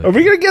Are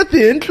we gonna get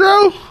the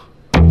intro?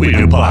 We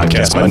do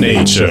podcasts by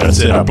nature, it's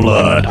in our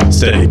blood.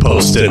 Steady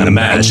posting the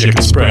magic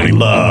and spreading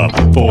love.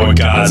 4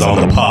 guys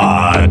on the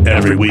pod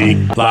every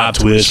week. Live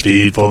Twitch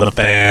feed for the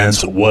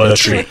fans. What a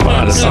treat.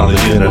 Find us on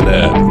the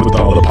internet with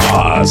all the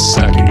pods.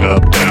 Stacking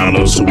up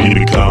downloads so we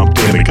become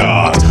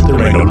demigods. There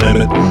ain't no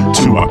limit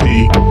to our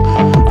peak.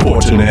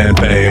 Fortune and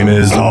fame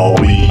is all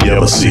we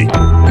ever seek.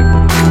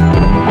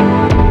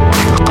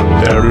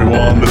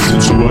 Everyone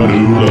listen to a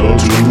new love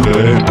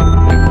today.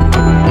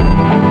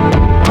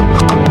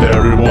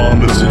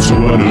 Everyone listen to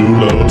a new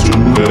love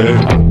today.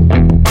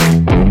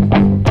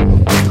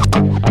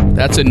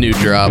 That's a new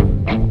drop.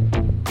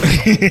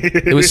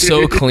 It was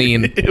so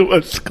clean. It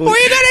was clean.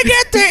 We're gonna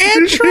get the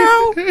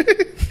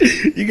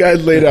intro. You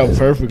guys laid out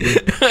perfectly.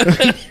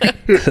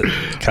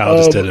 Kyle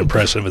just did an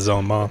impression of his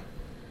own mom.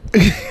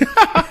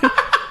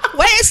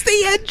 Where's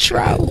the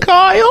intro?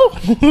 Kyle?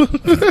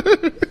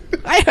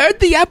 I heard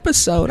the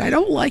episode. I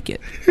don't like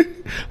it.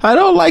 I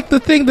don't like the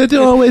thing they're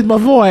doing with my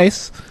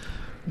voice.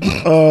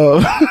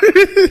 I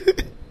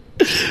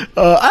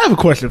have a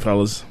question,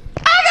 fellas.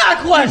 I got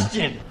a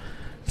question.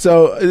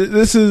 So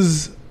this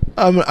is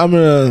I'm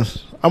gonna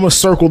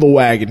circle the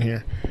wagon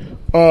here.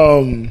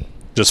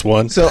 Just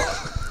one? So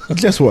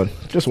just one.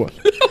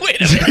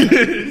 Wait a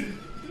minute.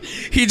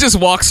 He just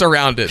walks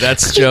around it.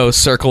 That's Joe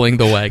circling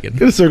the wagon.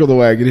 Gonna circle the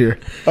wagon here.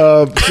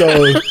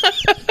 So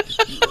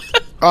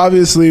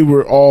obviously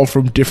we're all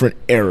from different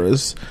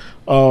eras.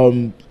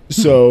 And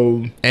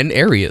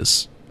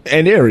areas.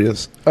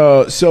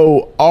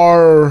 So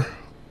our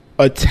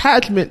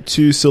attachment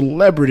to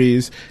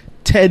celebrities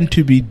tend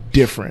to be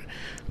different.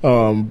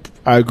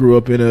 I grew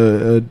up in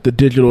the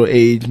digital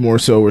age more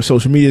so, where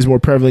social media is more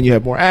prevalent. You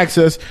have more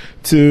access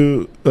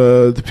to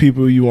the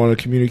people you want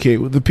to communicate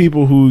with, the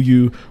people who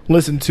you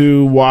listen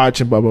to,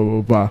 watch, and blah, blah,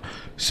 blah, blah.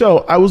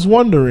 So I was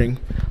wondering,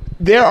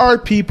 there are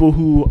people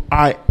who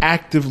I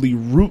actively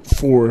root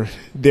for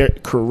their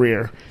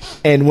career,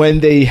 and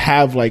when they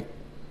have like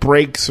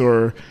breaks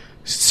or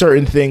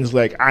certain things,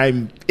 like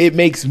it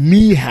makes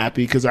me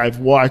happy because I've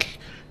watched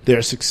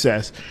their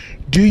success.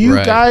 Do you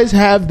guys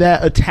have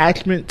that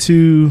attachment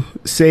to,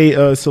 say,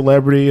 a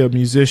celebrity, a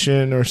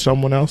musician, or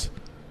someone else?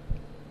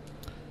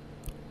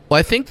 Well,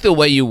 I think the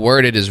way you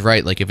word it is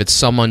right. Like, if it's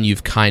someone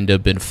you've kind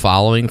of been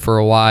following for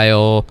a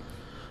while,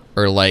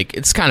 or like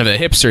it's kind of a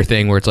hipster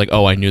thing where it's like,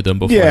 oh, I knew them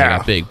before they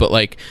got big. But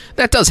like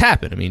that does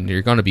happen. I mean,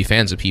 you're going to be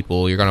fans of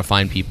people. You're going to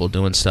find people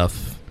doing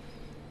stuff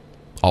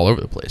all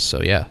over the place.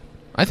 So yeah,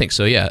 I think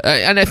so. Yeah,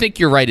 and I think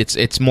you're right.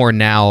 It's more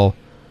now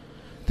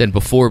than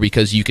before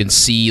because you can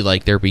see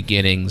like their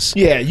beginnings.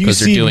 Yeah, you because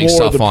see they're doing more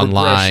stuff of the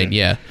online.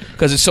 Yeah,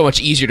 because it's so much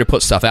easier to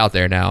put stuff out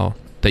there now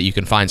that you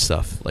can find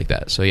stuff like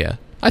that. So yeah,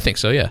 I think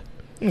so. Yeah.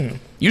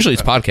 Usually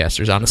it's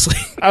podcasters, honestly.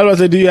 I was about to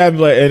say, do you have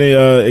like any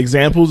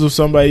examples of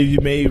somebody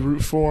you may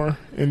root for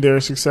in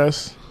their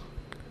success?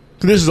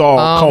 This is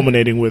all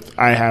culminating with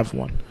I have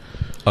one.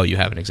 Oh, you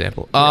have an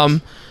example.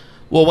 Yes.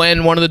 Well,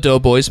 when one of the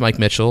Doughboys, Mike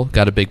Mitchell,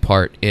 got a big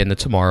part in the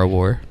Tomorrow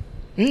War,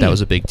 that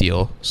was a big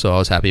deal. So I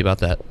was happy about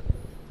that.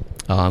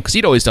 Because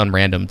he'd always done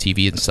random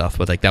TV and stuff,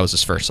 but like that was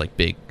his first like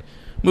big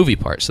movie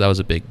part. So that was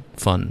a big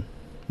fun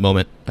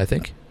moment, I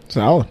think.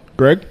 Solid.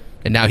 Greg?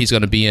 And now he's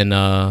going to be in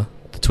the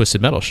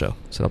Twisted Metal show,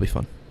 so that'll be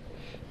fun.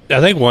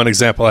 I think one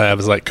example I have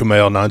is like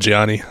Kumail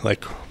Nanjiani.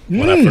 Like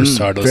when I first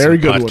started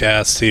listening to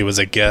podcasts, he was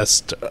a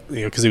guest,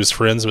 because he was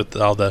friends with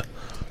all the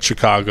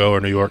Chicago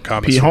or New York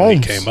comics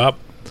when he came up.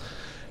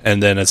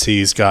 And then as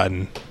he's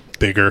gotten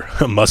bigger,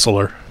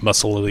 musclier,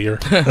 bigger.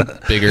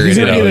 He's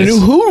gonna get a new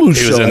Hulu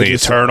show. He was in the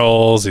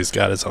Eternals. He's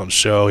got his own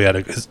show. He had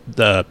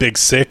the Big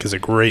Sick is a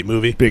great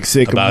movie. Big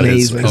Sick, about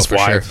amazing. his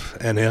wife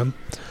and him.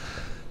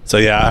 So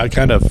yeah, I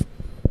kind of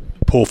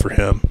pull for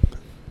him.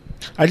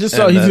 I just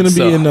saw he's going to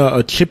be in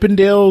a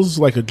Chippendales,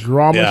 like a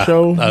drama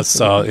show. I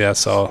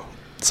saw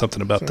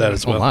something about that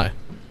as well. Oh my.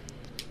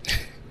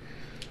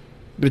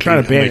 They're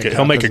trying to ban it.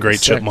 He'll make a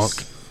great chipmunk.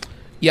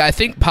 Yeah, I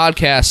think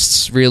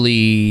podcasts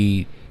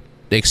really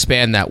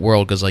expand that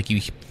world because like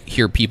you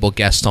hear people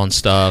guest on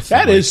stuff.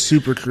 That is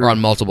super true. Or on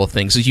multiple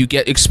things. So you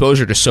get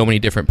exposure to so many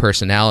different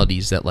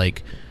personalities that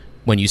like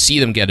when you see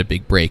them get a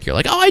big break, you're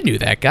like, oh, I knew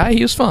that guy.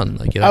 He was fun.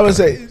 Like I would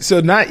say, so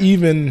not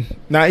even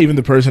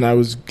the person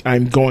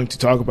I'm going to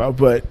talk about,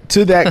 but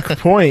to that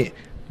point,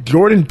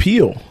 Jordan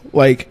Peele.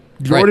 Like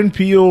Jordan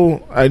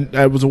Peele,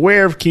 I was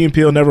aware of Key and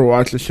Peele, never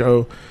watched the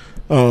show,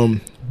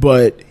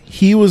 but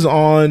he was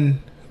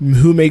on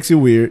Who Makes It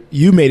Weird?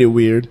 You Made It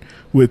Weird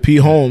with P.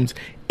 Holmes,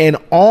 and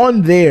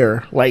on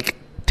there, like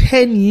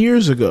 10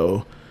 years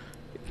ago.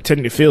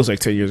 It feels like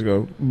 10 years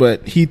ago,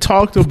 but he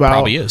talked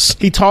about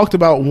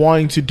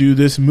wanting to do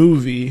this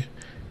movie,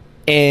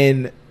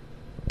 and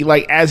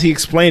like as he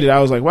explained it,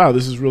 I was like, wow,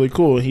 this is really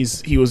cool.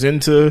 He was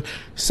into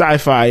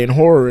sci-fi and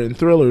horror and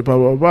thriller, blah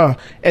blah blah,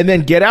 and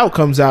then Get Out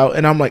comes out,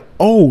 and I'm like,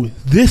 oh,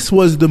 this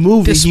was the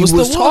movie he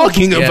was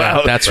talking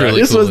about. That's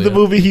really this cool, was the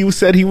movie he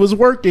said he was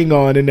working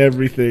on and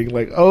everything.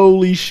 Like,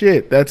 holy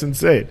shit, that's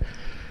insane.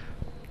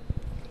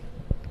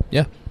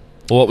 Yeah.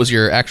 Well, what was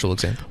your actual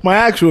example? My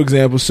actual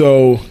example,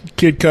 so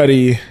Kid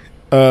Cudi,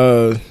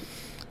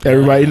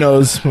 Everybody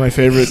knows my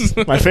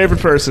favorite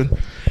person.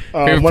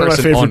 One of my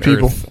favorite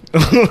people.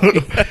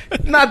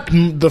 Not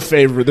the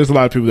favorite. There's a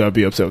lot of people that would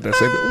be upset with that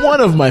statement.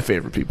 One of my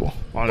favorite people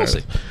on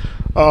Earth.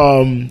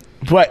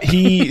 But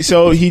he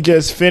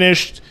just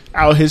finished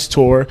out his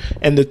tour,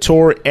 and the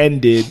tour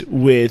ended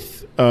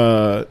with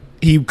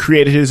he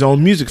created his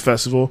own music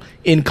festival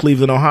in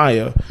Cleveland,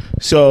 Ohio.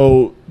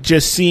 So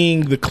just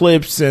seeing the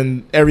clips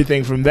and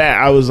everything from that,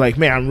 I was like,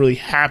 man, I'm really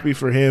happy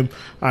for him.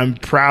 I'm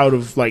proud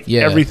of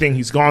everything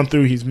he's gone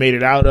through, he's made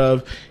it out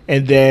of.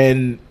 And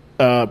then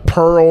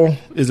Pearl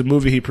is a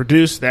movie he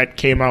produced that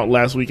came out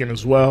last weekend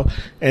as well.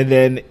 And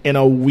then in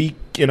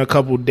a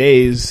couple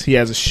days, he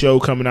has a show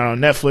coming out on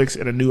Netflix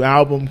and a new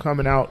album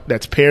coming out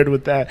that's paired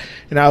with that.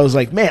 And I was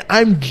like, man,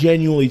 I'm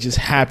genuinely just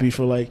happy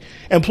for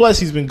and plus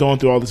he's been going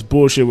through all this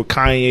bullshit with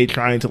Kanye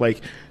trying to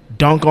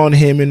dunk on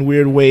him in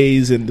weird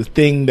ways, and the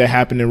thing that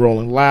happened in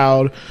Rolling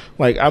Loud.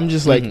 I'm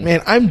just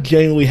man, I'm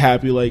genuinely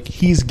happy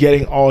he's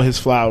getting all his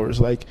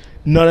flowers.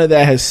 None of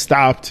that has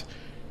stopped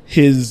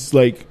his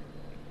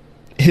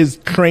his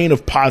train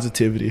of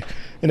positivity,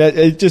 and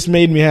it just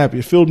made me happy.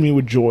 It filled me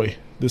with joy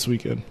this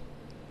weekend.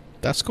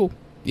 That's cool.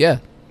 Yeah,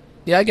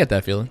 I get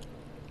that feeling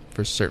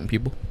for certain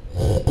people.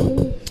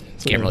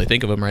 Can't really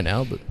think of them right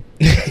now, but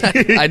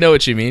I know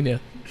what you mean. Yeah.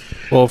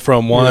 Well,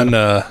 from one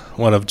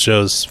of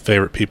Joe's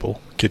favorite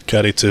people, Kid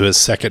Cudi, to his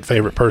second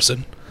favorite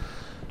person,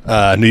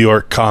 New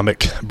York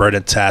comic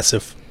Brendan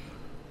Tassif.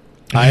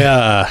 He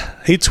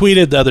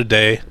tweeted the other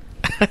day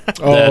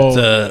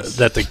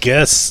that the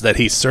guests that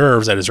he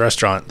serves at his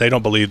restaurant, they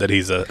don't believe that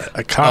he's a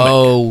comic.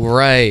 Oh,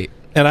 right.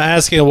 And I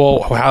asked him,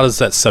 well, how does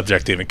that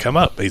subject even come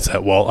up? He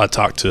said, well, I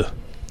talk to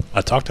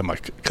my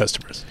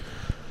customers.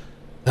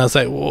 And I was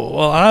like,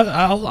 well,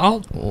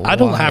 I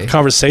don't have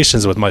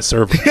conversations with my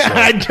servers. So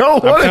I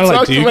don't want to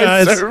talk to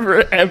my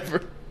server ever.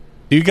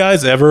 Do you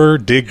guys ever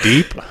dig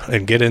deep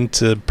and get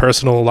into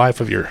personal life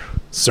of your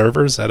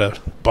servers at a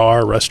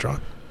bar,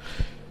 restaurant?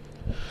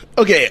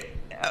 Okay,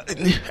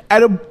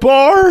 at a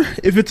bar,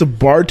 if it's a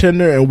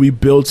bartender and we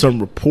build some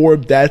rapport,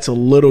 that's a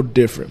little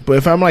different. But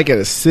if I'm at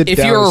a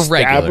sit-down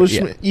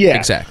establishment, yeah,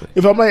 exactly.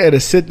 If I'm at a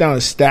sit-down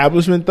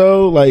establishment,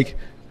 though,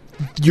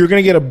 you're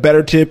gonna get a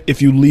better tip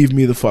if you leave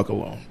me the fuck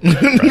alone.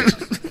 Right.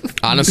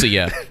 Honestly,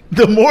 yeah.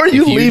 The more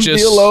you leave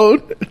me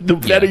alone, the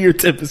better your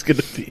tip is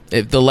gonna be.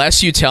 The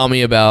less you tell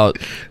me about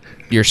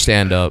your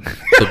stand-up,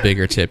 the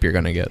bigger tip you're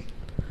gonna get.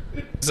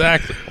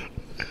 Exactly.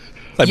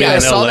 I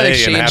saw that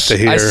exchange. And have to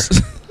hear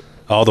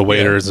all the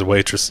waiters and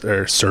waitress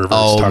or servers.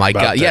 Oh my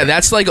god! Yeah,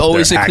 that's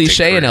always a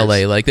cliche in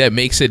LA. That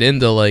makes it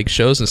into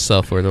shows and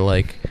stuff where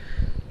they're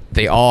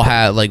they all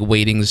have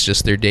waiting's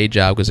just their day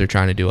job because they're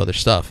trying to do other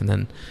stuff, and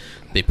then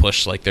they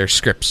push their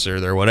scripts or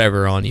their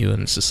whatever on you,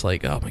 and it's just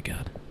oh my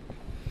god.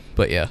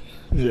 But yeah.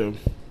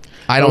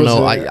 I don't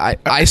know.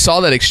 I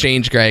saw that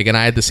exchange, Greg, and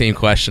I had the same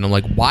question. I'm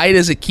like, why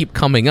does it keep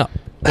coming up?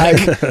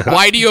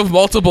 Why do you have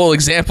multiple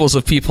examples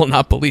of people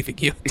not believing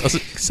you? It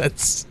doesn't make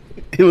sense.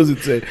 It was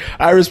insane.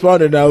 I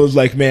responded and I was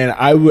like, man,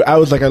 I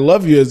was like, I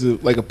love you as a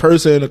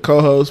person, a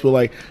co-host,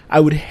 but I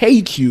would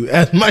hate you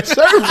as my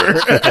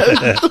server.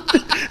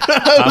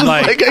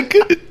 I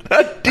could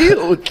not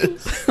deal with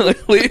this.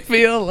 Leave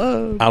me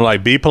alone. I'm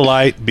like, be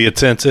polite, be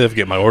attentive,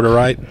 get my order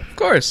right. Of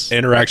course.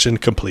 Interaction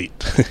complete.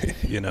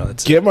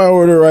 Get my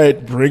order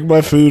right, bring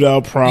my food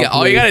out properly. Yeah,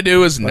 all you got to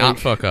do is not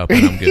fuck up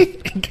and I'm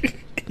good.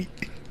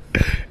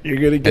 You're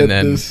going to get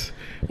this.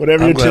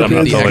 Whatever your tip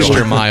is, the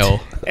extra mile.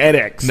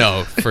 edX.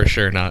 No, for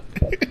sure not.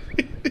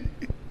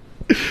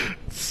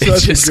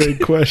 Such a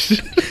great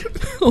question.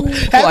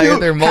 Why are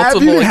there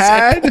multiple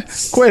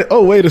examples?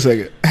 Wait a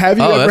second. Have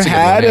you ever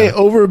had an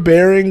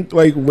overbearing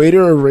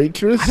waiter or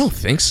waitress? I don't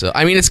think so.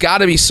 I mean, it's got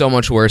to be so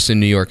much worse in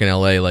New York and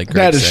LA. Greg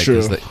that is said,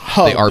 true.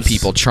 They are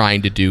people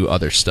trying to do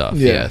other stuff.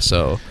 Yeah.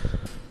 So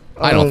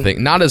I don't think,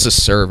 not as a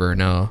server.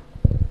 No.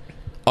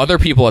 Other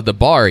people at the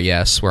bar,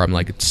 yes, where I'm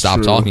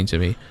stop talking to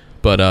me.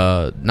 But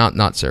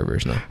not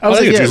servers, no. I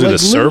think it's usually the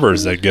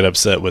servers that get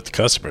upset with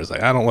customers.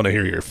 I don't want to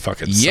hear your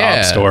fucking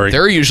sob story.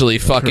 They're usually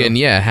fucking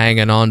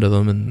hanging on to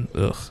them and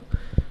ugh.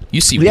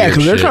 You see,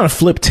 because they're trying to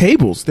flip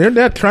tables. They're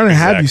not trying to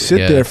have you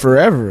sit there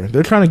forever.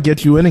 They're trying to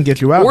get you in and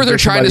get you out. Or they're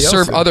trying to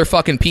serve other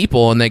fucking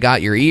people and they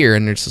got your ear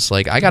and it's just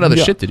I got other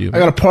shit to do.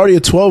 Man. I got a party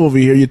at 12 over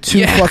here. You're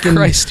two fucking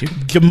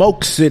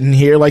jamokes sitting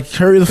here.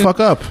 Hurry the fuck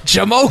up.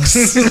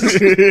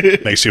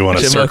 Jamokes. Makes you want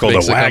to circle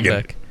the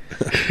wagon.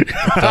 It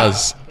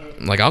does.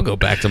 I'll go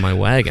back to my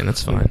wagon.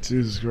 That's fine.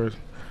 Jesus Christ.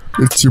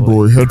 It's your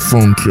boy,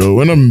 Headphone Joe,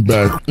 and I'm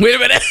back. Wait a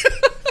minute.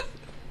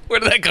 Where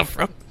did that come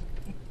from?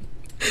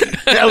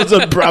 That was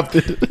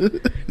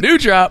unprompted. New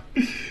drop.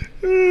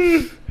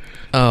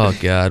 Oh,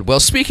 God. Well,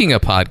 speaking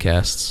of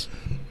podcasts,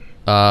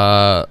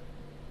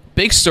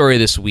 big story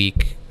this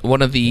week.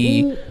 One of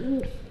the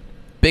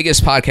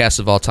biggest podcasts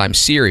of all time,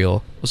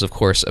 Serial, was, of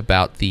course,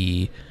 about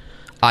the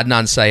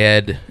Adnan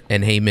Syed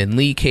and Heyman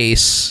Lee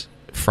case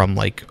from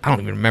I don't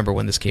even remember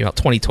when this came out,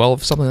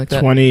 2012, something like that.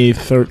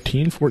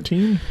 2013,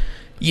 14?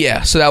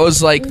 Yeah, so that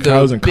was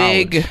the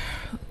big,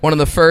 one of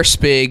the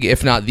first big,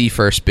 if not the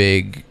first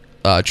big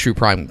true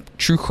crime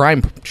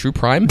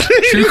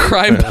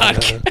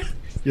podcast.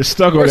 You're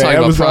stuck on We're that. talking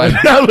about Prime.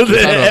 That was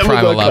We're talking about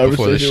Prime a lot conversation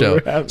before the show.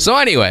 we're having. So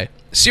anyway,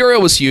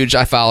 Serial was huge.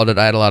 I followed it.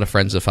 I had a lot of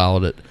friends that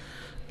followed it,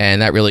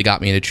 and that really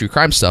got me into true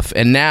crime stuff.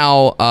 And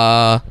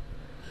now,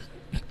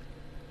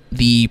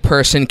 the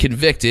person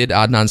convicted,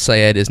 Adnan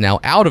Syed, is now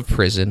out of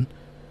prison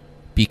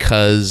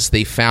because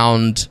they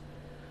found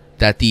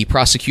that the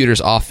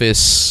prosecutor's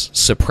office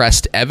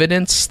suppressed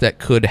evidence that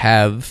could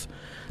have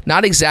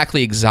not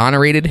exactly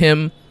exonerated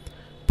him,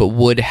 but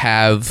would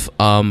have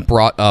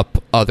brought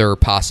up other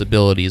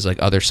possibilities,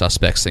 like other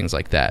suspects, things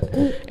like that.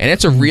 And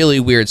it's a really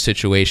weird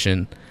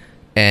situation,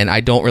 and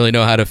I don't really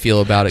know how to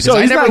feel about it. So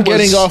he's not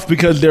getting off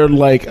because they're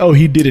like, oh,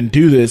 he didn't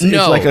do this. No,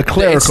 it's like a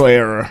clerical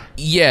error.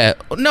 Yeah.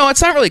 No,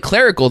 it's not really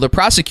clerical. The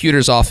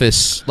prosecutor's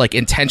office like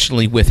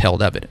intentionally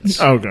withheld evidence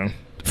Okay.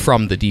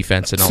 from the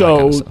defense and all that So,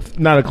 kind of stuff.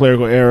 not a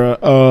clerical error.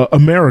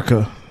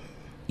 America.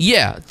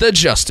 Yeah, the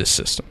justice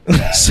system.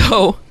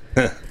 So,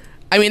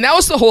 I mean, that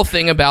was the whole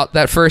thing about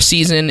that first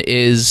season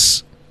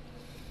is,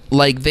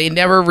 like, they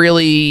never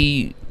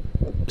really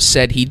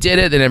said he did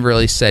it. They never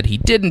really said he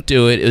didn't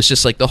do it. It was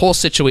just, like, the whole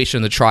situation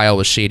in the trial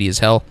was shady as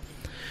hell.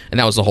 And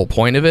that was the whole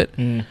point of it.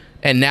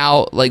 And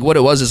now, like, what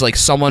it was is, like,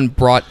 someone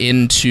brought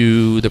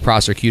into the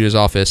prosecutor's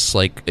office,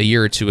 like, a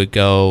year or two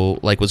ago,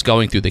 like, was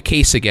going through the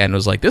case again,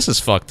 was like, this is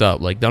fucked up.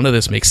 Like, none of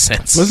this makes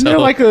sense. Wasn't there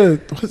like an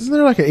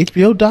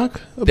HBO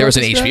doc? There was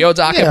an HBO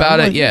doc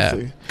about it, yeah.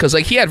 Easy. Because,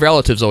 like, he had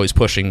relatives always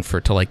pushing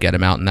to, like, get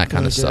him out and that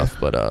kind of stuff.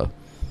 But,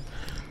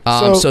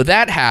 so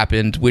that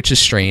happened, which is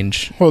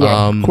strange. Hold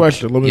on.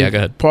 Question. Let me go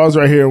ahead. pause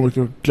right here and we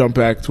can jump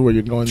back to where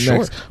you're going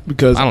next.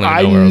 Because I don't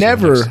I even know where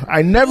I was going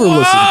I never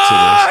listened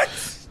to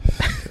this.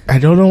 I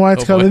don't know why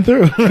it's coming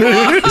through.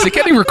 Is it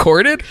getting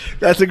recorded?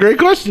 That's a great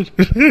question.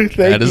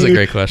 That is a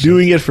great question.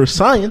 Doing it for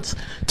science.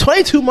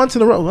 22 months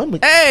in a row.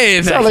 Hey,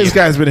 sounds like this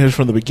guy's been here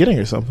from the beginning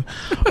or something.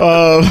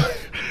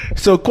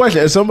 So,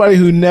 question: as somebody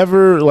who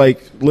never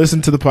like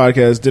listened to the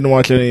podcast, didn't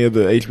watch any of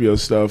the HBO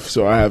stuff,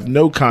 so I have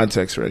no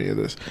context for any of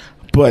this.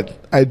 But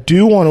I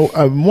do want to.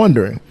 I'm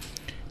wondering.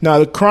 Now,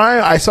 the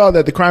crime. I saw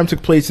that the crime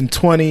took place in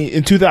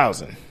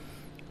 2000.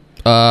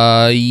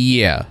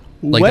 Yeah,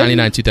 like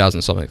 99,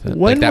 2000, something like that.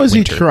 When like that was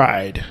winter. he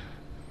tried?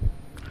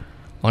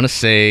 I want to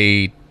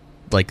say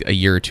like a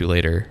year or two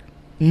later.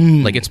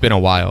 Like it's been a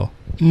while.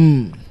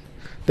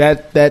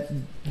 That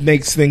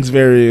makes things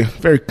very,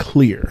 very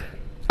clear.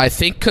 I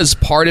think because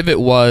part of it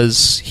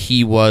was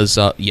he was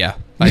yeah.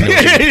 I know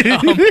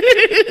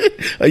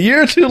A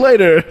year or two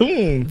later.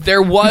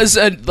 There was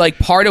a like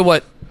part of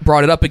what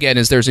brought it up again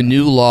is there's a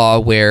new law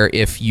where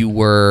if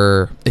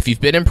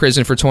you've been in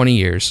prison for 20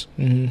 years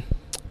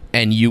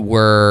and you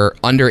were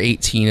under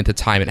 18 at the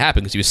time it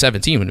happened because he was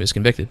 17 when he was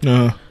convicted.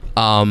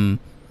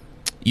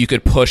 You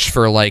could push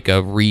for like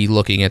a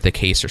re-looking at the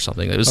case or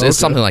something. It's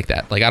something like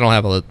that. Like I don't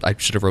have I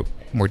should have wrote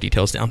more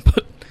details down,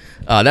 but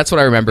that's what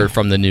I remember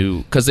from the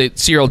new because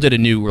Serial did a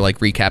new like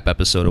recap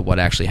episode of what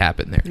actually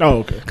happened there. Oh,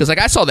 okay. Because like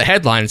I saw the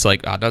headline, it's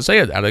like Adnan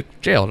Syed out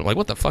of jail, and I'm like,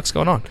 what the fuck's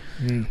going on?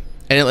 And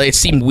it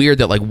seemed weird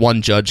that like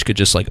one judge could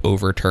just like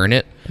overturn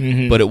it,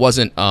 but it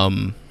wasn't.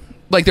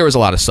 Like there was a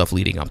lot of stuff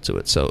leading up to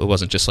it, so it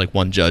wasn't just like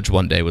one judge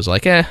one day was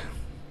like,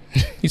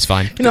 he's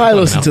fine. I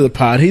listened to the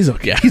pod. He's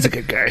okay. Yeah. He's a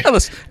good guy. I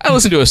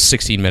listened to a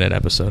 16-minute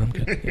episode. I'm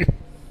good.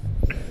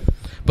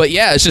 But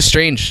yeah, it's just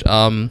strange.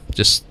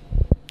 Just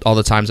all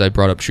the times I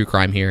brought up true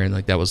crime here, and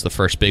like that was the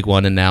first big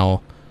one, and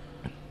now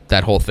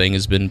that whole thing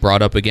has been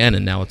brought up again,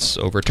 and now it's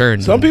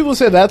overturned. Some people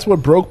say that's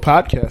what broke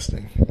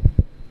podcasting.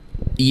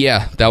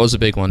 Yeah, that was a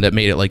big one that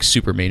made it like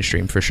super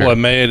mainstream for sure. What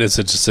made it is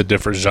just a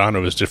different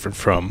genre. It was different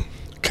from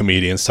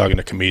comedians talking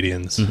to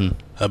comedians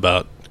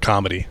about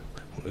comedy,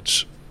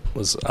 which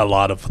was a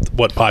lot of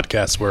what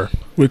podcasts were.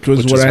 Which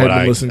was what I had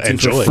been listening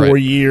to for 4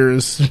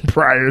 years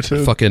prior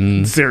to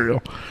fucking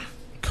Serial.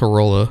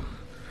 Corolla.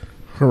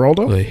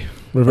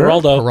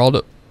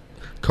 Geraldo?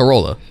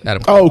 Corolla.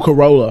 Adam. Oh,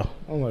 Corolla.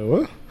 I'm like,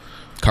 what?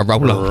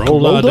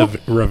 Corolla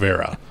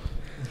Rivera.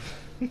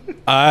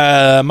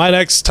 My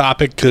next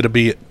topic could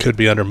be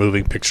under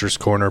moving pictures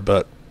corner,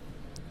 but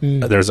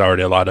there's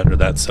already a lot under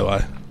that, so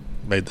I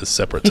made this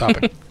separate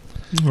topic.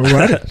 All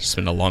right. It's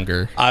been a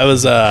longer. I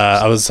was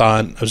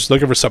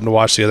looking for something to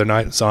watch the other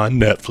night. It's on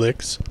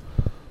Netflix,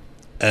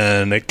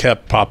 and it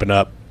kept popping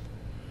up.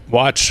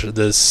 Watch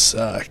this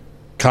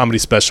comedy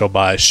special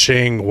by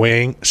Shang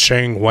Wang,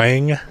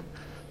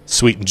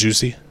 Sweet and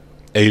Juicy,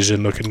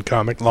 Asian looking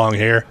comic, long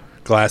hair,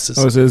 glasses.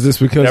 Oh, so is this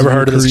because never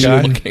heard of this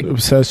guy?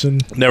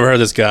 Obsession. Never heard of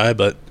this guy,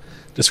 but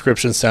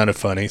description sounded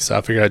funny, so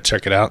I figured I'd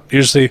check it out.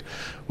 Usually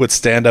with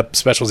stand-up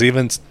specials,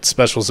 even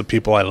specials of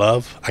people I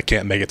love, I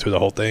can't make it through the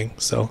whole thing,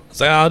 so I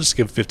was like, I'll just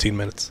give it 15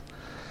 minutes.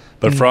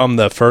 But from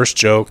the first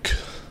joke,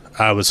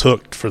 I was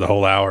hooked for the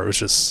whole hour. It was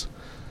just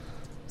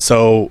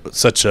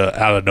such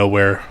a out of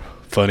nowhere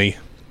funny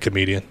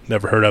comedian.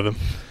 Never heard of him.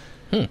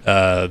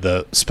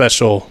 The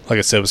special, like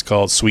I said, was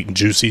called Sweet and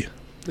Juicy.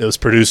 It was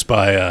produced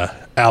by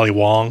Ali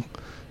Wong.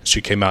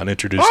 She came out and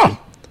introduced him.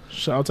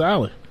 Shout out to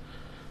Ali.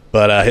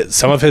 But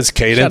some of his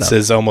cadence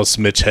is almost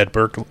Mitch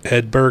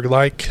Hedberg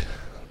like.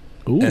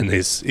 Ooh. And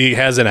he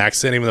has an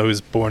accent, even though he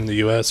was born in the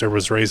U.S. or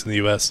was raised in the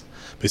U.S.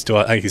 But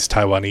I think he's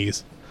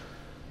Taiwanese.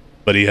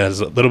 But he has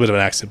a little bit of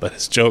an accent, but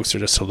his jokes are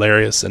just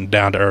hilarious and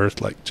down to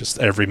earth, like just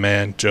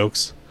everyman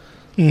jokes.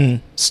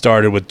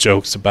 Started with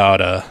jokes about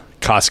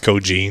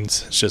Costco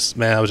jeans. It's just,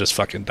 man, I was just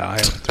fucking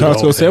dying.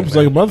 Costco samples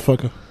like a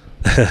motherfucker.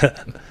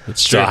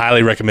 So I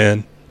highly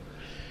recommend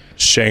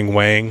Shang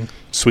Wang,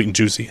 Sweet and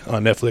Juicy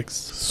on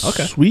Netflix.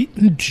 Okay. Sweet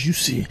and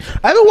Juicy.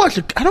 I haven't watched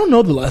it. I don't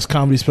know the last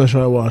comedy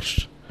special I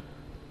watched.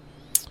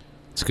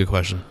 It's a good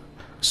question.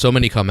 So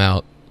many come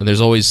out, and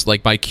there's always,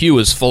 like, my queue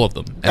is full of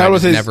them. And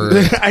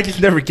I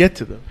just never get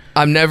to them.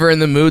 I'm never in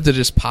the mood to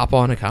just pop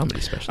on a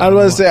comedy special. I was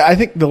going to say, I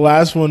think the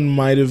last one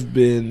might have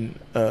been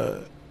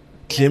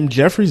Jim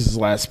Jeffries'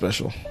 last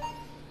special.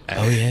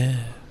 Oh, yeah.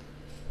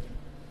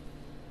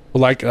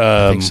 Like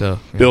I think so.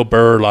 Yeah. Bill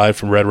Burr live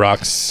from Red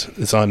Rocks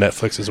is on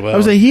Netflix as well. I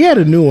was like, he had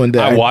a new one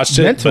that I watched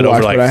it, but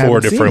over like 4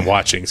 different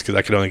watchings watchings because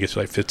I could only get to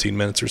like 15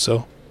 minutes or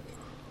so.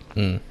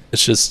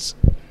 It's just,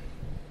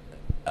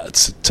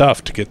 it's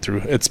tough to get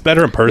through. It's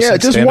better in person. Yeah,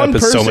 just Stand one up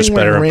is so much person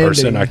better in went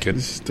person. I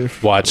random.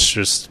 could watch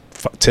just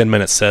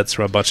 10-minute sets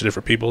from a bunch of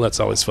different people. That's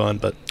always fun,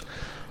 but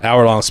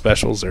hour-long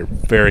specials are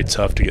very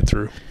tough to get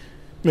through.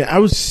 Man, I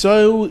was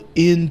so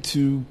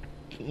into,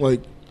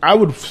 like, I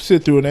would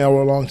sit through an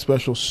hour-long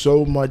special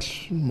so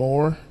much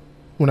more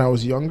when I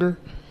was younger.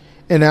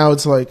 And now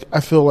it's like,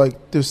 I feel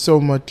like there's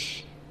so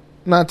much,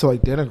 not to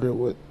like denigrate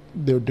what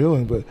they're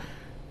doing, but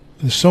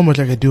there's so much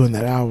I could do in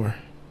that hour.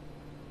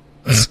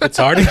 It's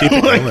hard to keep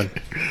it going.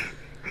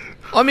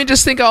 I mean,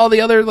 just think of all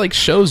the other, like,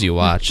 shows you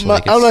watch.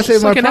 Like, I was gonna say,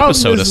 it's my like an problem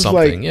episode is of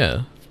something, like,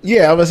 yeah.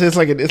 Yeah, I was gonna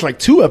say it's like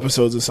 2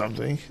 episodes of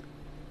something.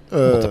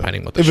 Well,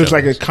 depending what the if show it's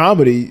like is. a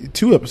comedy,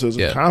 2 episodes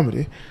Yeah. of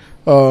comedy.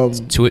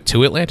 Two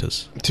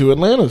Atlantas. 2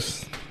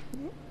 Atlantas.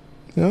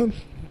 Yeah,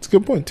 it's a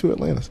good point. 2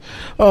 Atlantas.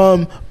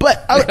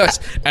 But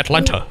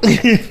Atlanta. I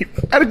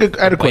had a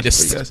question for you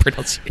Latest guys.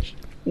 pronunciation.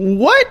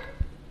 What?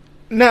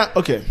 Now,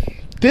 okay.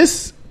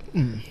 This.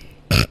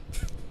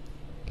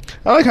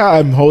 I like how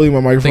I'm holding my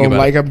microphone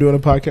like I'm doing a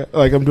podcast,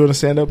 like I'm doing a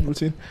stand-up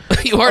routine.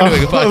 You are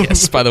doing a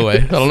podcast, by the way.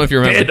 I don't know if you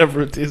remember. Stand-up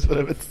routines,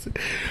 whatever.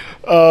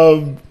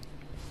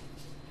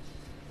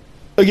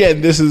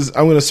 Again, this is.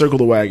 I'm going to circle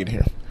the wagon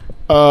here.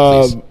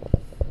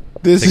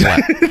 This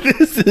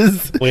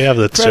is. We have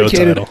the show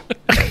title.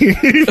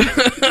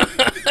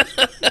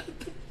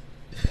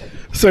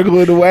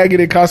 Circling the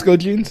wagon in Costco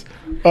jeans.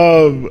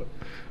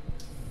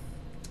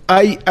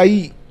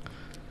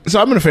 So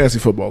I'm in a fantasy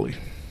football league,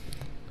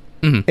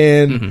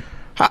 and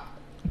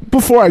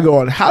before I go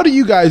on, how do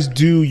you guys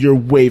do your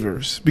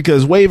waivers?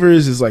 Because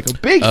waivers is like a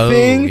big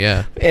thing,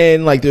 yeah,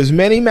 and like there's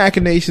many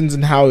machinations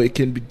in how it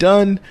can be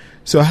done.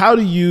 So how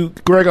do you,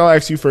 Greg? I'll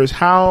ask you first.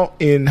 How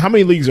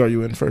many leagues are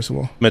you in? First of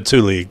all, I'm at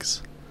 2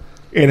 leagues.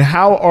 And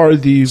how are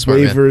these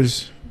Smart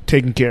waivers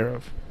taken care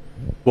of?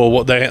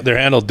 Well, they're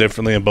handled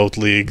differently in both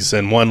leagues.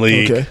 In one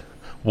league,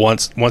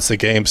 once the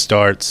game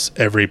starts,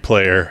 every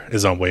player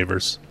is on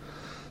waivers.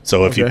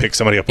 So if you pick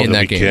somebody up on the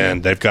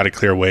weekend, they've got to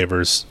clear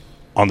waivers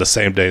on the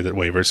same day that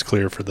waivers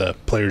clear for the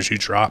players you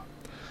drop.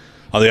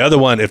 On the other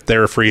one, if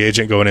they're a free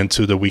agent going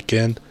into the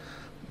weekend,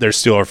 they're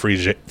still a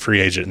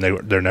free agent,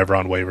 and they're never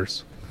on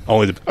waivers.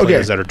 Only the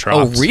players that are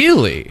dropped. Oh,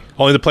 really?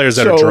 Only the players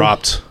that are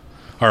dropped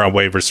are on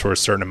waivers for a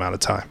certain amount of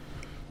time.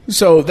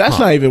 So that's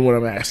not even what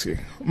I'm asking.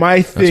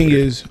 My thing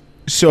is,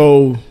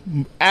 so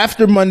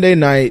after Monday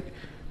night,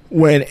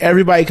 when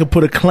everybody could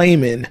put a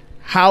claim in,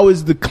 how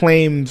is the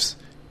claims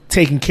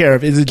taken care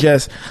of? Is it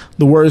just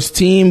the worst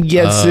team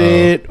gets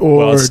it, or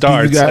well, it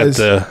starts do you guys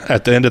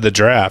at the end of the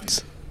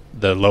draft?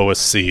 The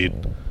lowest seed,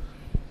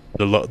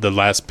 the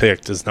last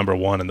picked is number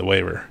 1 in the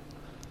waiver,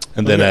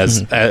 and then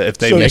if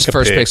they make a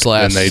first pick, pick's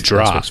last, then they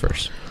drop.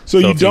 First. So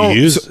you don't.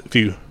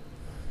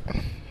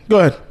 Go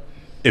ahead.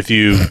 If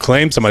you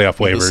claim somebody off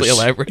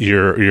waivers,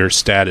 your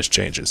status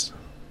changes.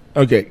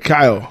 Okay,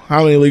 Kyle,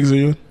 how many leagues are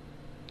you in?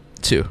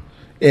 2.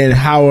 And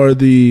how are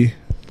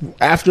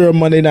after a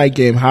Monday night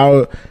game,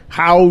 how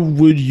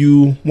would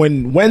you,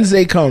 when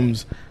Wednesday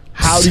comes,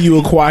 how do you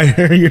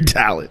acquire your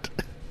talent?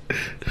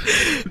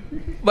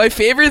 My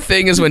favorite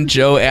thing is when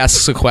Joe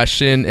asks a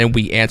question and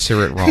we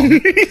answer it wrong.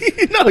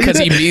 Because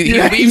he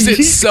leaves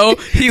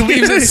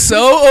it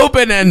so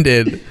open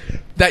ended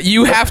that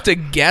you have to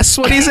guess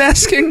what he's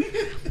asking.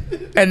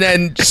 And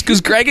then just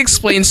because Greg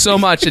explains so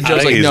much and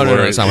Joe's like, no,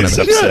 that's not what I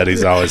meant. He's upset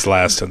he's always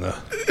last in the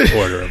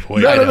order of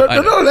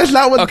waivers. No, that's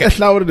not what it is. That's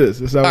not what it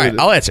is.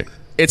 I'll answer.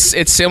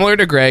 It's similar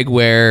to Greg,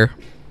 where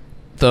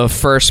the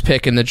first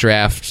pick in the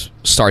draft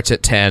starts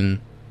at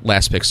 10,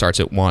 last pick starts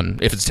at 1,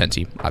 if it's 10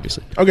 team,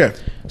 obviously. Okay.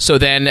 So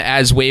then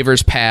as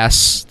waivers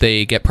pass,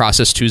 they get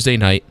processed Tuesday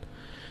night.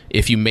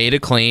 If you made a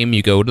claim,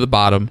 you go to the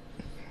bottom.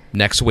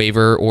 Next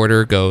waiver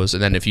order goes,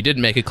 and then if you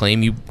didn't make a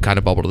claim, you kind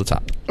of bubble to the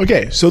top.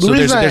 Okay, so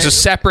there's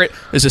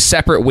a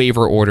separate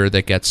waiver order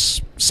that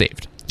gets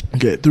saved.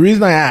 Okay, the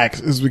reason I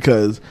ask is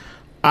because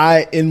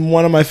in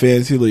one of my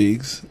fantasy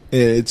leagues,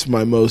 and it's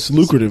my most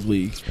lucrative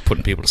league,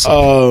 putting people to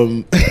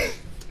sleep.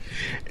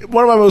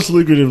 One of my most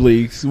lucrative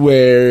leagues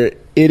where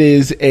it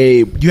is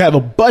you have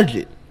a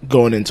budget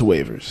going into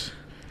waivers.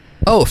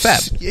 Oh,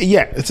 fab.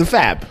 Yeah, it's a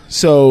fab.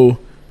 So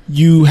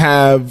we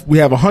have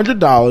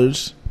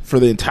 $100 for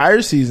the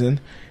entire season,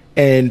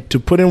 and to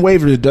put in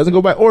waivers, it doesn't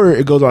go by order.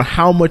 It goes on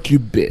how much you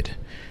bid.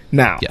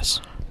 Now, Yes.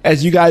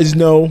 as you guys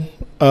know,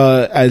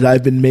 as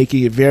I've been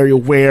making it very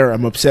aware,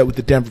 I'm upset with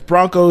the Denver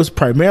Broncos,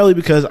 primarily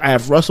because I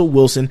have Russell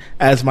Wilson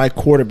as my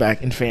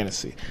quarterback in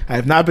fantasy. I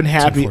have not been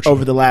happy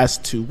over the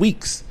last 2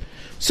 weeks.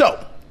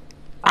 So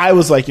I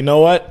was like, you know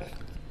what?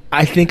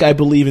 I think I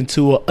believe in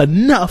Tua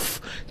enough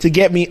to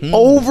get me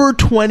over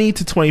 20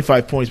 to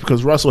 25 points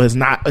because Russell has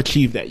not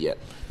achieved that yet.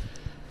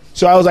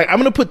 So I was like, I'm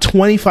going to put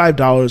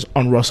 $25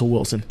 on Russell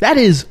Wilson. That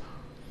is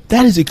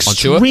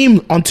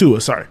extreme on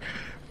Tua, sorry.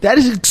 That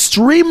is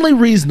extremely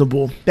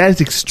reasonable. That is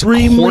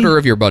extremely quarter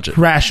of your budget.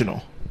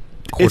 Rational.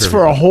 It's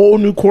for a whole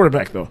new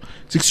quarterback, though.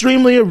 It's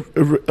extremely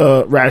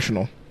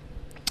rational.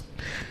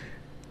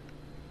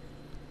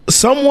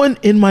 Someone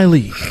in my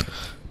league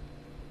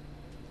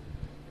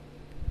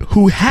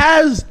who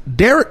has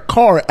Derek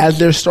Carr as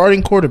their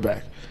starting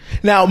quarterback.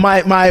 Now,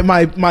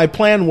 my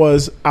plan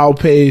was I'll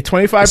pay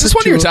 25. Is this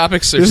one of your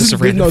topics, or is this a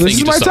random thing? No, this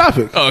is my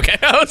topic. Oh, okay,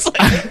 I was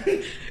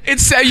like,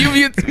 it's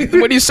you.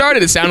 When you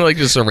started, it sounded like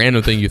just a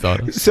random thing you thought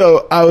of.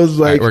 So I was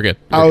like, right, we're good.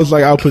 I was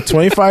like, I'll put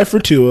 25 for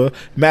Tua.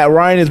 Matt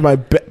Ryan is my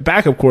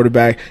backup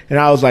quarterback, and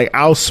I was like,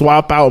 I'll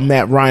swap out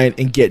Matt Ryan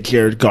and get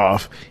Jared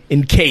Goff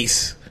in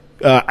case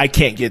I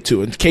can't get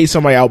Tua. In case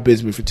somebody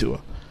outbids me for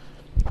Tua.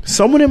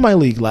 Someone in my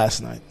league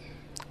last night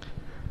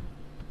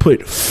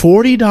put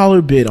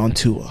 $40 bid on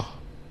Tua.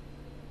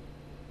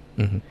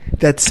 Mm-hmm.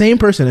 That same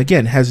person,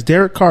 again, has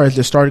Derek Carr as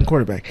their starting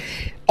quarterback.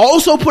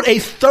 Also put a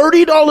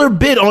 $30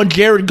 bid on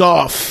Jared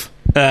Goff.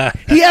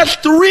 He has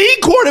 3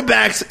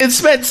 quarterbacks and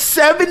spent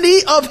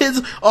 $70 of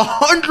his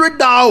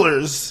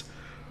 $100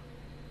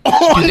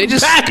 on they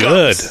just backups.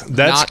 Good.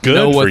 That's not good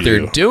know for what you.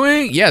 they're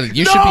doing. Yeah,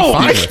 you should be No,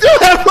 fine I with it. still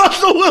have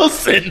Russell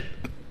Wilson.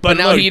 But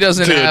now look, he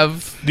doesn't dude,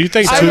 have. Do you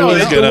think I know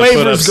Tua's the going to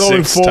put up waivers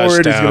going 6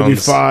 forward is going to be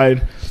touchdowns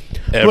fine.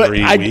 But every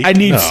week? I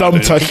need No, some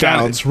dude.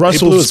 touchdowns. He blew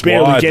Russell's his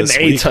barely wad getting this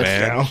 8 week,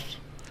 touchdowns. man.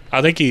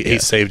 I think he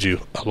saved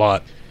you a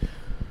lot.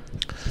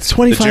 It's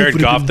 25 The Jared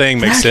would have Goff been thing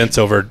makes cracking. sense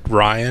over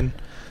Ryan,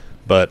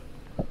 but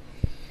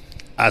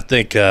I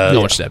think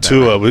watch that back,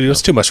 Tua, right? it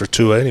was too much for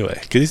Tua anyway,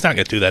 because he's not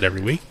going to do that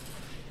every week.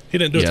 He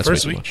didn't do it Yeah, the that's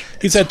first way too week. much.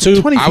 He's had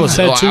two. 25. I was, He's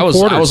had two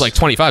quarters. I was like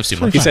 25 too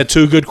much. He's had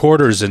 2 good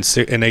quarters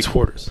in 8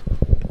 quarters.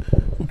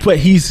 But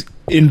he's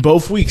in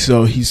both weeks,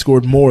 so he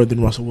scored more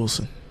than Russell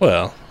Wilson.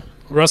 Well,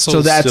 Russell.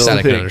 So that's still, That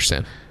I can thing.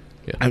 understand.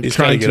 Yeah. I'm he's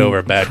trying to get over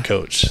a bad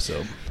coach.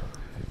 So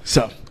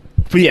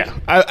But yeah,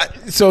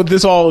 so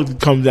this all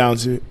comes down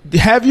to: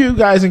 have you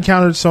guys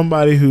encountered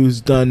somebody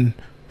who's gone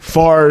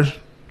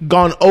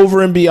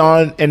over and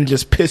beyond, and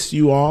just pissed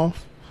you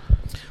off?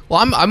 Well,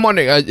 I'm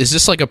wondering, is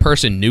this like a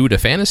person new to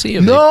fantasy?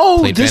 Have No,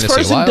 they played this fantasy a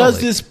person while? does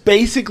Like- this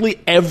basically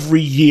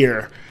every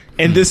year,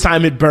 and this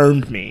time it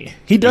burned me.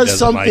 He does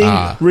doesn't like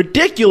something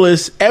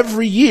ridiculous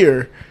every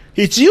year.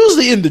 It's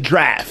usually in the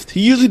draft.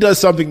 He usually does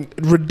something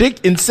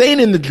insane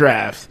in the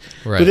draft,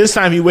 Right. but this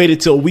time he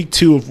waited till week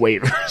 2 of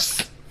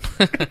waivers.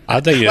 I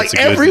think Like it's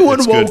everyone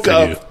it's good woke for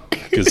up.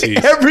 because he's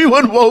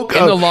Everyone woke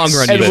In up the long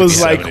run, and you was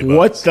should like, be $70.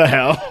 "What the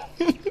hell?"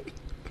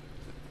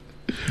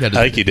 that is-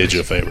 I think he did you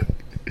a favor.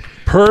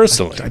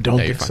 Personally, I don't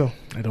Yeah, you're think so.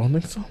 I don't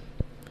think so.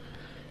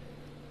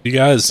 you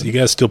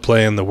guys still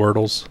playing the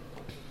Wordles,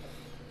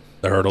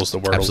 the hurdles, the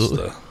Wordles, Absolutely.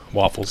 the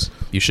waffles.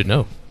 you should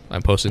know.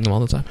 I'm posting them all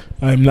the time.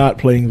 I'm not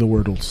playing the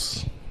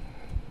Wordles.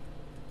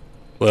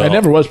 Well, I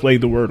never was playing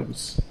the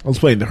Wordles. I was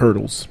playing the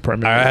hurdles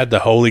primarily. I had the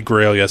holy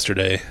grail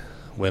yesterday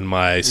when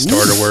my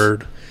starter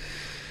word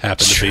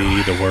happened to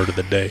be the word of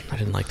the day. I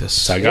didn't like this.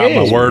 So I got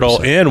my Hey.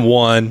 Wordle in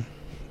one.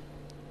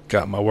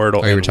 Got my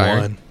Wordle Are you in retiring?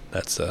 one.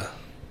 That's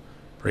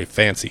pretty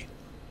fancy.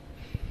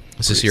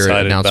 Is this pretty your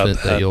excited about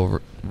announcement that that. you'll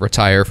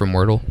retire from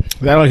Wordle? Is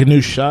that like a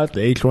new shot?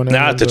 The H1N1?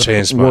 Not to the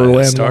change Wordle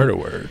my and starter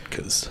one? word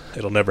because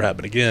it'll never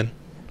happen again.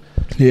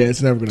 Yeah,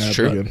 it's never going to happen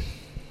True. again.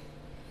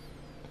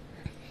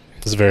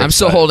 It's very. I'm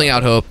still exciting. holding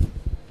out hope.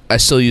 I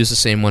still use the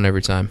same one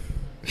every time.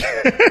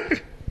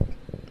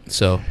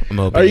 So I'm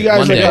hoping. Are you guys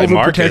one like day- Like overprotective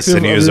Marcus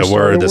and of use your a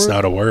starter word that's word?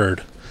 not a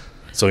word,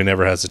 so he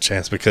never has a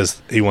chance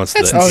because he wants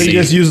the. Oh, you C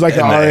just use like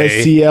the and A.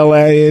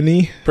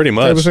 RSCLANE Pretty type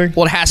much. of thing?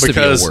 Well, it has to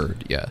Because- be a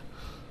word. Yeah.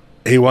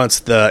 He wants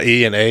the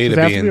E and A Does to it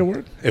be have to be a in.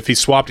 word? If he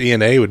swapped E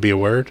and A, it would be a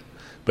word,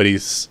 but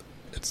it's.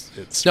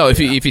 No, if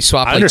you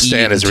swap, I like,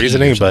 understand E and his T or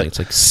reasoning, something, but it's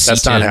like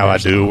that's not C10 how or I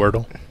do something.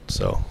 Wordle.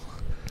 So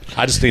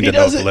I just need He to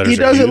know does if the it, letters he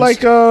does are it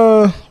like,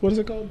 what is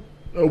it called?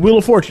 Wheel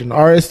of Fortune.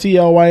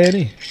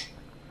 RSTLYNE.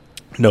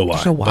 no why.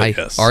 There's no Y. but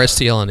yes.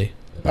 RSTLNE.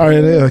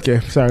 Okay,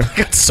 sorry. I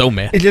got so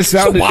mad. It just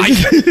sounded. Why?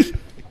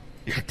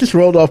 just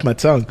rolled off my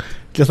tongue.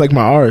 Just like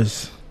my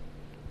R's.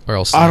 Or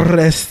else.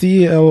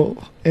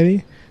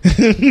 RSTLNE.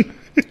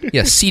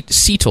 Yeah,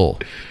 Cetal.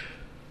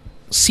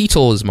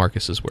 Cetal is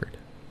Marcus's word.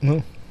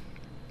 No.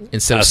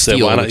 Instead I of said,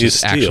 steel, why not which use is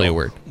steel, actually a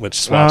word. which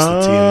swaps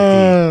the T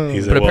and the E.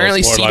 He said, But well, apparently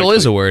it's more Cetal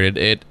is likely. a word.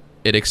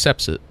 It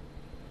accepts it.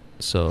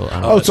 So I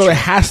don't know. So it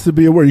has to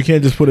be a word. You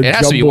can't just put a It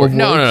has to be a jumble word. of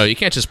No, words? you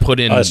can't just put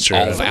in all That's true.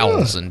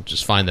 vowels and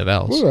just find the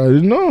vowels. Well, I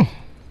didn't know.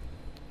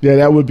 Yeah,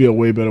 that would be a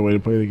way better way to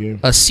play the game.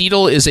 A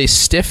settle is a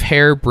stiff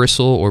hair,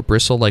 bristle, or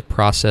bristle-like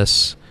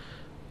process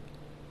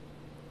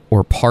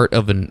or part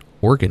of an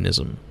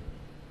organism.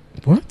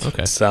 What?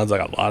 Okay. Sounds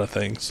like a lot of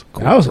things.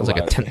 That was Sounds like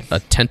a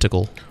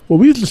tentacle. Well,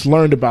 we just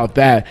learned about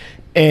that.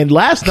 And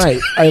last night,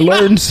 I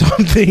learned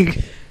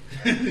something.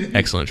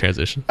 Excellent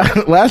transition.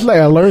 Last night,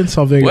 I learned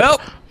something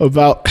Well.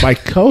 about my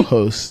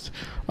co-host.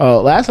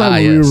 Last night,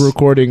 when we yes. were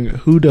recording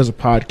Who Does a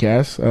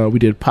Podcast, we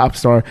did Pop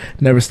Star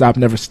Never Stop,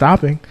 Never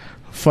Stopping.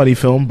 Funny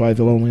film by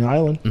The Lonely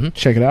Island. Mm-hmm.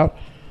 Check it out.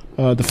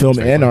 The film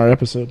Very and funny. our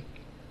episode.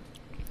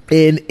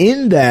 And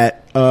in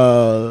that,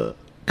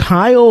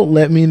 Kyle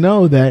let me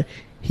know that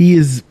he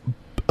is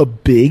a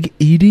big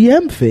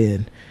EDM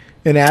fan.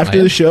 And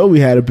after the show,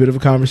 we had a bit of a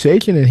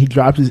conversation, and he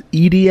dropped his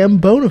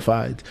EDM bona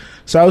fides.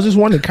 So I was just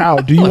wondering,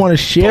 Kyle, do you want to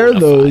share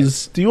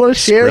those? Do you want to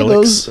share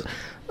Skrillex?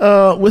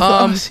 those with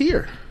us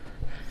here?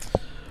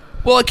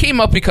 Well, it came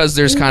up because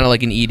there's kind of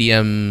like an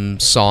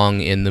EDM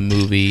song in the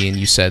movie, and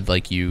you said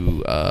like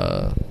you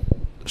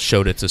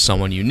showed it to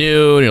someone you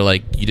knew, and you're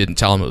like, you didn't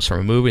tell them it was from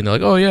a movie, and they're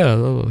like, oh yeah,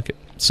 oh, okay.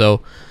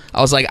 So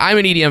I was like, I'm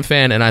an EDM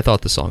fan, and I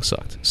thought the song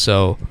sucked.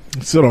 So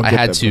Still don't I get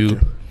had that, to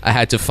okay. I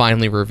had to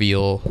finally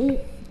reveal.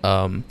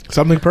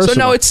 Something personal. So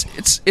no,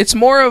 it's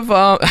more of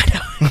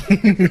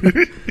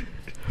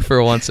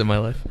for once in my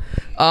life.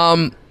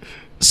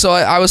 So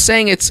I was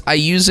saying I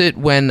use it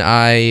when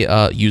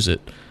I use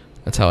it.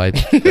 That's how I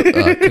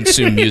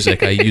consume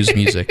music. I use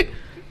music.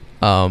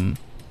 I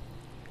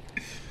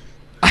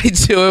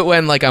do it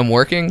when like I'm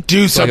working.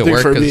 Do something like,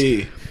 at work, for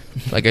me.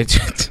 Like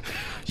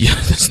yeah,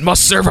 this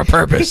must serve a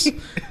purpose.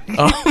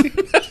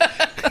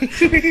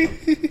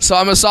 So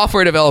I'm a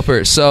software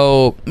developer.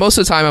 So most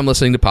of the time I'm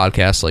listening to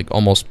podcasts like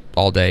almost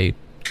all day,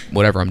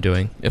 whatever I'm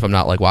doing, if I'm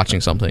not like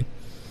watching something.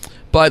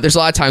 But there's a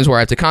lot of times where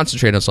I have to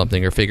concentrate on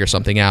something or figure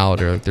something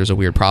out, or there's a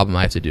weird problem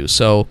I have to do.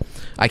 So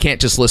I can't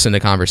just listen to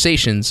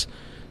conversations.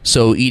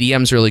 So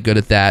EDM's really good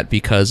at that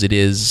because it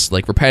is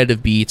like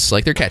repetitive beats,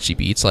 like they're catchy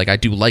beats. Like I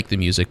do like the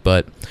music,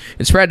 but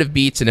it's repetitive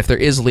beats, and if there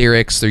is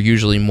lyrics, they're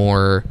usually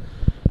more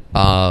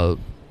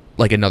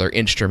like another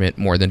instrument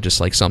more than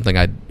just like something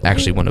I'd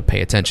actually want to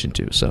pay attention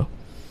to. So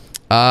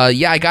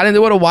yeah, I got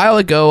into it a while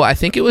ago. I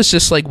think it was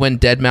just like when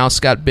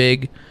Deadmau5 got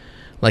big.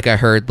 Like I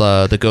heard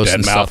the Ghost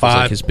and Stuff was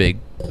like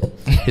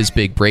his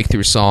big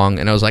breakthrough song,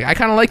 and I was like, I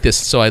kind of like this,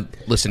 so I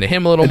listened to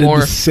him a little I did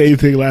more. the same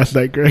thing last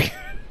night, Greg.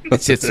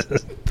 It's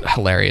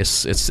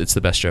hilarious. It's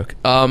the best joke.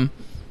 And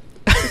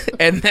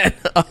then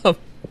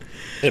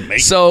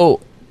so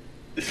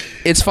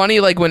it's funny,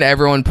 like when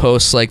everyone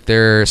posts like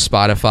their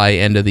Spotify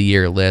end of the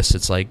year list,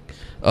 it's like,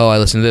 oh, I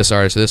listen to this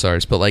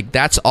artist, but like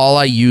that's all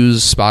I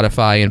use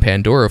Spotify and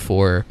Pandora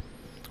for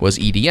was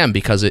EDM,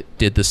 because it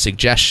did the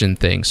suggestion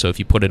thing. So if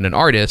you put in an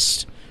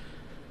artist,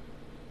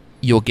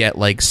 you'll get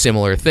like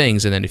similar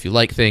things, and then if you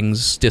like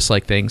things,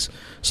 dislike things.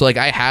 So like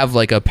I have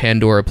like a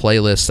Pandora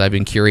playlist I've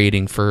been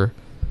curating for,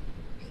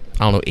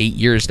 I don't know, 8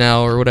 years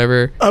now or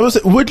whatever. I've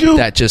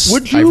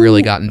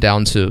really gotten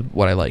down to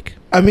what I like.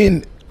 I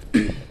mean,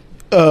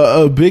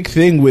 a big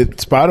thing with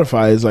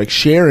Spotify is like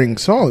sharing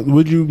songs.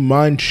 Would you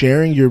mind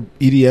sharing your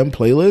EDM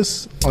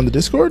playlist on the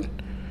Discord?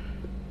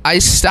 I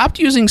stopped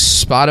using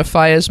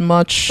Spotify as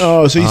much.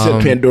 Oh, so you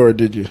said Pandora,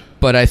 did you?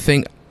 But I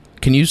think,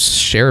 can you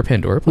share a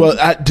Pandora playlist?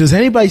 Well, does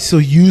anybody still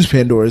use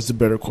Pandora is the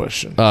better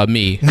question.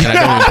 Me. And I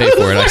don't even pay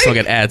for it. I still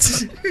get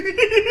ads.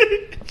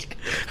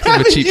 I'm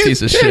a cheap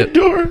piece of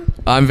Pandora? shit.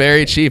 I'm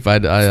very cheap. I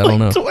don't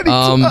know.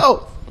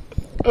 2012.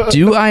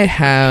 Do I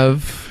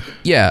have...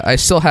 Yeah, I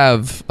still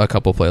have a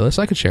couple playlists.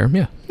 I could share them,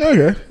 yeah.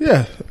 Okay,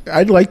 yeah.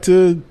 I'd like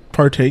to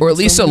partake. Or at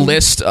least a some-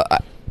 list.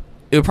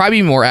 It would probably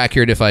be more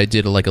accurate if I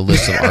did like a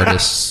list of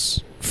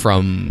artists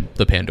from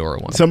the Pandora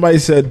one. Somebody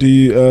said, do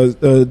you...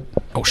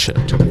 Oh, shit.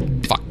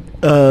 Fuck.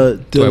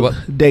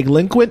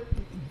 Delinquent?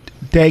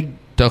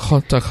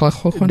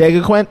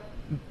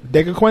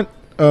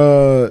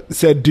 Degaquent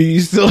said, do you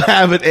still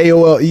have an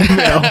AOL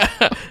email?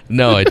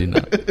 No, I do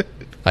not.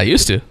 I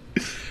used to.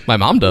 My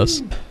mom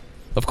does.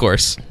 Of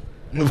course.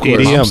 Of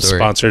course.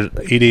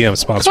 EDM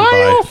sponsored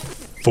by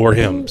Four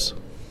Hymns.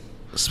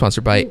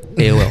 Sponsored by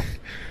AOL.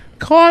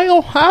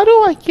 Kyle, how do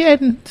I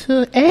get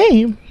into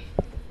AIM?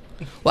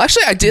 Well,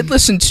 actually, I did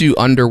listen to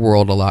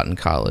Underworld a lot in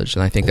college,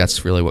 and I think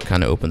that's really what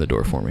kind of opened the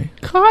door for me.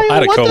 Kyle, I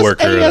had a what does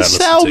coworker that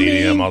listened ASL to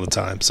EDM mean? all the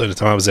time. So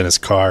anytime I was in his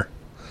car,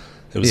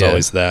 it was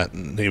always that.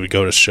 And he would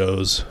go to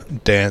shows,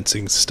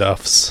 dancing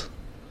stuffs.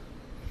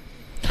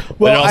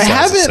 Well, It all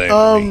sounds the same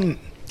to me.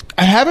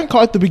 I haven't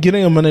caught the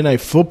beginning of Monday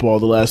Night Football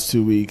the last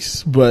 2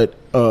 weeks, but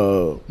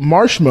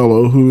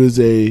Marshmello, who is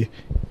a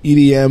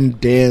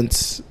EDM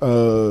dance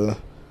artist,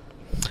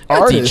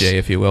 DJ,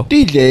 if you will.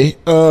 DJ,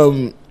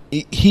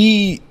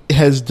 he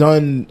has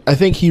done. I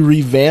think he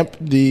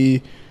revamped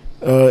the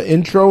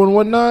intro and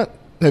whatnot.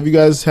 Have you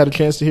guys had a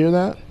chance to hear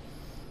that?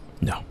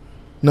 No.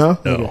 No.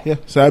 No. Okay, yeah.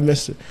 So I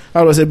missed it.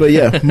 I was say, but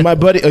yeah, my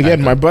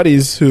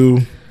buddies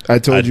who I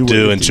told you. I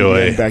do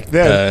enjoy back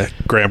then.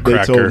 graham They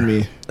told cracker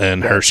me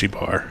and that. Hershey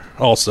bar.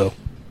 Also,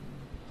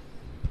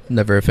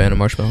 Never a fan of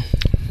marshmallow.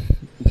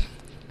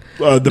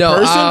 The No,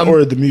 person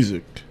or the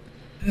music?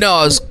 No,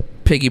 I was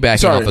piggybacking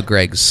Sorry. off of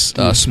Greg's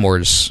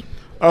s'mores.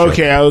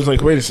 Okay, I was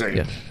like, wait a second.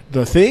 Yeah.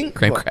 The thing,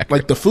 Graham cracker.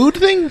 like the food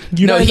thing.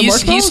 You No, not into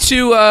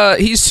marshmallows?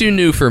 he's too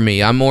new for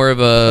me. I'm more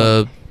of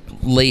a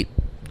late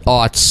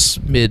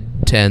aughts, mid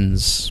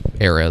tens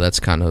era. That's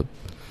kind of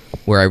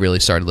where I really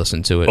started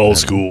listening to it. old and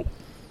school.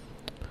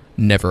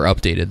 Never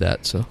updated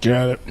that, so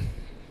Got it.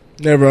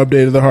 Never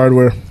updated the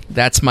hardware.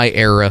 that's my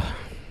era.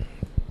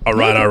 All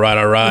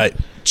right.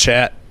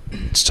 Chat.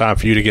 It's time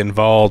for you to get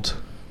involved.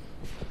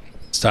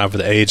 It's time for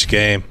the age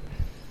game.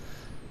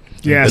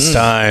 Yes. This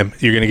time,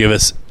 you're going to give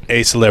us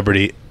a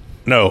celebrity.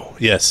 No,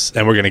 yes,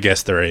 and we're going to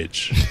guess their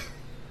age.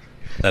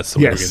 That's the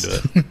way Yes. we're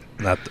going to do it.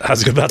 Not, I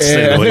was about to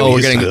say Yeah, the way Oh, we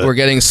used to do it. we're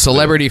getting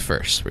celebrity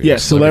first. We're Yeah, getting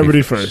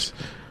celebrity first.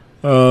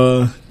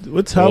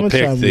 What's how We'll much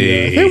pick time?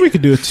 the I think we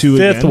could do a two.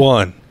 Fifth again.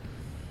 one.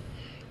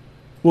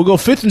 We'll go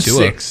fifth and Two.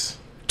 sixth.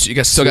 You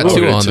guys still got Oh,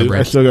 two yeah, on the two. I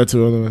branch. still got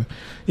two on the.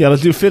 Yeah,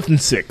 let's do fifth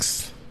and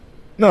sixth.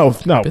 No.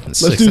 Fifth and Let's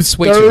sixth. do That's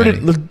way too third. many.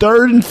 Let's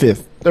third and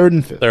fifth. Third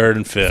and fifth. Third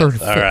and fifth. Third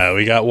and All fifth. right,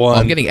 we got Oh, one.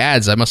 I'm getting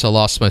ads. I must have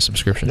lost my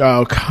subscription.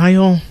 Oh,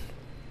 Kyle,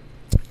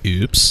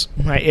 Oops.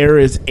 my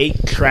era is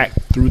 8-track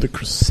through the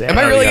crusade. Am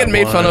I really we got getting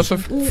made fun one.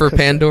 of for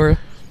Pandora?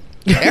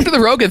 After the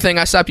Rogan thing,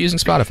 I stopped using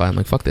Spotify. I'm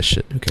like, fuck this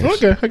shit. Who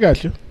cares? Okay, I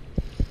got you.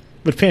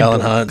 But Pandora,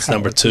 Ellen Hunt's Kyle,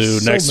 number 2.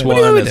 there's so Next many. What are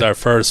you one doing is there? our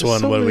first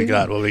one. so What do we many.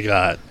 got? What we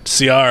got?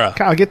 Ciara.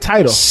 Kyle, get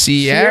title.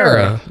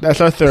 Sierra. That's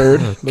our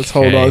third. Let's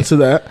hold Okay. on to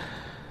that.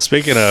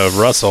 Speaking of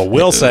Russell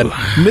Wilson,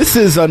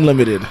 Mrs.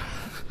 Unlimited.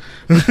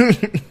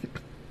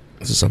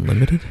 Is this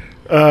unlimited?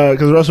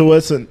 Because Russell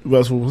Wilson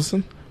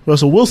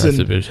That's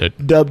a bit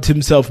hit. dubbed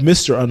himself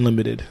Mr.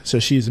 Unlimited, so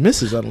she's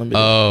Mrs. Unlimited.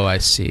 Oh, I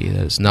see.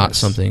 That is not Yes.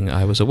 something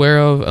I was aware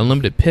of.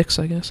 Unlimited picks,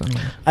 I guess. I don't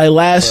know.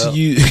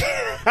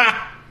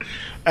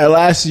 I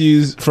last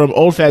used from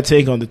Old Fat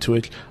Tank on the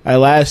Twitch. I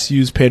last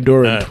used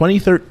Pandora in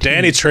 2013.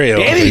 Danny Trejo.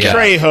 Danny Yeah.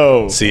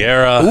 Trejo.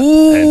 Sierra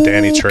and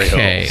Danny Trejo.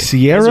 Okay.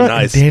 Sierra Those are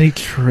nice. and Danny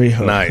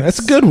Trejo. Nice. That's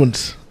good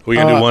ones. We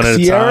gonna do one at a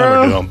time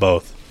Sierra, or do them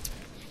both?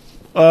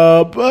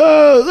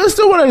 Let's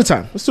do one at a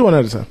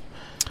time.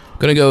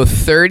 Gonna go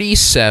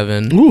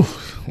 37 Ooh,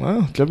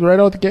 wow, jumping right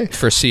out the gate.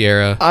 for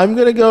Sierra. I'm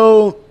gonna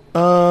go.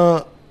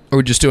 Or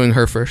we're just doing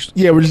her first.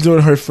 Yeah, we're just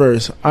doing her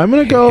first. I'm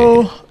gonna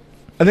go.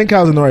 I think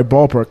Kyle's in the right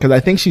ballpark because I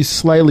think she's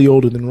slightly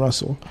older than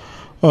Russell.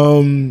 So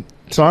I'm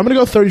gonna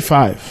go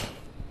 35.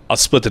 I'll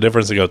split the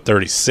difference and go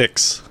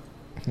 36.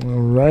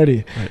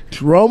 Alrighty.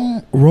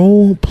 Drum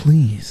roll,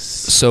 please.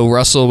 So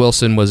Russell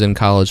Wilson was in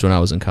college when I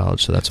was in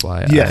college, so that's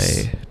why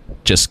Yes. I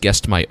just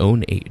guessed my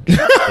own age.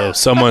 So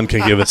someone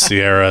can give us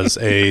Sierra's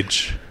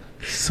age.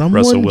 Someone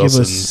Russell give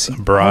Wilson's us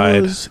bride.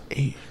 Sierra's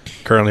age.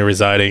 Currently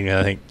residing,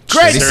 I think,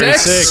 Greg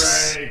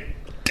 36.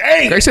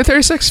 Dang. Greg said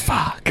 36?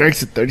 Fuck. Greg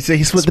said 36.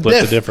 He split, Split the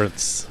the diff.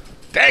 difference.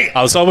 Dang.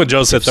 I was hoping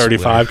Joe said Splitter.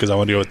 35 because I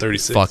want to go with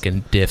 36.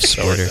 Fucking diff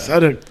splitter.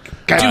 Dude,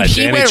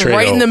 He Danny went Trejo.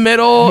 right in the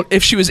middle.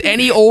 If she was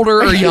any older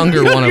or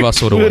younger, one of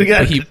us would have won.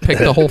 But he picked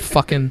the whole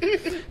fucking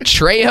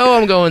Trejo.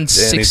 I'm going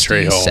Danny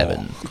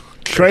 67.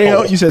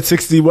 Trejo, you said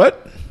 60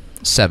 what?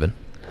 7.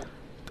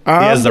 He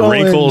has the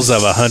wrinkles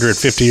of a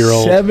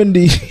 150-year-old.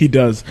 70. He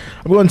does.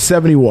 I'm going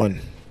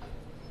 71.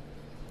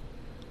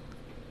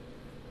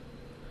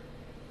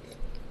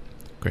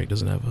 Greg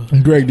doesn't have a.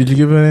 Greg, did you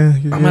give I'm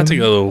going to have to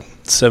go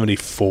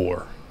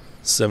 74.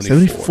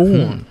 74.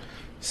 I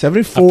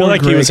 74. feel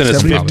like he Greg, was in his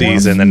 71.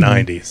 50s and the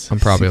 90s. I'm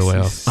probably way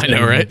off. I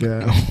know, right?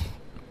 Yeah.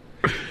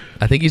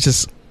 I think he's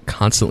just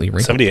constantly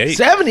wrinkled. 78.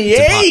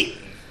 78.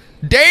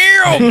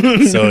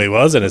 Damn! So he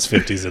was in his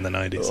 50s and the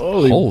 90s.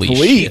 Holy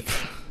bleep.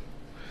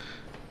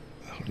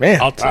 shit.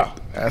 Man, I'll take-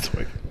 that's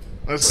wicked.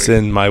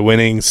 Send my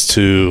winnings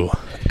to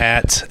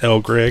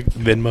 @LGreg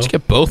Venmo.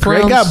 Get both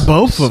Greg rounds? got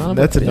both of Son them. a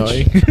That's bitch.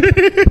 annoying.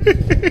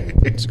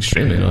 It's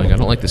extremely annoying. I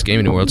don't like this game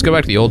anymore. Let's go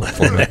back to the old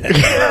format.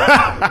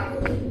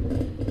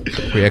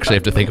 We actually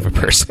have to think of a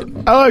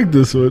person. I like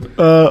this one.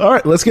 All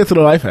right, let's get to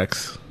the life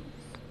hacks.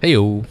 Hey,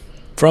 yo.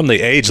 From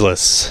the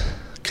ageless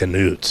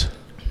Canute.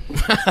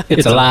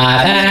 It's a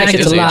life hack,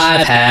 it's a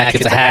life hack,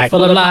 it's a hack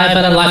full of life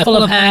and a life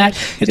full of hack.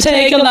 You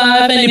take a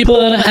life and you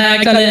put a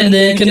hack on it and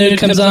then Canute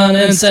comes on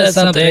and says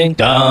something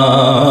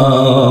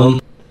dumb.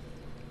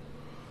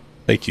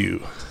 Thank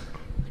you,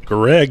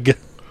 Greg.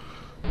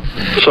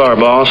 Sorry,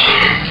 boss,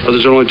 but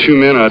there's only two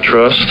men I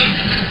trust.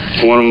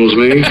 One of them's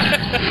me,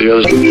 the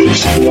other's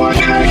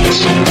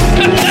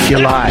Your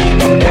life,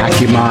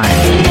 hack your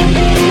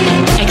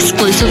mind.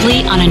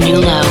 Exclusively on a new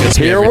low.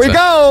 Here we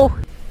go.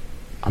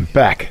 I'm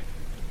back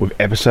with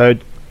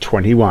episode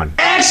 21.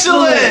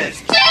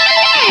 Excellent!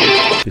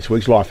 This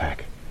week's life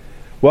hack.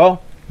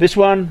 Well, this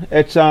one,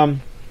 it's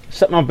something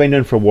I've been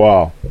doing for a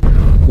while.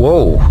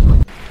 Whoa.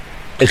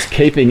 It's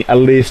keeping a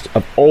list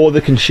of all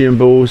the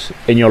consumables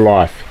in your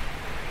life.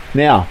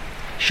 Now,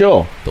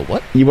 sure, The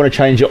what? you want to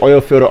change your oil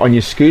filter on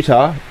your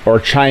scooter or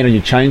a chain on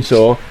your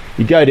chainsaw,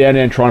 you go down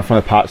there and try and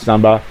find the parts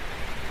number.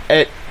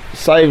 It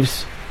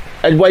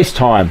wastes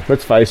time,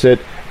 let's face it,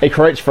 it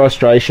creates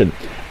frustration.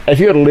 If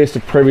you got a list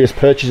of previous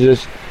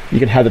purchases, you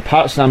can have the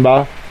parts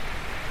number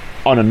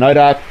on a note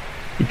app.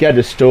 You go to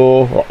the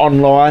store or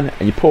online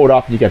and you pull it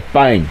up and you go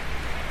bang,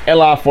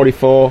 LR44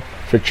 for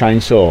a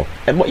chainsaw.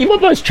 And you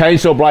want those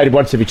chainsaw bladed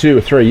once every 2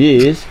 or 3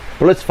 years,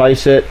 but let's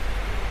face it,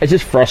 it's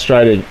just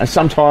frustrating. And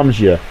sometimes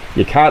you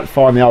can't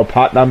find the old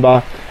part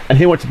number, and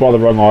he went to buy the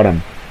wrong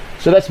item.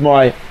 So that's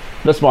my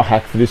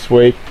hack for this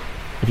week.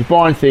 If you're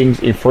buying things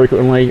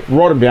infrequently,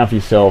 write them down for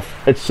yourself.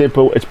 It's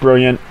simple, it's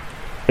brilliant,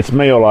 it's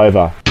me all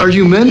over. Are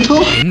you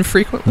mental?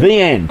 Infrequently? The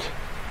end.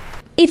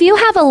 If you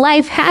have a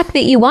life hack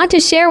that you want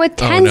to share with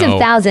tens of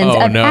thousands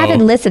of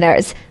avid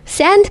listeners,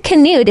 send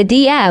Canute a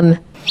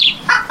DM.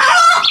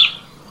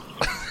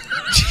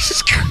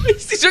 Jesus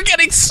Christ, these are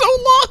getting so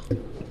long.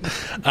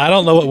 I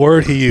don't know what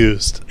word he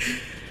used.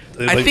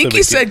 I think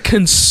he said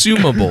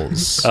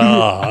consumables.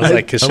 I was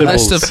like, a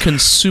list of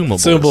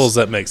consumables. Consumables,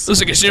 that makes sense.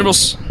 Those are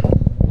consumables.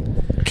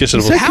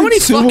 How many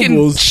fucking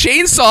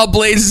chainsaw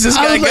blades is this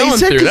guy going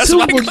through? That's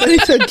my question. He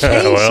said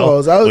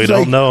chainsaws. I was we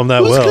don't know him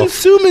that who's well.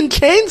 consuming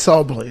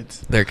chainsaw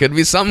blades? There could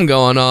be something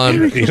going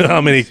on. You know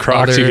how many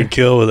crocs you can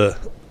kill with a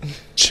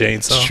chainsaw?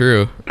 It's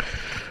true.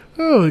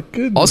 Oh,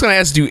 goodness. I was going to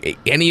ask, do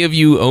any of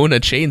you own a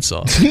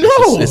chainsaw?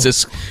 No. Is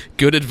this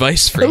good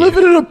advice for I you? live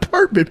in an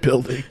apartment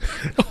building.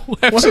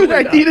 Why would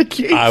I need a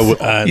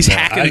chainsaw? He's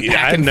hacking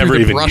I've never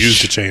even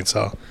used a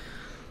chainsaw.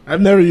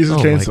 I've never used a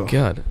chainsaw. Oh, my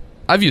God.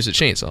 I've used a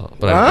chainsaw,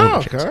 but I don't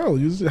own a chainsaw. I'll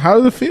use it. How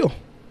does it feel?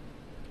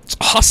 It's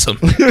awesome.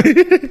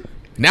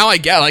 Now I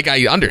get,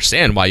 I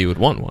understand why you would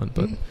want one,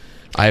 but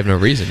I have no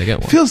reason to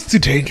get one. Feels too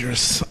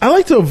dangerous. I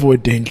like to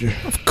avoid danger.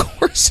 Of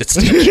course it's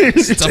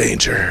dangerous. It's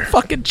danger.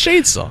 Fucking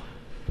chainsaw.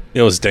 You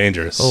know what's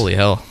dangerous? Holy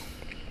hell.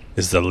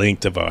 Is the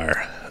length of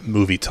our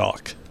movie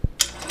talk.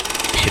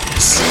 It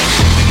is.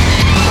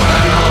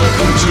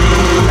 Welcome to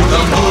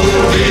the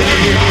movies.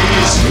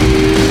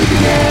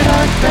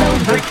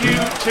 Thank you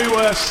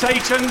to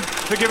Satan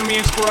for giving me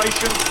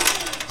inspiration.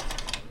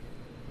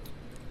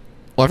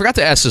 Well, I forgot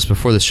to ask this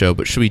before the show,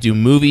 but should we do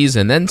movies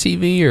and then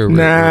TV, or we're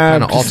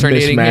kind of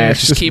alternating here?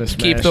 Just keep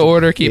the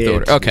order. Keep the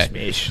order. Okay.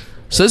 Mismatch.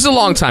 So this is a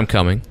long time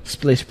coming.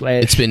 Splish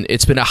splash.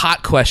 It's been a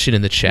hot question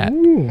in the chat.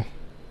 Ooh.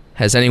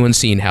 Has anyone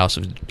seen House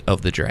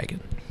of the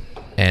Dragon?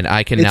 And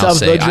I can now of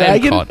say the I am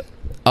Dragon? caught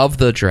of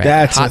the Dragon.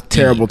 That's Hot a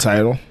terrible D.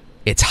 title.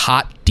 It's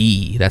Hot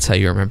D. That's how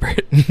you remember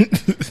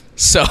it.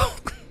 So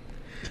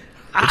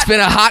it's been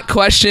a hot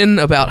question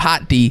about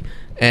Hot D,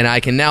 and I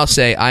can now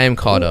say I am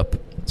caught up.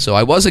 So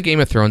I was a Game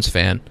of Thrones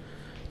fan,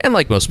 and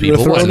like most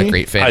people, wasn't a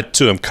great fan. I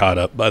too am caught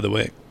up, by the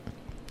way.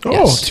 Oh,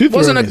 yes. two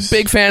Wasn't a Thrones.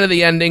 big fan of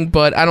the ending,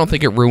 but I don't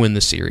think it ruined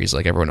the series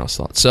like everyone else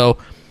thought. So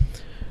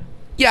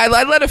yeah,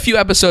 I let a few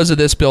episodes of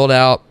this build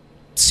out,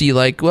 see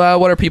like, well,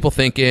 what are people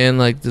thinking?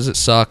 Like, does it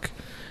suck?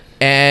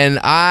 And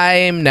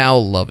I'm now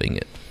loving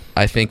it.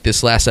 I think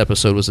this last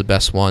episode was the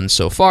best one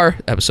so far,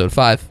 episode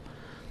 5.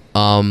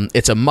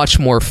 It's a much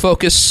more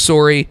focused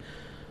story,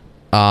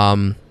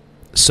 so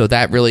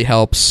that really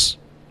helps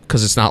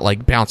because it's not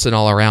like bouncing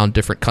all around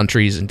different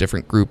countries and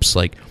different groups.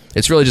 Like,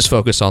 it's really just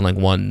focused on like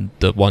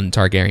the one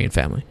Targaryen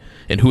family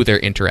and who they're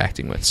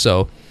interacting with.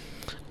 So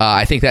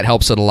I think that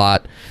helps it a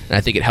lot, and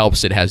I think it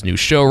helps. It has new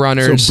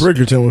showrunners. So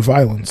Bridgerton with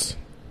violence.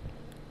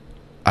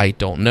 I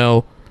don't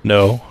know.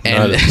 No,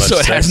 and so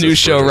it has new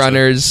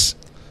showrunners,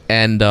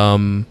 and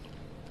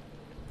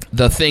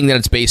the thing that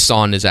it's based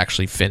on is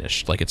actually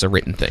finished. Like, it's a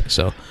written thing,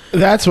 so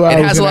that's why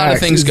it has a lot of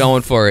things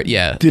going for it.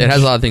 Yeah, it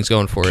has a lot of things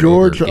going for it.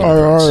 George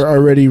R.R.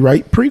 already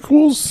write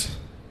prequels?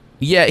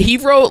 Yeah, he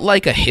wrote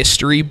like a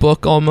history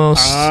book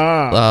almost.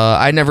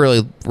 I never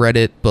really read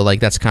it, but like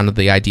that's kind of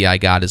the idea I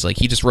got. Is like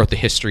he just wrote the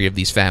history of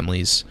these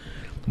families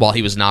while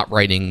he was not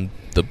writing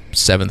the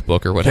 7th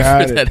book or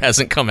whatever that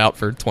hasn't come out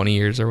for 20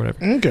 years or whatever.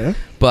 Okay.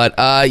 But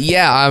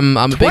yeah, I'm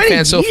a big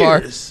fan so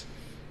far.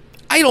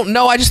 I don't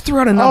know. I just threw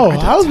out a number. Oh,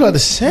 I was about to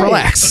say.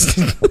 Relax.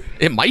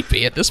 It might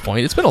be at this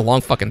point. It's been a long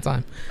fucking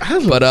time. I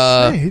was about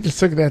to say, he just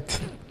took that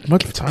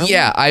much time.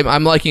 Yeah,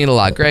 I'm liking it a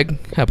lot. Greg,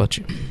 how about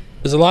you?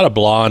 There's a lot of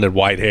blonde and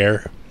white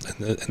hair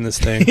in this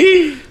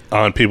thing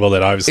on people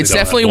that obviously it's don't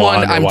definitely have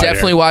blonde one or I'm white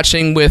definitely hair.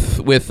 watching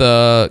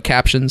with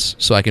captions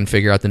so I can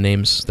figure out the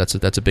names. That's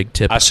a big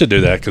tip. I should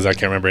do that because I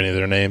can't remember any of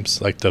their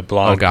names, like the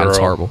blonde girl. It's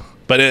horrible.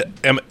 But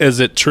is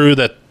it true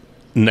that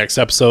next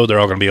episode they're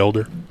all going to be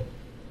older?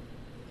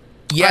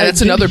 Yeah,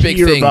 that's another big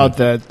thing about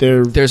that.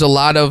 There's a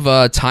lot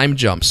of time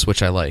jumps,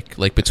 which I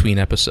like between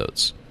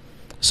episodes,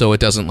 so it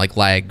doesn't like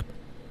lag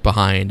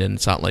behind, and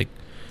it's not like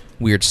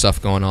weird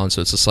stuff going on.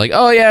 So it's just like,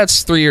 oh yeah,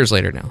 it's 3 years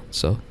later now.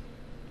 So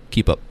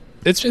keep up.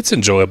 It's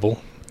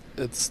enjoyable.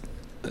 It's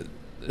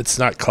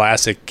not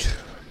classic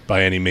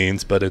by any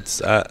means, but it's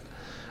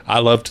I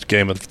loved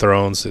Game of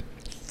Thrones.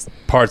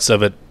 Parts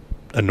of it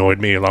annoyed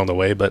me along the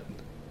way, but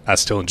I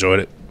still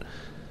enjoyed it.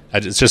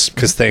 It's just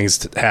because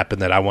things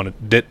happened that I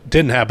wanted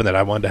didn't happen that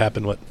I wanted to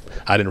happen. What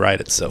I didn't write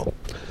it, so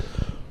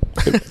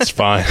it's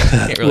fine.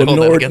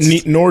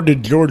 Nor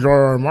did George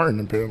R.R. Martin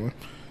apparently.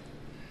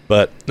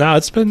 But no,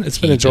 it's been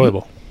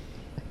enjoyable.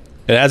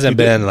 It hasn't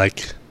been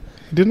like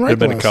It didn't write.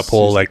 There've been a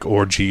couple like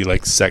orgy,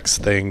 like sex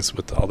things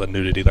with all the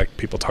nudity, like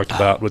people talked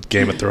about with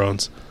Game of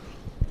Thrones.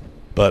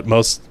 But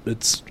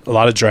it's a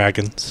lot of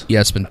dragons. Yeah,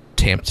 it's been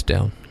tamped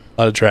down.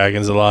 A lot of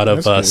dragons, a lot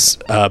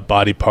of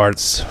body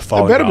parts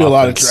falling better off, be a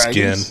lot and of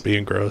dragons. skin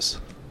being gross.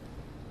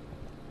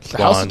 The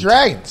House of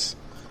Dragons.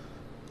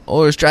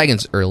 Oh, there's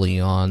dragons early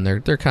on.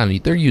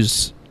 They're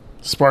used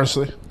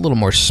sparsely, a little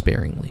more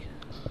sparingly.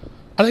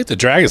 I think the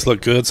dragons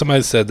look good.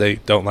 Somebody said they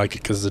don't like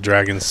it because the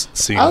dragons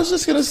seem I was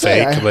just gonna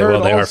say, fake.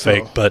 They are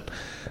fake, but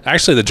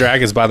actually the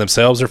dragons by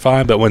themselves are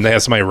fine. But when they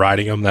have somebody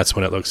riding them, that's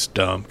when it looks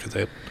dumb because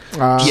they.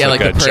 Like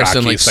the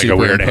person like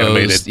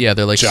superimposed. Yeah,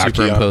 they're like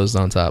superimposed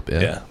on top.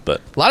 Yeah, but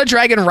a lot of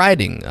dragon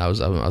riding. I was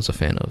a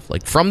fan of,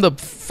 like from the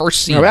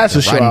first scene. Now that's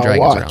a show I'll dragons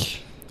watch. Around.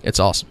 It's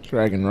awesome.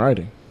 Dragon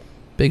riding.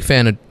 Big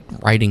fan of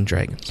riding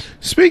dragons.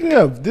 Speaking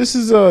of, this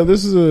is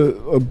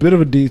a bit of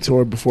a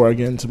detour before I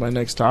get into my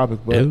next topic,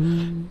 but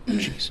I'm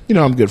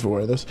good for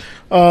wearing this.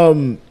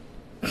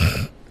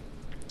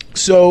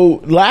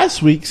 So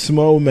last week,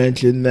 Smo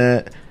mentioned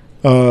that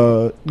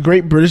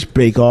Great British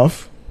Bake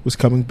Off was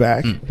coming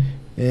back,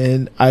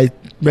 and I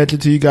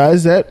mentioned to you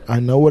guys that I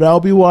know what I'll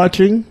be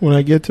watching when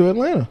I get to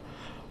Atlanta.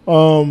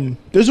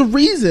 There's a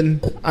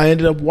reason I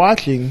ended up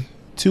watching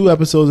 2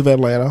 episodes of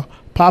Atlanta,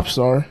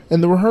 Popstar,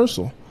 and The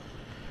Rehearsal.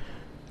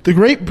 The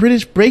Great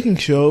British Baking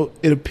Show,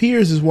 it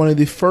appears, is one of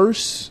the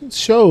first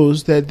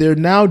shows that they're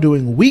now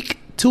doing week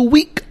to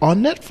week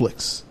on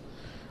Netflix.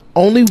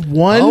 Only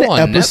one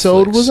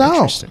episode was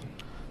out.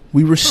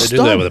 We were stunned. They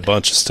do that with a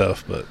bunch of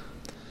stuff, but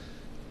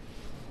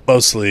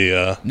mostly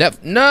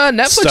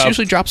Netflix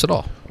usually drops it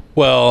all.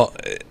 Well,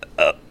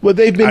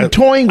 they've been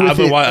toying with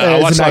it.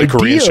 I watch a lot of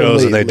Korean shows,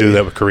 lately. and they do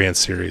that with Korean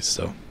series,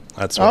 so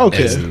that's what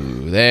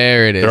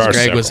there it is. Greg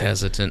several. was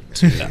hesitant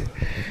to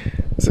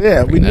So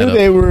yeah, we knew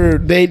they were.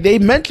 They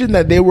mentioned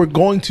that they were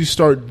going to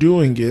start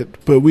doing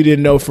it, but we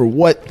didn't know for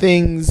what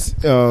things.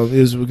 It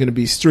was going to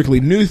be strictly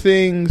new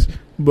things,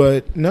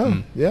 but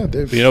no, yeah.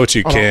 You know what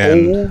you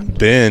can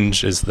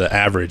binge is the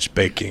average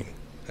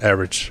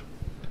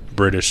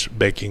British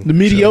baking. The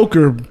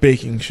mediocre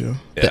baking show.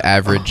 Yeah. The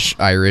average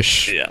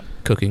Irish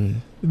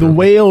cooking. The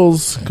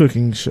Wales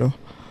cooking show.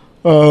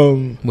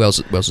 Wales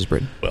is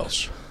Britain.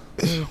 Welsh.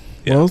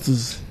 Wales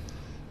is.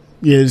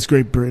 Yeah, it's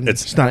Great Britain.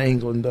 It's not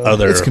England, though.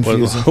 It's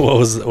confusing.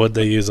 What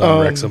they use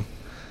on Wrexham?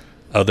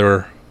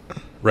 Other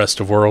rest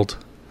of world?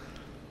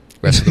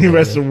 Rest of the world,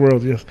 rest of the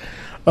world, yes.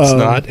 It's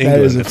not England.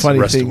 That is a it's funny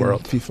rest thing of the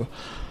world. in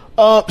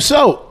FIFA.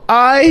 So,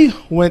 I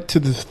went to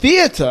the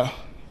theater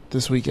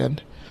this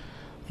weekend.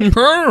 I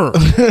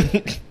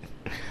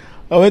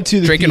went to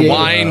the drinking theater.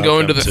 wine,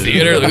 going to the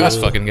theater. Look at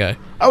this fucking guy.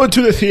 I went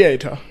to the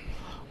theater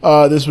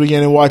this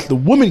weekend and watched The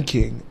Woman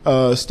King,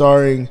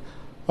 starring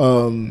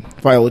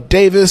Viola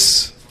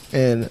Davis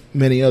and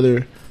many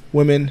other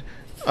women.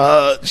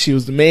 She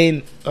was the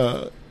main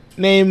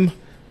name.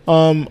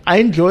 I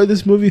enjoyed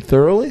this movie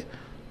thoroughly.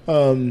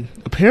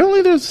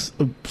 Apparently, there's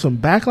some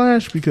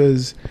backlash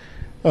because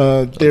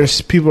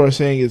there's people are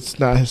saying it's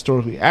not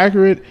historically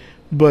accurate.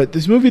 But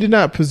this movie did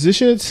not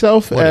position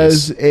itself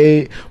as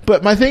a.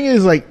 But my thing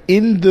is, like,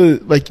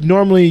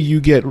 normally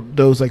you get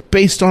those, like,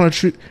 based on a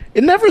true.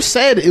 It never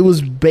said it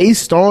was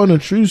based on a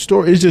true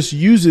story. It just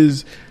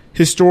uses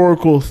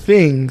historical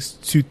things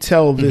to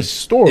tell this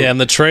story. Yeah, in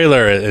the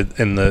trailer,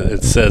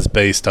 it says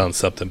based on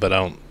something, but I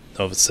don't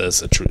know if it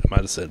says it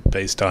might have said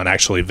based on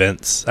actual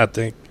events. I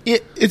think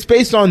it's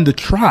based on the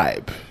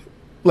tribe,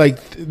 like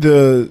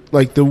the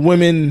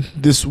women,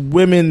 this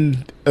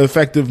women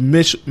effective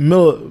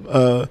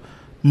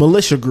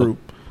militia group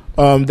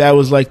that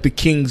was like the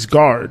King's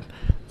Guard.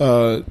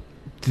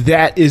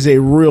 That is a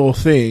real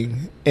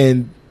thing,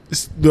 and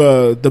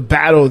the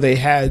battle they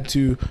had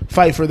to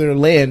fight for their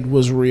land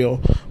was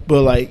real.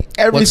 But like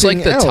everything what's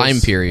like the else, time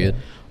period?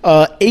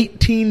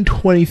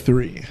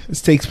 1823.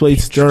 This takes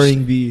place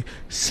during the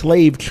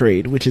slave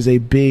trade, which is a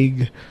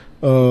big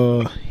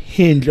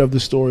hinge of the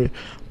story.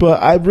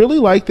 But I really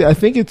liked it. I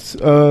think it's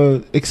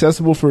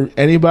accessible for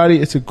anybody.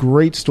 It's a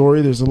great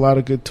story. There's a lot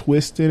of good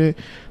twists in it.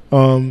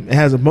 It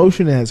has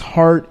emotion. It has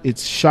heart.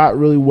 It's shot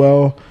really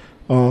well.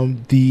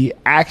 The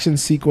action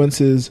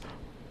sequences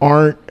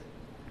aren't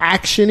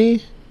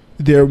actiony.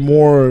 They're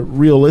more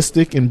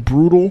realistic and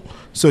brutal.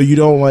 So you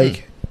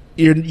don't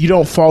you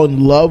don't fall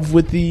in love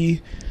with the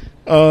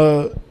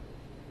there's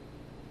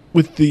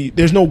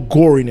no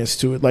goriness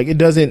to it. Like, it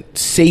doesn't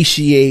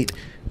satiate.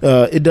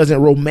 It doesn't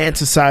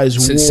romanticize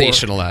war.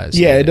 Sensationalize.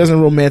 Yeah, it doesn't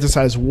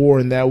romanticize war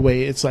in that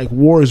way. It's like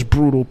war is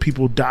brutal.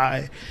 People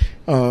die.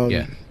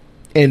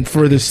 And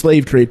for the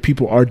slave trade,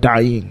 people are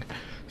dying.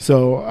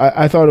 So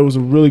I thought it was a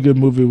really good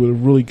movie with a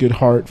really good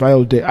heart.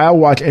 I'll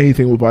watch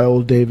anything with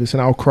Viola Davis,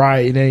 and I'll cry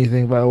in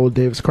anything Viola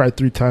Davis. Cried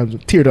 3 times,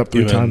 teared up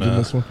 3 times in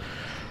this one.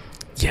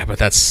 Yeah, but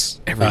that's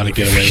How to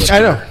Get Away with Murder. I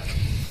know.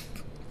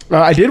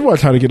 I did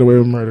watch How to Get Away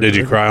with Murder. Did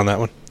you cry on that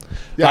one?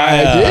 Yeah,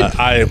 I did.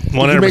 I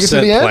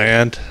 100%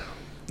 planned.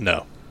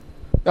 No.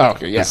 Oh,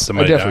 okay, yeah.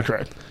 I definitely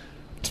cried.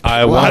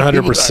 I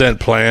 100%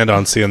 planned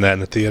on seeing that in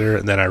the theater,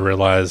 and then I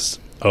realized,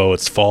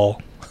 it's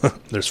fall.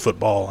 There's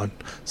football on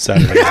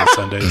Saturdays and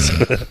Sundays.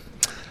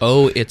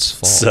 Oh, it's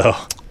fall. So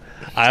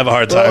I have a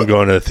hard time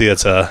going to the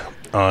theater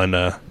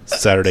on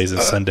Saturdays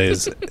and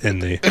Sundays in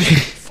the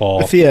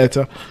fall.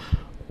 Theater.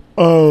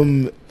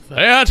 When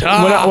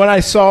I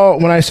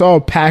saw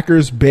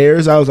Packers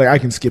Bears, I was like, I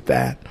can skip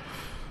that.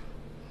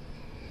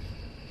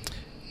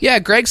 Yeah,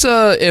 Greg's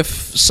if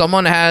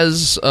someone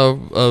has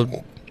a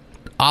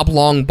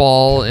oblong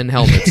ball and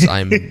helmets,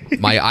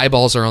 my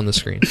eyeballs are on the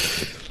screen.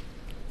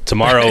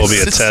 Tomorrow will be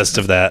a test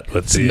of that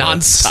with the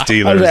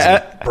Steelers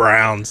and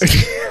Browns.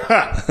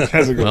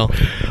 Well,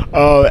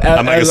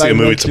 I'm not going to see a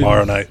movie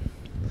tomorrow night.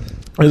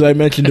 As I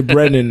mentioned to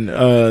Brendan,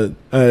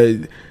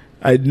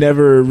 I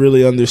never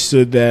really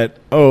understood that,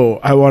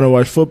 I want to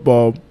watch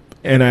football,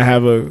 and I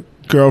have a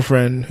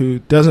girlfriend who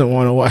doesn't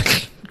want to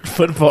watch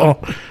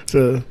football.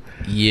 So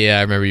yeah,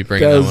 I remember you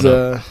bringing that one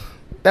up.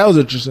 That was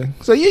interesting.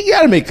 So you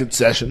got to make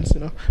concessions,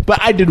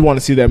 But I did want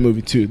to see that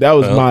movie, too. That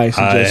was my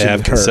suggestion. I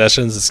have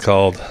concessions. It's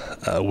called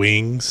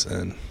wings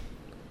and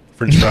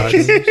French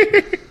fries.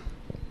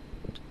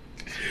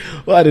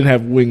 Well, I didn't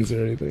have wings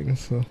or anything.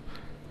 So,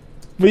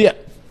 but yeah.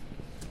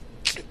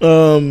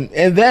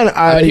 And then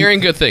I've been hearing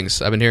good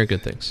things. I'll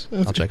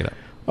check it out.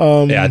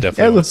 Yeah, I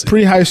definitely. It has a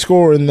pretty high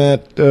score in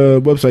that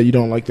website you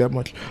don't like that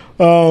much.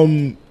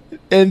 And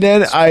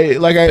then I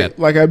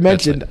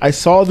mentioned, I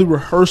saw the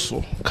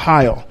rehearsal.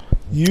 Kyle,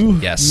 you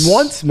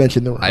once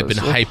mentioned the rehearsal. I've been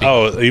hyping.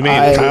 Oh, you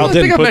mean Kyle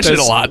didn't put this?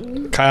 A lot.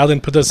 Kyle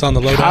didn't put this on the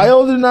lowdown.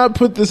 Kyle did not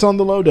put this on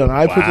the lowdown.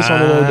 I put this on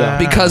the lowdown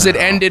because it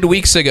ended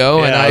weeks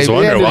ago, and I was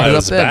wondering why it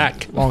was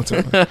back. Long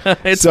time.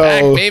 It's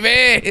back,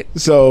 baby.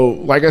 So,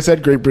 like I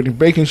said, Great Britain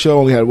Bacon Show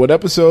only had one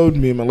episode.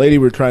 Me and my lady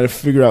were trying to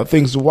figure out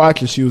things to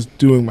watch, and she was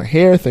doing my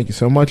hair. Thank you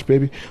so much,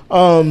 baby.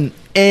 And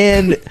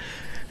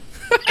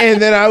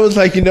then I was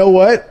like, you know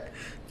what?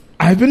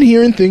 I've been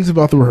hearing things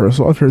about the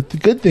rehearsal. I've heard the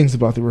good things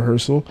about the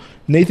rehearsal.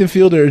 Nathan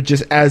Fielder,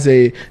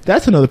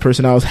 that's another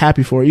person I was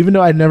happy for, even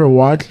though I'd never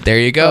watched. There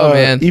you go,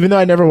 man. Even though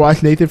I never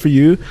watched Nathan For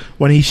You,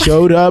 when he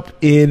showed up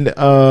in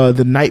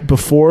The Night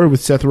Before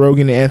with Seth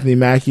Rogen and Anthony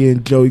Mackie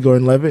and Joey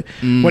Gordon-Levitt,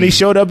 when he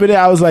showed up in it,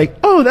 I was like,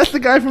 oh, that's the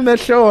guy from that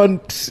show on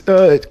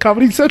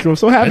Comedy Central. I'm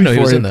so happy for him. He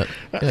was in that.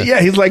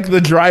 Yeah, he's like the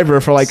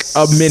driver for like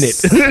a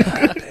minute.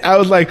 I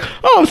was like,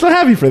 oh, I'm so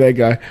happy for that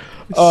guy.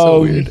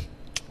 So weird.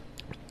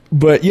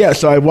 But yeah,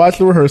 so I watched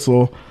the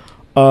rehearsal.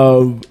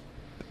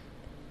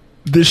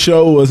 This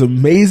show was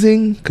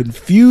amazing,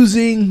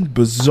 confusing,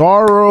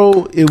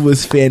 bizarro. It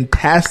was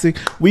fantastic.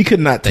 We could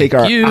not take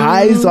our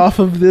eyes off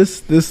of this.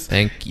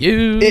 Thank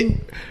you.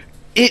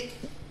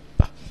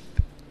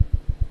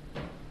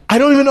 I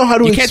don't even know how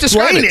to explain it. You can't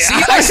describe it. See,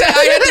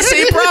 I had the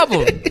same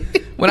problem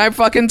when I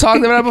fucking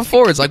talked about it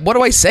before. It's like, what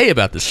do I say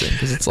about this thing?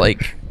 Because it's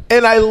like...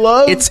 And I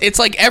love... It's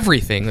like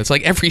everything. It's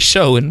like every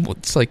show. And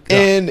it's like...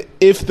 And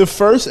if the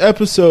first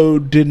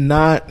episode did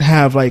not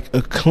have like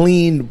a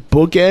clean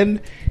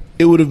bookend,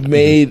 it would have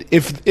made...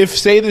 If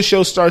say the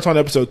show starts on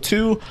episode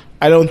 2,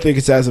 I don't think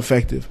it's as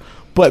effective.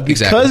 But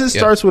because it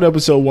starts with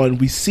episode 1,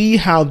 we see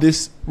how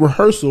this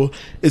rehearsal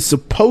is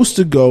supposed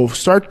to go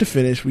start to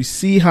finish. We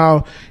see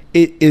how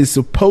it is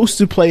supposed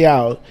to play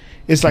out.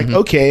 It's like,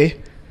 okay...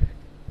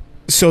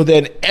 So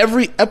then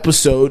every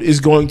episode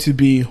is going to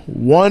be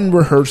one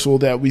rehearsal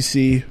that we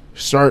see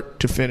start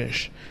to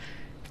finish.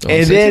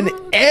 And then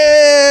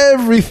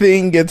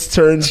everything gets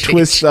turned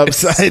twist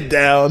upside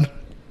down.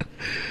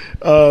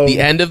 The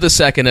end of the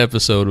second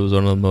episode was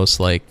one of the most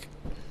like,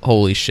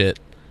 holy shit,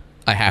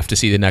 I have to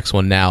see the next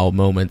one now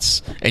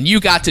moments. And you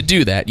got to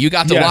do that. You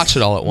got to watch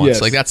it all at once.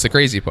 Yes. Like, that's the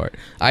crazy part.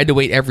 I had to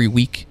wait every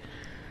week.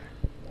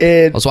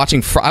 And I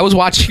was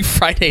watching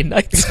Friday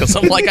nights because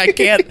I'm like, I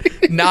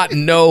can't not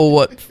know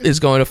what is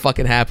going to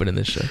fucking happen in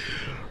this show.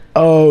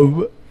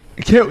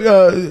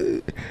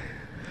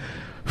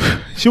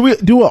 Should we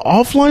do an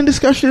offline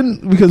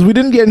discussion because we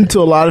didn't get into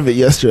a lot of it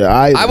yesterday?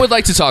 I would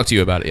like to talk to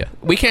you about it. Yeah,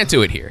 we can't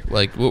do it here.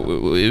 Like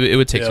it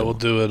would take. Yeah, we'll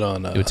do it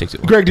on. It would take too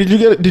long. Greg, did you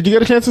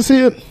get a chance to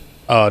see it?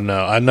 Oh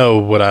no, I know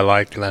what I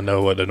like and I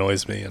know what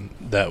annoys me, and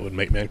that would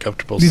make me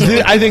uncomfortable.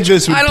 So I think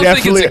this would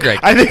definitely. Think it's a Greg.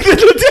 I think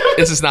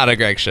this is not a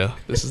Greg show.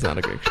 This is not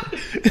a Greg show.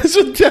 This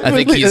would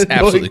definitely. I think he's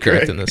absolutely Greg.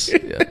 correct in this.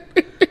 Yeah.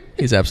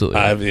 He's absolutely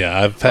right.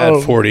 I've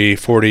had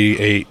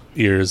 48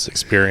 years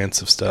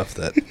experience of stuff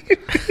that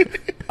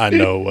I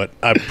know what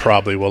I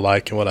probably will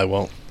like and what I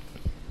won't.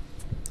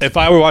 If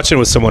I were watching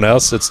with someone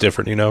else, it's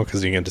different,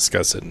 because you can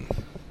discuss it.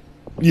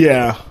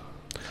 Yeah.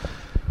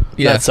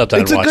 Yeah, it's a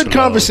good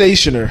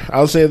conversationer.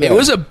 I'll say that. It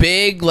was a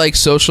big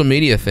social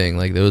media thing.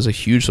 Like there was a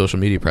huge social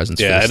media presence.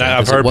 Yeah, and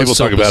I've heard people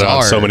talk about it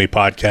on so many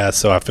podcasts,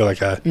 so I feel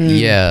like I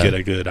get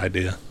a good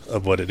idea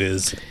of what it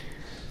is.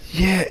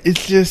 Yeah,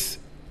 it's just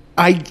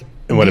and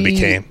what it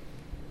became.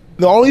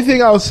 The only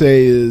thing I'll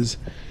say is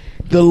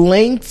the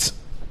lengths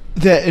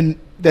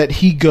that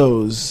he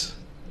goes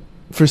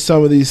for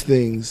some of these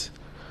things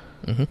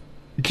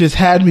just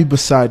had me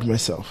beside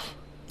myself.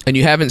 And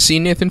you haven't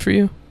seen Nathan For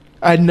You?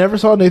 I never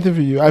saw Nathan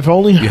For You. I've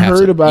only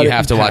heard about it. You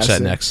have to watch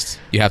that next.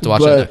 You have to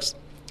watch that next.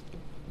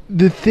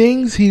 The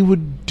things he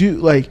would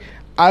do,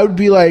 I would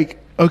be like,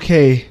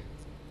 okay,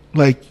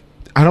 I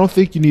don't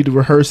think you need to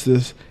rehearse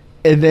this.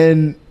 And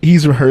then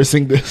he's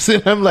rehearsing this,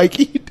 and I'm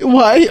like,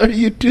 why are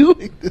you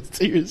doing this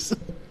to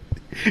yourself?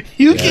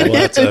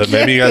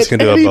 Maybe you guys can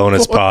do a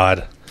bonus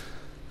pod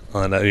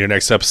on your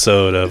next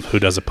episode of Who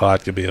Does a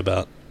Pod could be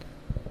about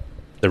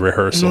the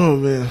rehearsal. Oh,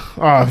 man.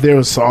 Oh, if there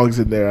was songs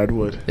in there, I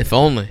would. If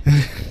only.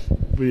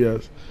 But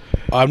yes.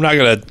 I'm not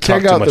going to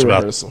talk too much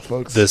about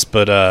folks. this,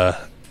 but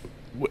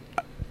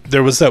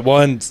there was that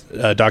one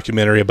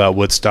documentary about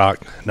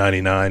Woodstock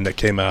 99 that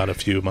came out a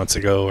few months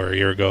ago or a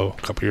year ago,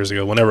 a couple years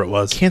ago, whenever it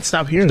was. Can't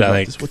stop hearing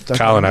about this.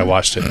 Kyle and I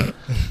watched it.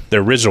 The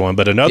original one,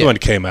 but another one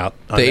came out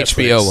on the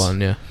Netflix. HBO one,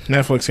 yeah.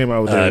 Netflix came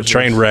out with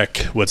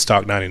Trainwreck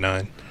Woodstock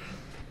 99.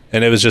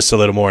 And it was just a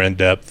little more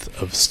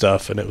in-depth of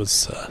stuff, and it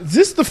was... is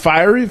this the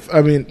fiery...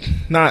 I mean,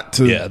 not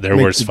to there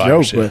make was the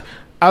fire joke, but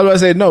I was going to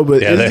say no,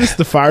 but is this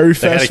the fiery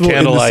festival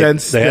in the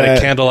sense they had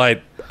a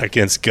candlelight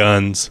against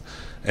guns,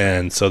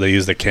 and so they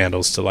used the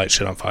candles to light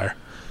shit on fire.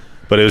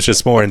 But it was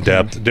just more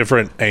in-depth,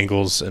 different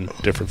angles and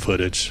different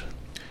footage.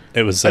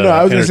 It was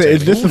I was going to say,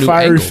 is this the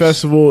fiery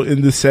festival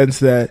in the sense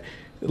that,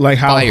 like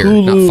how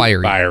Hulu... not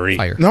fiery.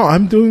 Fire. No,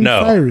 I'm doing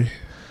fiery.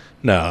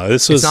 No,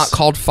 this was... It's not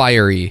called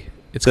fiery.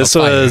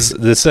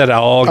 This had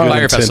all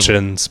good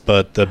intentions,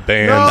 but the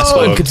band...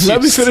 No,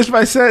 let me finish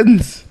my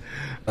sentence.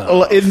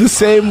 In the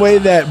same way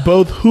that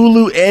both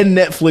Hulu and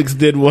Netflix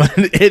did one,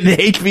 and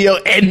HBO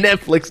and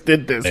Netflix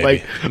did this.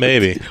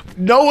 Maybe.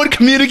 No one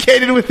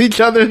communicated with each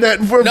other that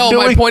we're doing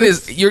my point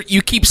this. is,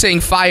 you keep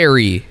saying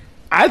fiery.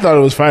 I thought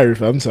it was fiery.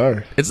 I'm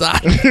sorry. It's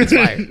not. It's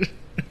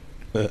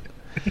fire.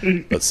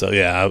 But so,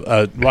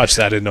 I watched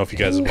that. I didn't know if you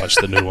guys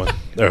watched the new one,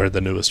 or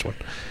the newest one.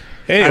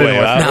 Anyway,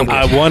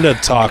 I want to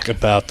talk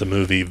about the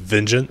movie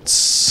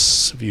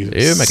Vengeance. Have you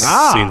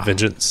seen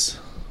Vengeance?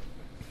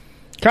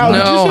 Kyle,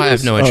 no, I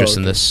have no interest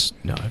in this.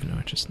 No, I have no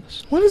interest in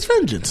this. What is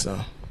Vengeance,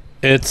 though?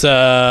 It's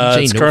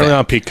currently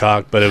on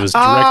Peacock, but it was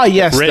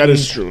that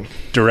is true.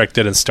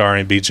 Directed and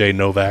starring B.J.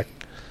 Novak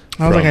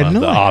from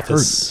The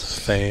Office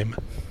fame.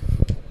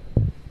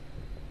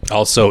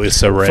 Also,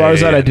 Issa Rae. As far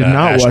as that, I did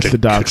not Ashton watch the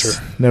docs.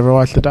 Kutcher. Never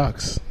watched the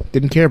docs.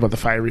 Didn't care about the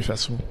fiery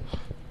festival.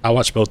 I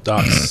watched both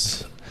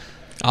docs.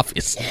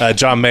 Obvious.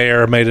 John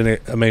Mayer made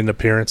an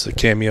appearance, a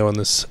cameo in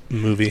this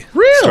movie.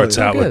 Really? Starts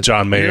out with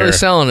John Mayer. You're really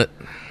selling it.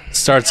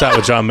 Starts out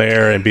with John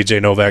Mayer and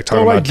BJ Novak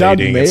talking about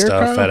dating and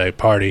stuff at a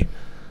party.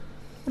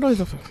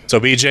 So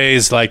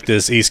BJ's like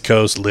this East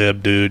Coast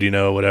lib dude,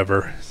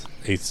 whatever.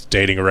 He's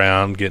dating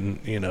around, getting,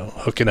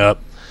 hooking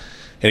up.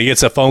 And he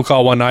gets a phone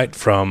call one night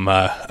from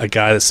a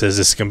guy that says,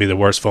 this is going to be the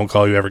worst phone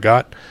call you ever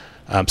got.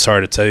 I'm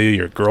sorry to tell you,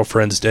 your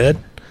girlfriend's dead.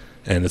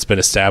 And it's been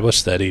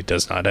established that he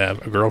does not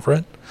have a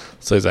girlfriend.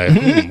 So he's like,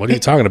 what are you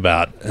talking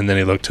about? And then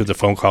he looked who the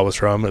phone call was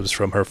from. It was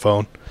from her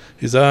phone.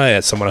 He's like, I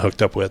had someone I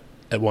hooked up with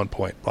at one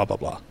point, blah, blah,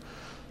 blah.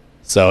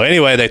 So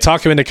anyway, they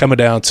talk him into coming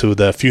down to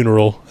the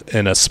funeral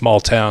in a small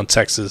town,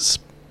 Texas,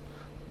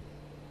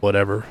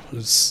 whatever.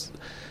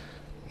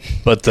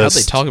 But how'd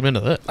they talk him into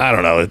that? I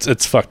don't know.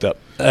 It's fucked up.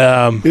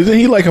 Isn't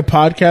he like a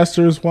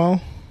podcaster as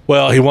well?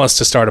 Well, he wants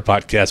to start a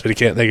podcast, but he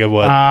can't think of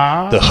what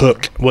the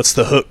hook. What's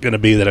the hook going to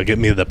be that'll get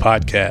me to the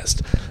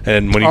podcast?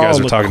 And when you guys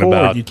were talking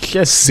about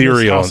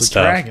cereal and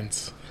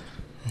stuff.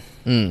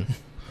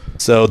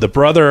 So the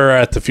brother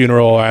at the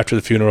funeral, after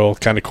the funeral,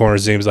 kind of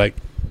corners him. He's like,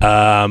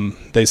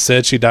 they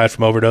said she died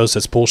from overdose.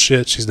 That's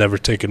bullshit. She's never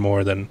taken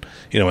more than,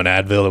 an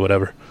Advil or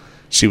whatever.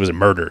 She was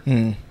murdered.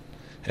 And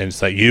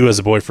it's like, you as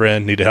a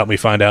boyfriend need to help me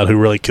find out who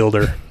really killed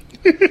her.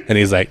 And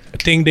he's like,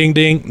 ding, ding,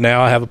 ding.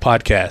 Now I have a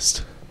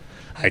podcast.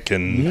 I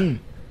can,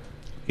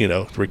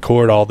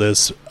 record all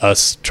this,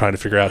 us trying to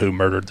figure out who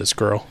murdered this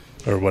girl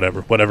or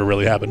whatever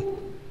really happened.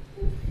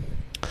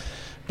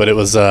 But it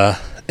was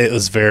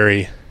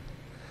very,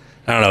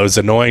 I don't know, it was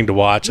annoying to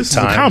watch at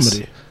times. This is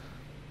a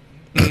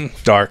comedy.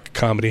 Dark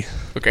comedy.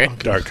 Okay.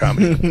 Dark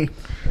comedy.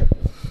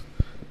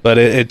 But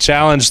it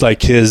challenged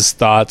like his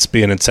thoughts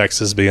being in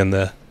Texas, being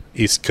the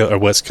East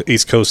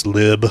Coast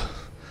lib,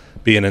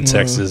 being in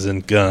Texas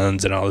and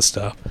guns and all this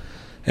stuff.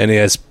 And he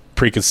has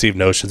preconceived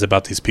notions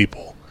about these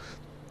people.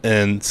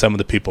 And some of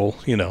the people,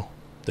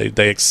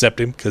 they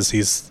accept him because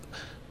he's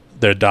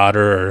their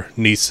daughter or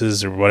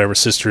niece's or whatever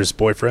sister's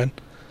boyfriend.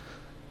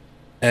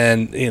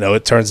 And,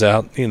 it turns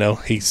out,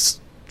 he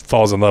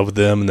falls in love with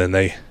them and then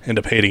they end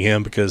up hating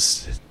him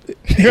because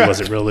he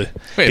wasn't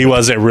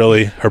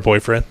really her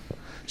boyfriend.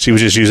 She was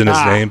just using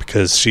his name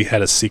because she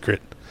had a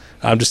secret.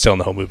 I'm just telling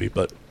the whole movie,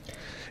 but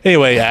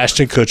anyway,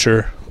 Ashton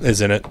Kutcher is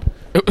in it.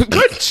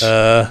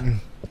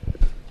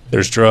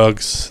 There's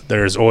drugs,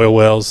 there's oil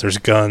wells, there's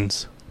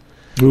guns.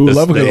 Ooh,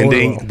 love a good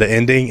oil well. The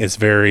ending is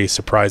very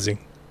surprising.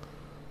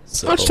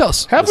 So, why don't you tell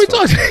us? Have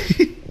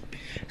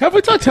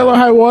we talked Hell or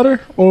High Water?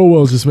 Oil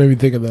wells just made me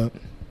think of that.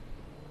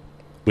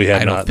 We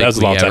had not. That was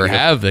a long time ago.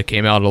 Have that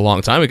came out a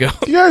long time ago.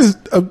 You guys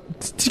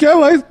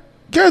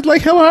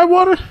like Hell or High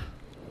Water?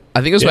 I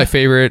think it was my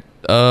favorite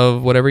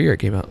of whatever year it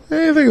came out. I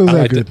didn't think it was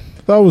that good.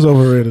 That was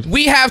overrated.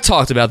 We have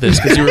talked about this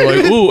because you were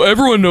like, "Ooh,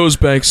 everyone knows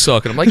banks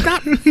suck," and I'm like,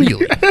 "Not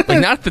really. Like,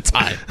 not at the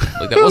time.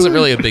 Like, that wasn't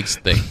really a big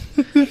thing."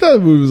 That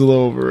movie was a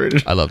little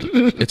overrated. I loved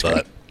it. It's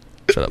great.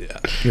 Shut up. Yeah.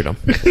 You're dumb.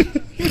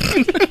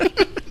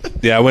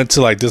 Yeah, I went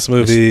to like, this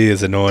movie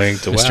is annoying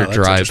to Mr. wow, that's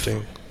Drive.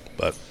 interesting.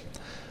 But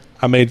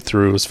I made it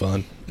through. It was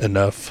fun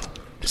enough.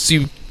 So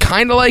you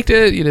kind of liked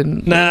it? You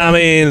didn't? Nah, I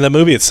mean, the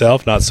movie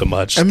itself, not so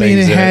much. I mean,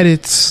 it had it.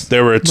 its.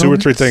 There were 2 or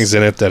 3 moments. things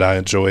in it that I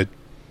enjoyed.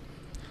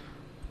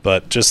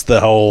 But just the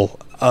whole,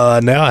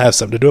 now I have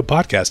something to do a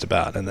podcast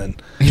about. And then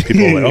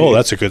people are like, oh,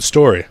 that's a good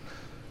story.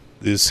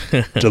 These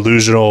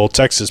delusional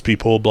Texas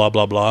people, blah,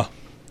 blah, blah.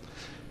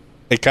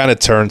 It kind of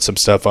turned some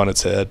stuff on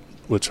its head,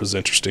 which was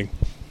interesting.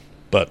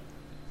 But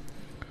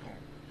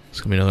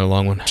It's going to be another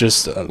long one.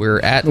 just, We're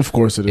at Of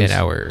course it is. an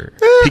hour.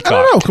 I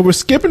don't know, because we're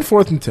skipping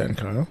 4th and 10,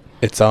 Kyle.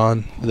 it's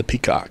on the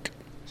Peacock.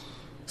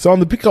 It's on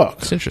the peacock.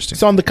 It's interesting.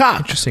 It's on the cock.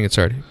 Interesting. It's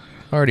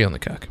already on the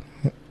cock.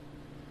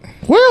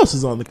 What else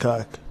is on the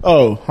cock?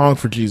 Oh, Honk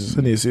for Jesus.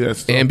 I need to see that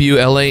stuff. Ambu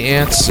LA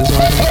Ants is on.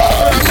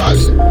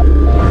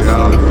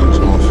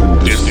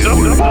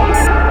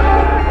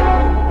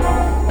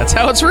 That's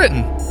how it's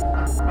written.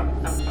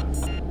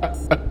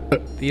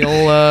 The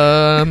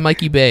old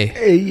Mikey Bay.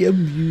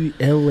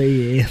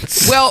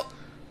 AMULANs. Well,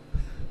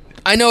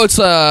 I know it's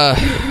going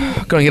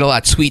to get a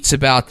lot of tweets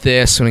about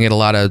this. Going to get a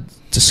lot of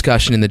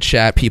discussion in the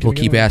chat. People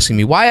keep asking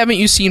me, why haven't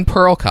you seen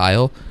Pearl,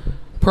 Kyle?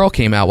 Pearl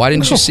came out. Why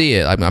didn't you see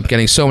it? I'm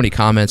getting so many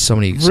comments, so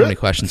many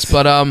questions.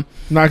 But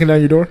knocking down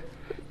your door,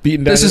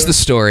 beating down. This is the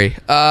story.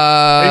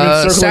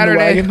 Saturday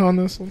wagon on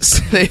this one.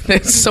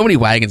 There's so many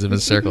wagons have been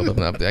circled.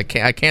 I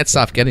can't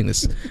stop getting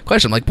this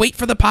question. I'm like, wait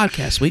for the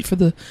podcast. Wait for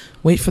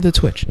the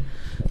Twitch.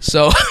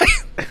 So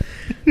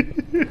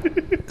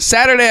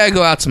Saturday, I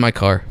go out to my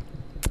car.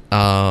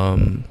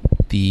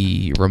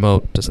 The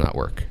remote does not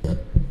work.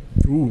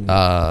 Ooh.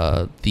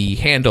 The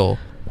handle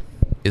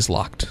is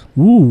locked.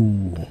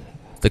 Ooh.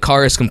 The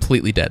car is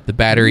completely dead. The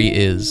battery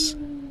is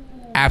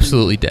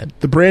absolutely dead.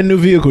 The brand new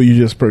vehicle you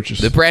just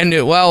purchased. The brand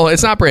new. Well,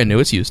 it's not brand new.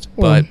 It's used,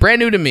 but brand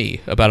new to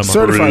me about a month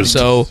ago. Certified.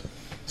 So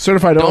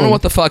certified. Don't know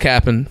what the fuck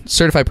happened.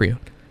 Certified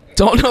pre-owned.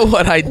 Don't know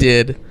what I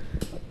did.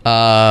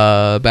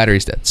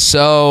 Battery's dead.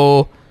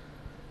 So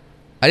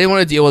I didn't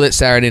want to deal with it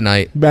Saturday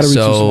night. Battery's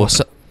so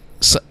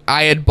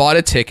I had bought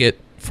a ticket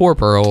for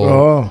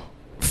Pearl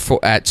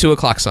at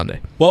 2:00 Sunday.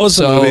 What was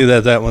the movie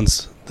that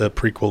one's the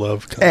prequel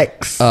of?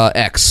 X.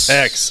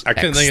 X. I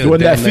couldn't think of the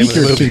the that name of the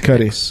features movie. Kid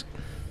Cudi.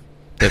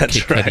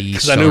 That's right.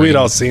 Because I knew we'd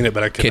all seen it,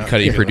 but I couldn't.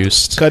 Kid Cudi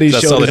produced. Cudi I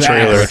saw showed the his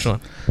trailer. ass.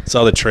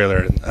 Saw the trailer.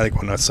 And I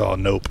think when I saw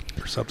Nope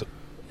or something.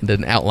 Did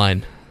an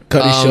outline.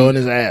 Cudi showing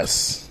his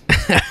ass.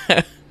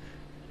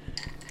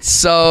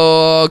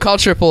 So call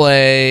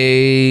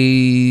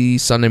AAA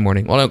Sunday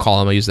morning. Well, I don't call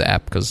them. I use the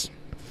app because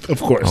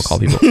of course I'll call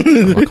people.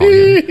 I'm not calling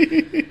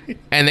you.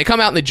 And they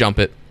come out and they jump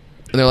it,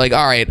 and they're like,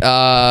 "All right,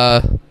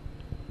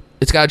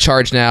 it's got to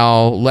charge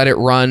now. Let it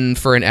run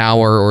for an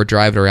hour or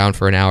drive it around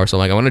for an hour." So I'm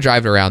like, I want to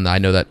drive it around. I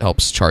know that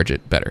helps charge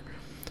it better.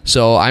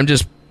 So I'm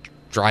just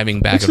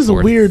driving back and forth. This is a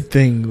weird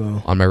thing,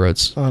 though. On my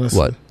roads. Honestly.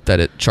 What? That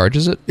it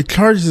charges it? It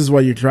charges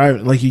while you're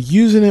driving. Like, you're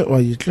using it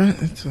while you're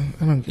driving.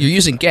 You're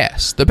using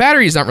gas. The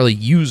battery is not really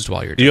used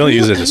while you're driving. You only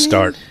use it to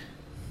start.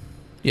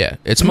 Yeah,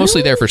 it's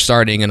mostly there for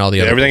starting and all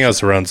the other. Everything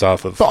else runs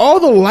off of. But all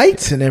the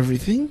lights and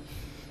everything.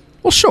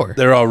 Well, sure.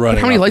 They're all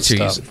running. How many off lights the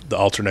are you stuff, using? The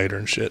alternator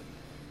and shit.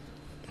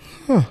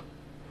 Huh.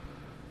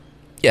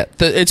 Yeah,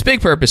 its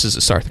big purpose is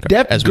to start the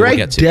car, as we will Greg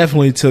get to.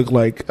 definitely took,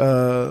 like,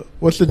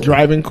 what's the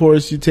driving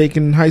course you take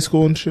in high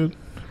school and shit?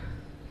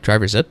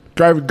 Driver's ed?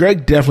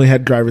 Greg definitely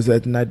had driver's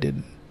ed, and I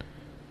didn't.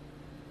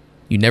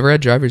 You never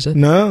had driver's ed?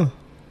 No.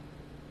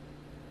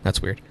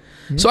 That's weird.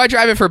 So I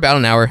drive it for about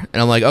an hour,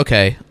 and I'm like,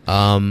 okay,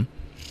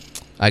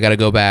 I got to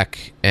go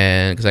back,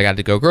 and because I got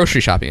to go grocery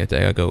shopping that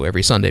day. I go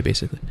every Sunday,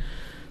 basically.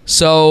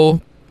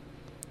 So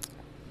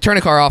turn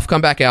the car off,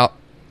 come back out.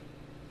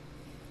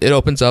 It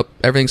opens up.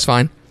 Everything's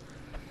fine.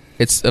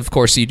 It's, of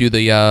course, you do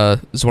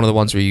it's one of the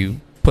ones where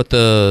you put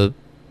the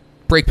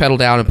brake pedal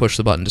down and push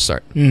the button to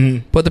start.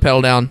 Mm-hmm. Put the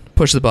pedal down,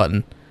 push the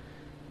button.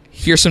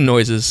 Hear some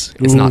noises.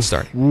 It's not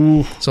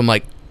starting. So I'm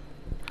like,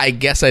 I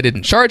guess I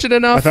didn't charge it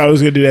enough. I thought I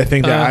was going to do that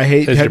thing that I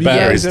hate. Your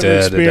battery's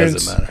dead. It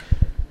doesn't matter.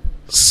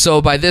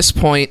 So by this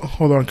point,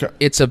 hold on.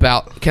 It's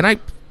about. Can I,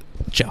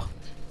 Joe?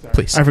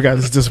 Please. I forgot.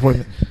 This is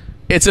disappointment.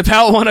 It's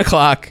about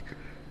 1:00.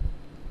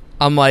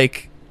 I'm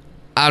like,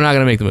 I'm not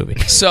gonna make the movie.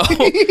 So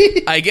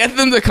I get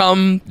them to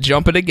come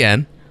jump it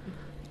again.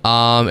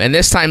 And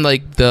this time,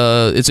 like,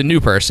 it's a new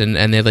person,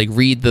 and they like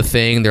read the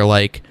thing. They're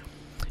like,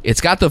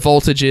 it's got the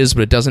voltages,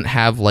 but it doesn't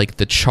have like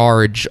the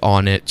charge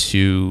on it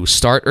to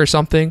start or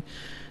something.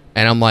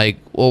 And I'm like,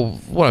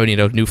 well, what do I need,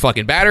 a new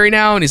fucking battery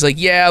now? And he's like,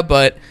 yeah,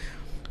 but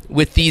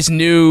with these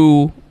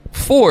new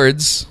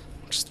Fords,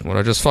 what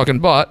I just fucking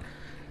bought,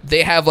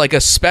 they have like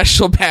a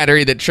special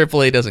battery that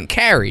AAA doesn't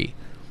carry.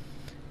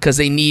 Because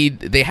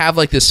they have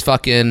like this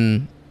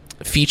fucking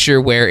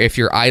feature where if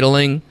you're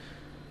idling,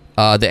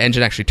 the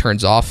engine actually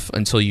turns off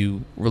until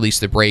you release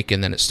the brake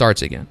and then it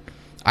starts again.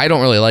 I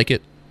don't really like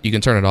it. You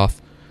can turn it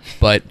off.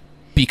 But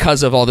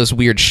because of all this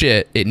weird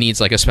shit, it needs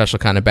like a special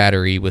kind of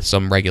battery with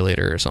some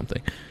regulator or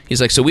something.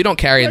 He's like, so we don't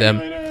carry them.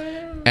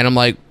 And I'm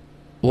like,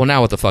 well,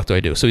 now what the fuck do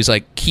I do? So he's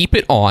like, keep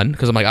it on.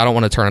 Because I'm like, I don't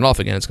want to turn it off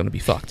again. It's going to be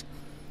fucked.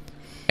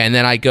 And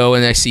then I go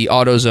and I see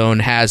AutoZone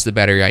has the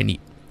battery I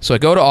need. So I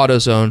go to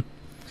AutoZone.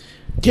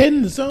 Get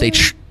in the zone.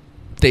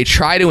 They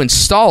try to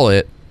install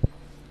it,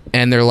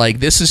 and they're like,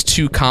 this is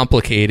too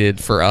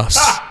complicated for us.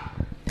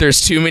 There's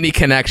too many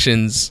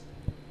connections.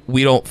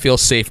 We don't feel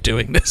safe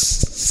doing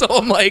this. So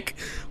I'm like,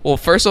 well,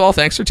 first of all,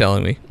 thanks for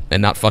telling me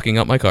and not fucking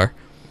up my car.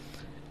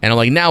 And I'm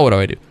like, now what do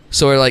I do?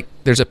 So we're like,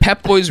 there's a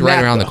Pep Boys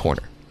right around the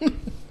corner.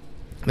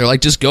 They're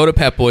like, just go to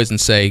Pep Boys and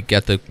say,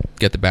 get the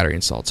battery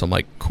installed. So I'm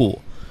like,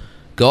 cool.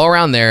 Go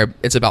around there.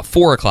 It's about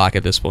 4 o'clock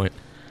at this point.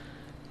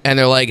 And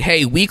they're like,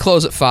 hey, we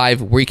close at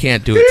 5. We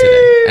can't do it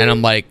today. And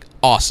I'm like,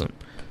 awesome.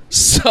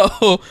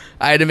 So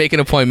I had to make an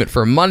appointment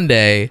for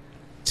Monday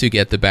to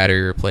get the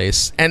battery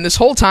replaced. And this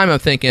whole time I'm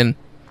thinking,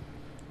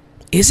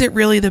 is it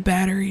really the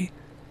battery?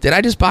 Did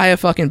I just buy a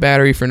fucking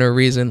battery for no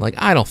reason? Like,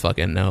 I don't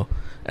fucking know.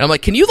 And I'm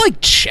like, can you like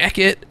check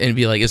it and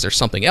be like, is there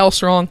something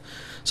else wrong?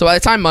 So by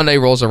the time Monday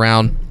rolls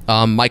around,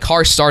 my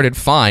car started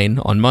fine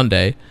on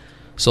Monday.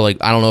 So like,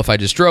 I don't know if I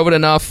just drove it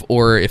enough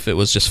or if it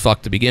was just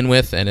fucked to begin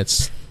with and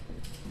it's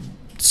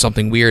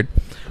something weird.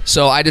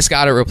 So I just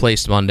got it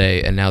replaced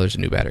Monday and now there's a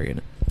new battery in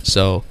it.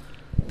 So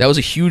that was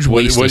a huge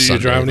waste of Sunday. What are you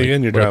driving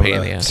again? You're driving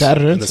a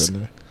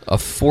Saturday. A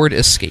Ford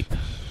Escape.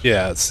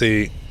 Yeah,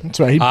 see, that's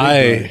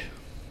right.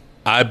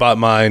 I bought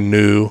mine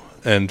new,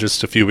 and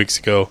just a few weeks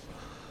ago,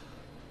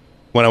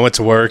 when I went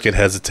to work, it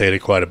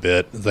hesitated quite a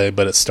bit,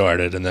 but it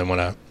started, and then when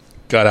I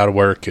got out of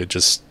work, it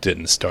just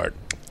didn't start.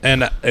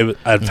 And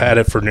I've had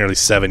it for nearly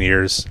 7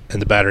 years,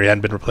 and the battery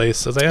hadn't been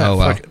replaced. So I was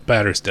like, fuck it,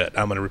 battery's dead.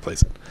 I'm going to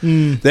replace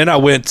it. Then I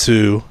went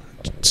to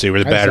see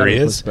where the battery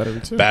is.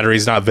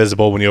 Battery's not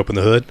visible when you open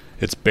the hood.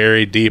 It's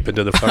buried deep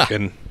into the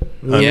fucking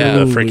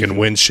under the freaking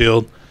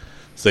windshield.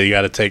 So you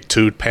got to take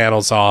 2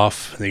 panels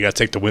off, and you got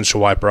to take the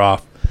windshield wiper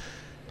off.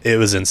 It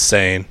was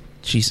insane.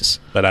 Jesus.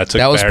 But I took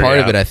that was part out.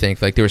 of it, I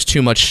think. Like there was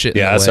too much shit.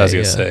 Yeah, in that's the way. what I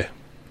was gonna say.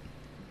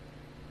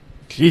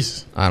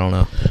 Jesus. I don't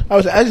know.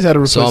 I just had to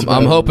replace. So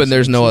I'm hoping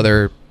there's no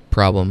other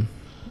problem,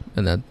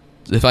 and that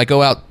if I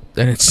go out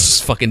and it's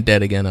fucking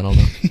dead again, I don't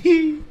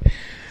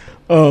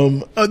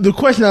know. The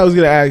question I was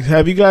gonna ask: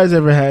 have you guys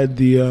ever had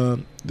the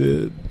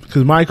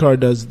because my car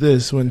does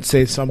this when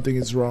say something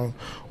is wrong,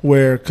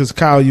 where because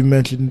Kyle, you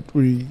mentioned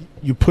where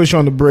you push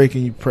on the brake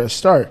and you press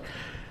start.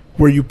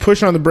 Where you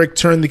push on the brake,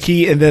 turn the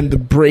key, and then the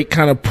brake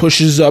kind of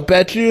pushes up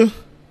at you?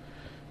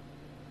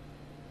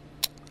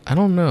 I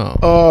don't know.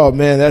 Oh,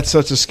 man, that's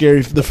such a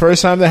scary... The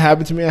first time that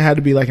happened to me, I had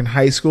to be, like, in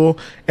high school,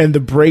 and the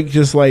brake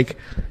just, like...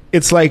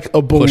 It's like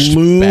a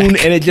balloon, and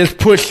it just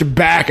pushed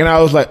back, and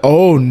I was like,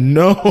 oh,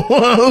 no.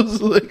 I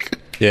was like...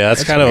 Yeah,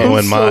 that's kind of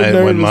when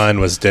mine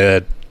was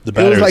dead. The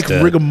battery was like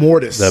dead. rigor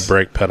mortis. The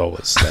brake pedal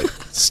was, like,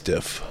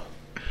 stiff.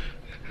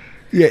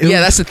 Yeah,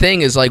 that's the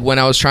thing, is, like, when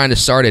I was trying to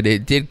start it,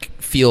 it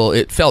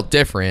felt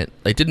different.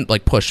 It didn't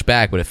like push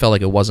back, but it felt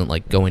like it wasn't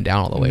like going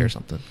down all the way or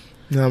something.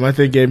 No, my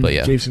thing gave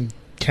some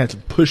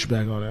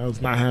pushback on it. I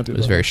was not happy. It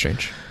was very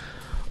strange.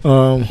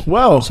 So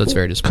it's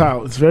very disappointing.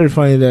 Kyle, it's very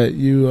funny that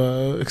you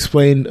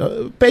explained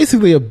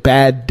basically a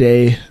bad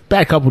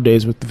couple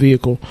days with the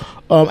vehicle.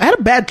 I had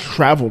a bad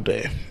travel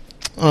day.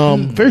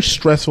 Very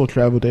stressful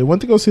travel day.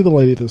 Went to go see the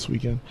lady this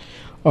weekend.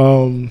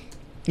 Now,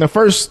 the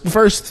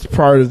first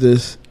part of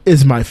this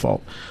is my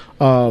fault.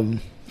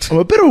 I'm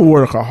a bit of a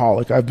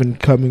workaholic. I've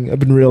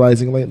been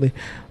realizing lately,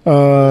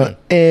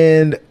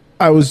 and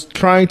I was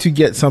trying to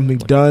get something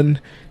done.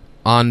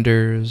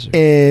 Anders,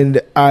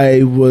 and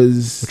I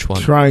was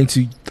trying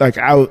to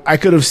I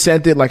could have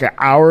sent it like an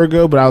hour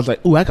ago, but I was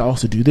like, ooh, I can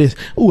also do this.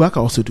 Ooh, I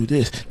can also do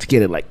this to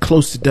get it like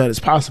close to done as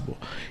possible.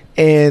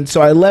 And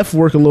so I left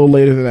work a little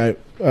later than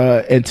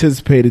I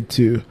anticipated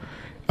to.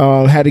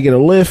 Had to get a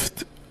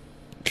lift.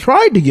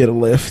 Tried to get a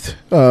lift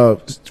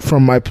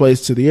from my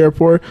place to the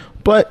airport,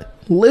 but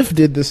Lyft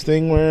did this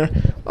thing where,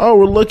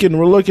 we're looking.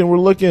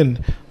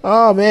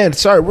 Oh, man,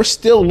 sorry, we're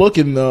still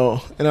looking,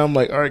 though. And I'm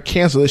like, all right,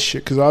 cancel this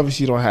shit, because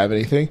obviously you don't have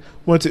anything.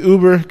 Went to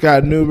Uber,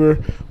 got an Uber,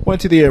 went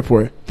to the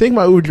airport. Think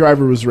my Uber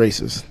driver was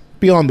racist.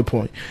 Beyond the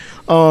point.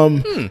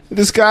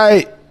 This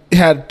guy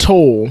had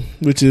toll,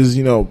 which is,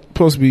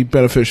 supposed to be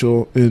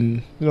beneficial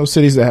in,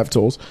 cities that have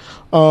tolls.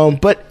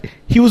 But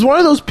he was one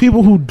of those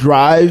people who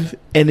drive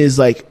and is,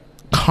 like,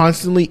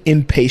 constantly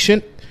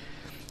impatient.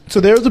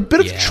 So there was a bit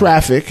of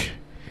traffic.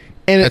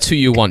 And that's who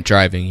you want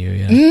driving you,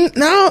 yeah.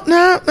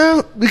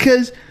 No,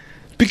 because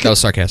that was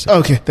sarcastic.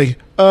 Okay, thank you.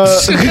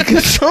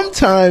 Because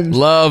sometimes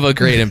love a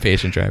great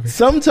impatient driver.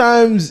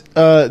 Sometimes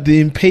the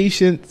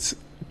impatience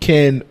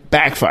can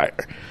backfire.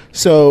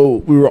 So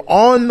we were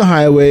on the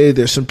highway.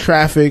 There's some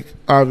traffic,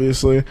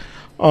 obviously,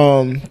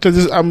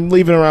 because I'm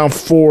leaving around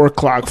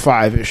 4:00,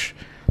 5-ish.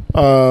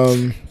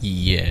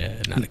 Yeah,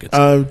 not a good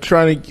sign. I'm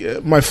trying to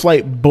get my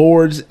flight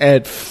boards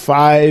at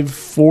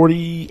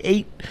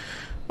 5:48.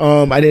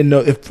 I didn't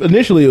know if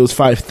initially it was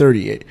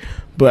 5:38,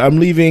 but I'm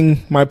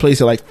leaving my place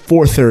at like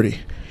 4:30,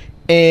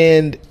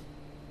 and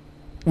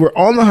we're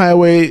on the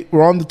highway,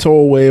 we're on the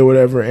tollway or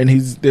whatever, and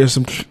there's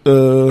some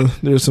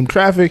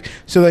traffic,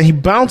 so that he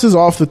bounces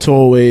off the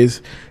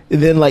tollways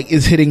and then like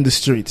is hitting the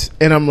streets,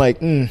 and I'm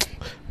like,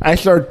 I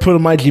started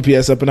putting my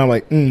GPS up, and I'm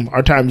like,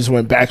 our time just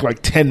went back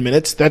like 10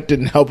 minutes. That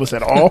didn't help us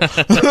at all.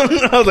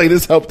 I was like,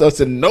 this helped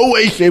us in no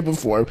way, shape, or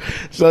form.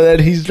 So then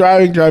he's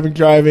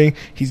driving.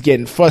 He's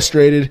getting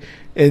frustrated,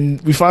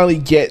 and we finally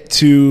get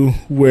to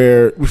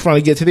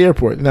the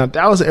airport. Now,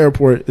 Dallas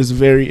Airport is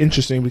very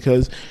interesting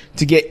because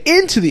to get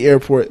into the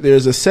airport,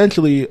 there's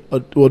essentially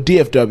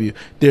DFW.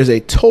 There's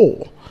a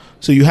toll.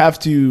 So you have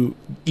to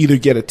either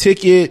get a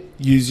ticket,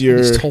 use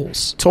your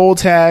toll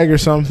tag or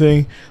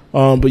something,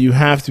 but you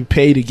have to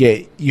pay to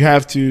get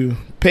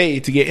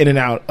in and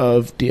out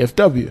of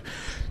DFW.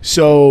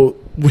 So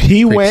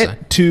he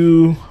went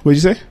to, what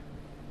did you say?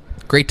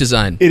 Great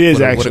design. It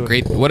is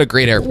what a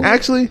great airport.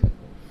 Actually,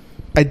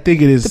 I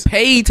think it is. To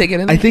pay to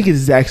get in. I think it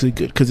is actually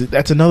good because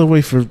that's another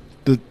way for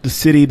the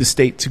city, the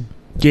state to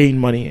gain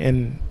money,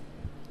 and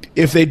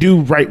if they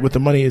do right with the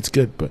money, it's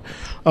good. But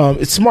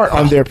it's smart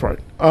on their part.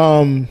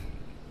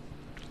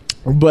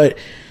 But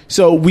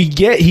so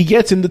he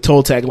gets in the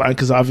toll tag line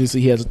because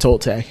obviously he has a toll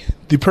tag.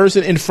 The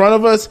person in front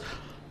of us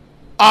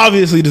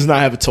obviously does not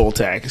have a toll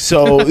tag,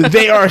 so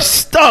they are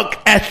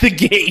stuck at the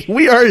gate.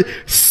 We are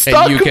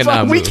stuck.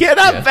 And we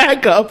cannot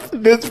back up.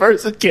 This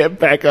person can't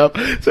back up,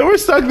 so we're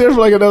stuck there for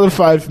like another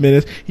 5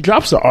 minutes. He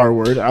drops the R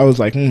word. I was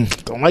like,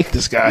 don't like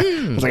this guy.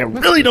 I was like, I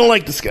really don't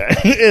like this guy.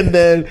 And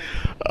then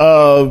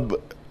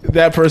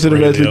that person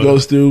eventually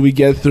goes through. We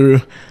get through.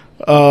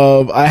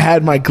 I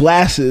had my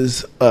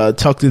glasses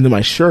tucked into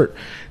my shirt.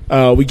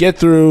 We get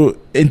through.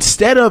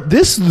 Instead of,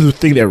 this is the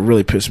thing that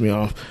really pissed me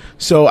off.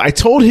 So I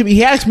told him,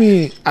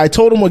 I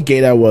told him what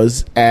gate I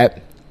was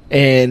at,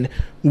 and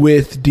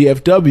with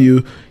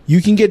DFW,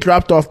 you can get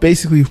dropped off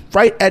basically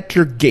right at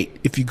your gate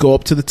if you go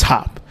up to the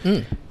top.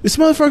 This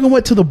motherfucker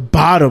went to the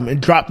bottom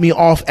and dropped me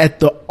off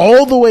at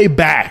all the way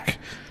back.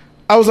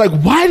 I was like,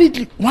 why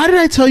did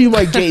I tell you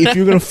my gate if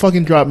you're gonna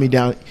fucking drop me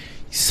down? You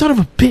son of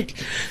a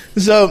bitch.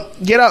 So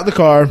get out the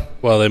car.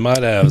 Well, they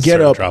might have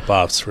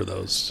drop-offs for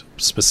those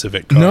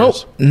specific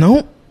cars.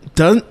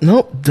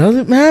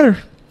 Doesn't matter.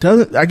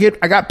 I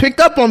got picked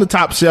up on the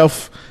top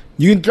shelf.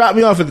 You can drop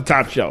me off at the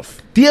top shelf.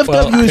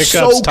 DFW is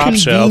so top convenient.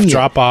 Shelf,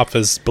 drop off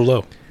is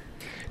below.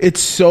 It's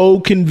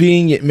so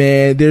convenient,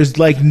 man. It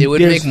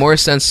would make more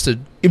sense to.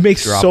 It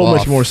makes so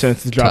much more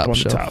sense to drop on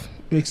the top.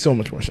 It makes so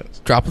much more sense.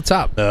 Drop the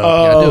top.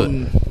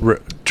 Do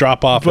it.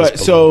 Drop off. But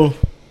is below.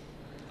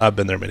 I've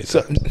been there many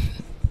times.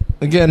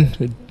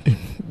 Again,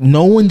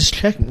 no one's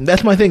checking.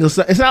 That's my thing. It's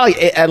not like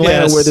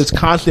Atlanta where there's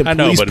constant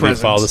police presence.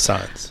 We follow the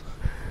signs.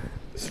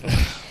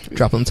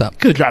 Drop on the top.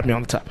 Could have dropped me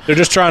on the top. They're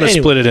just trying to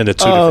split it into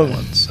two different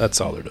ones.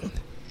 That's all they're doing.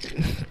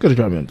 Could have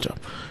dropped me on the top.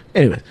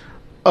 Anyway,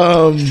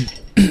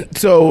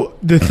 so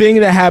the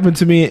thing that happened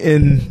to me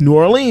in New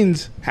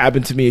Orleans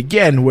happened to me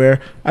again, where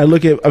I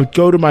click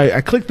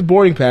the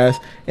boarding pass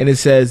and it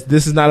says,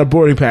 "This is not a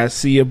boarding pass.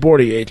 See a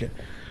boarding agent."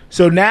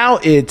 So now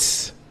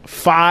it's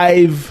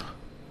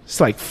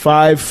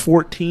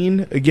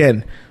 5:14.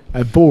 Again,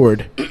 I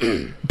board.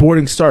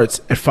 Boarding starts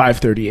at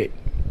 5:38.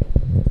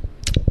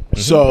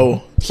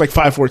 So it's like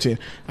 5:14.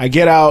 I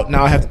get out.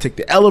 Now I have to take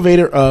the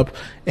elevator up,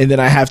 and then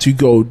I have to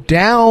go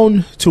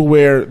down to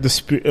where the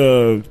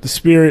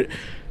spirit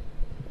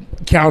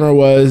counter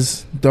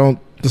was.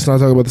 Let's not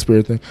talk about the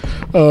spirit thing.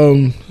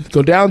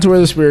 Go down to where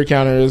the spirit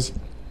counter is.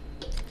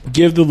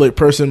 Give the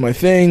person my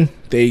thing.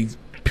 They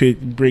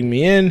bring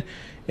me in,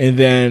 and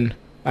then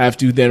I have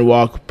to then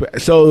walk.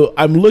 So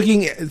I'm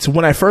looking. So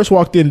when I first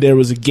walked in, there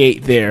was a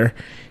gate there,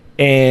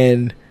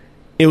 and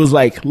it was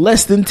like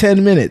less than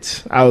 10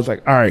 minutes. I was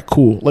like, all right,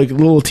 cool. Like a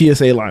little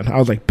TSA line. I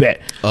was like,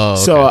 bet. Oh,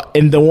 okay. So,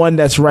 and the one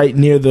that's right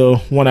near the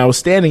one I was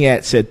standing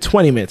at said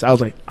 20 minutes. I was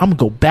like, I'm going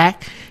to go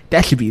back.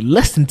 That should be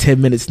less than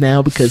 10 minutes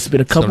now because it's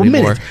been a couple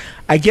minutes. More.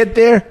 I get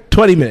there,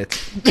 20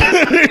 minutes.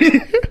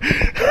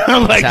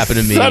 I'm like,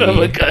 happened to me son of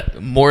a gun.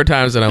 More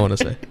times than I want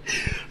to say.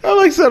 I'm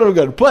like, son of a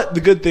gun. But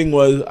the good thing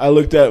was I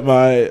looked at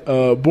my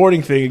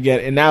boarding thing again,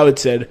 and now it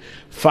said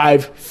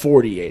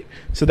 5:48.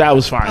 So that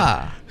was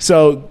fine.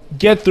 So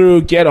get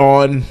through, get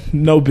on,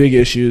 no big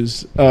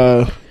issues.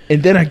 And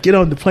then I get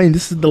on the plane.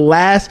 This is the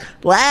last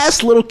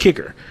little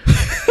kicker.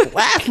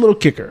 Last little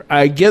kicker.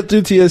 I get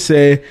through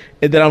TSA,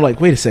 and then I'm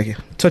like, wait a second.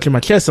 I'm touching my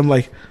chest. I'm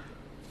like,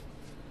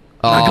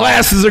 my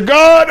glasses are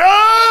gone.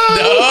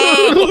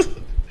 Oh! No.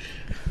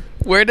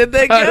 Where did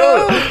they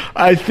go?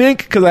 I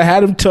think because I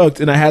had him tucked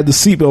and I had the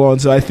seatbelt on,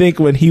 so I think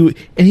when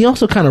he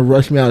also kind of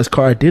rushed me out of his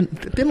car. I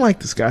didn't like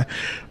this guy.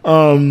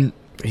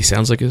 He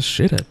sounds like a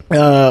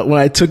shithead. When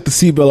I took the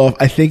seatbelt off,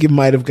 I think it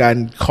might have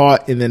gotten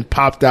caught and then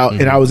popped out,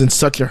 and I was in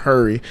such a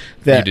hurry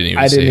that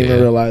I didn't even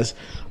realize.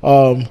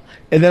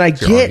 And then I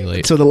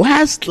get to the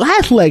last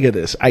leg of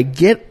this. I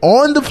get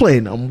on the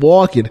plane. I'm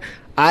walking.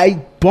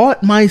 I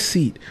bought my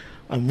seat.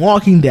 I'm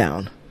walking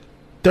down.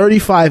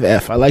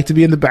 35F. I like to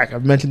be in the back.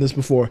 I've mentioned this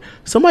before.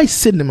 Somebody's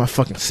sitting in my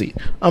fucking seat.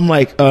 I'm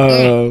like,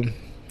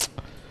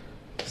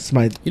 it's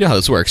my. You know how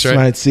this works, right?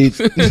 My seat.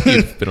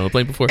 You've been on a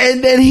plane before.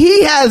 And then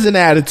he has an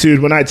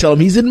attitude when I tell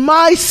him he's in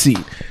my seat.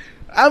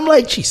 I'm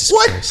like, Jesus,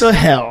 what Christ. The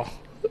hell?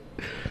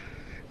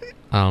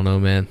 I don't know,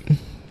 man.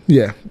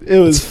 Yeah, it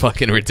was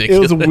fucking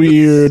ridiculous. It was a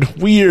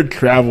weird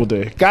travel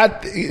day.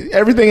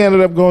 Everything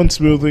ended up going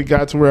smoothly.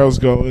 Got to where I was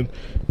going.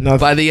 Nothing.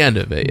 By the end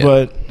of it, yeah.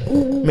 But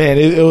man,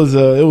 it was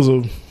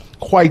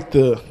quite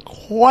the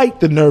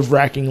nerve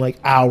wracking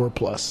hour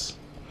plus.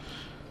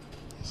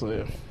 So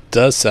yeah,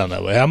 does sound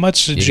that way. How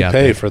much did you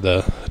pay for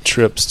the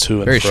trips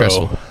to and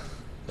fro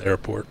the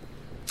airport?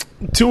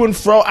 To and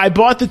fro, I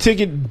bought the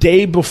ticket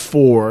day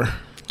before.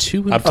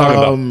 I'm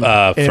talking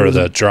about for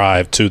the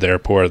drive to the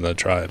airport and the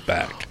drive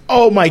back.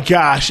 Oh my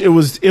gosh, it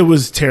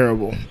was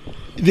terrible.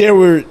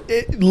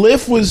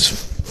 Lyft was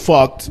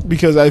fucked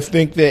because I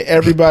think that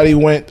everybody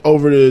went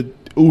over to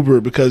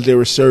Uber because they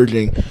were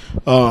surging.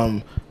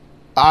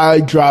 I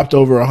dropped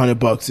over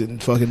 $100 in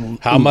fucking.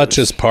 How Ubers. much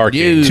is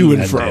parking to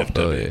and fro?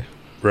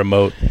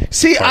 Remote.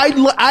 See,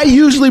 I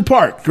usually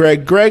park,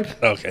 Greg.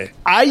 Okay.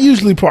 I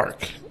usually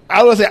park.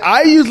 I was say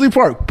I usually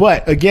park,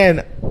 but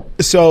again,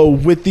 so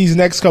with these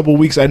next couple of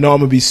weeks, I know I'm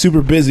gonna be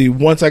super busy.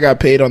 Once I got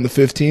paid on the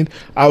 15th,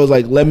 I was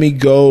like, let me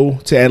go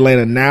to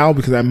Atlanta now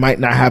because I might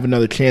not have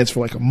another chance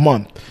for a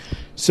month.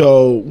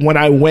 So when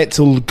I went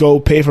to go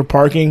pay for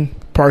parking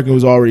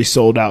was already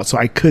sold out, so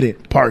I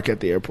couldn't park at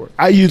the airport.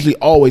 I usually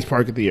always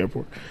park at the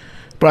airport,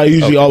 but I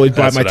usually always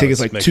buy my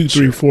tickets 2,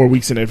 3, 4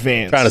 weeks in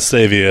advance. Trying to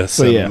save you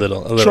some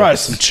little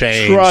some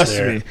change. Trust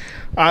there. me.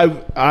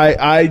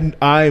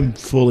 I'm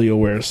fully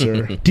aware,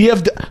 sir.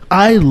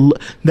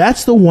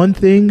 That's the one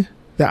thing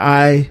that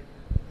I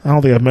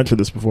don't think I've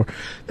mentioned this before.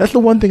 That's the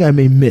one thing I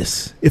may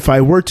miss if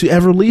I were to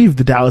ever leave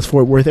the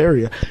Dallas-Fort Worth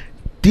area.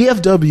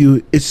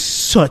 DFW is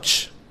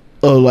such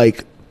a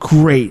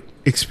great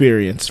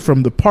experience,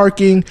 from the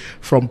parking,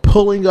 from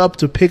pulling up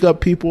to pick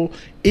up people.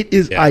 It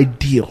is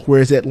ideal.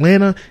 Whereas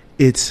Atlanta,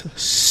 it's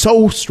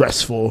so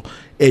stressful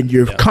and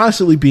you're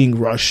constantly being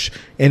rushed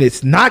and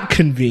it's not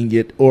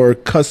convenient or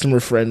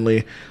customer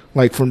friendly.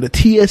 From the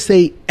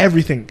TSA,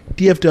 everything.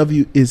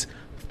 DFW is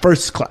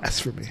first class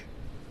for me.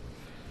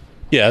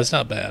 Yeah, it's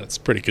not bad. It's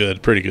pretty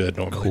good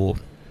normally. Cool.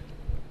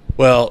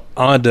 Well,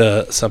 on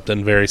to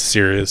something very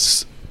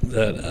serious.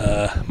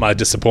 That my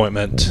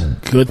disappointment.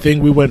 Good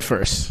thing we went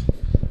first.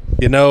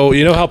 You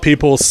know how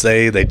people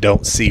say they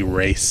don't see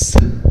race.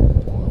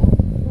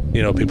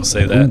 People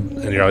say that,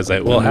 and you're always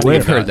like, "Well,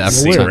 we've heard that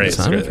from time to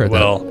time."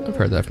 I've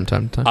heard that from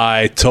time to time.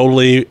 I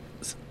totally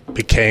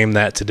became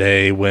that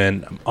today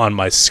when on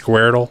my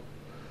Squirtle,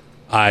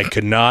 I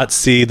could not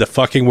see the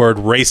fucking word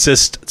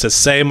racist to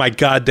save my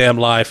goddamn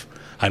life.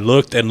 I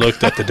looked and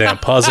looked at the damn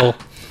puzzle.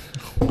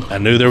 I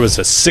knew there was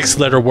a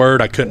 6-letter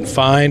word I couldn't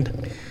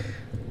find.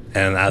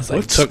 And I was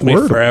like, it took me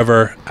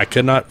forever. I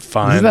could not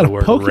find the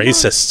word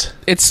racist.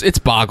 It's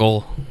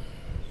Boggle.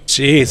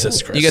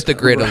 Jesus Christ! You get the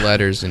grid of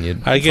letters,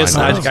 and I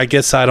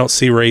guess I don't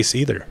see race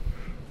either.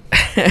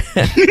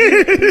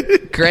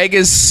 Greg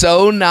is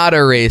so not a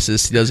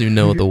racist. He doesn't even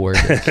know what the word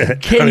is.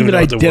 Can't even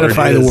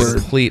identify the word.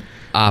 Complete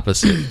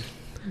opposite.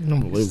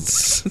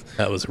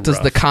 That was rough.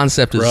 Does the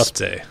concept rough is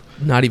day.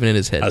 Not even in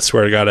his head. I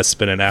swear to God, I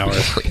spent an hour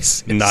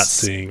not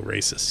seeing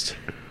racist.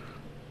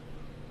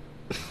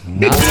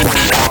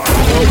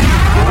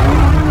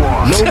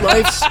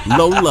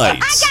 Low lights. I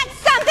got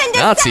something to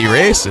Nazi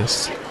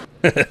racist.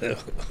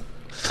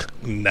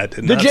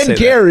 The Jen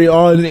Carey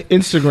on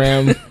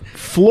Instagram,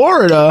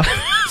 Florida,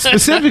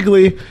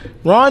 specifically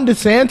Ron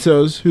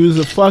DeSantis, who's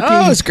a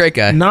fucking great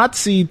guy.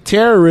 Nazi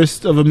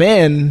terrorist of a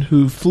man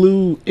who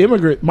flew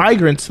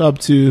migrants up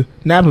to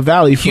Napa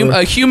Valley for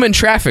a human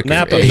trafficker.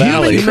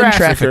 Human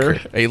trafficker.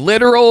 A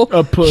literal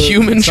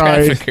human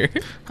trafficker.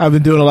 I've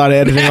been doing a lot of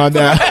editing on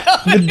that.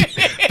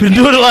 been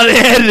doing a lot of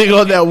editing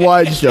on that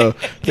wine show.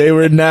 They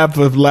were in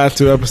Napa the last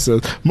 2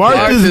 episodes.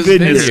 Martha's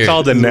Vineyard. It's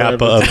called the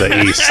Napa of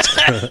the East.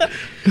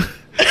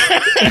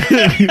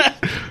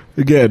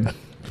 Again,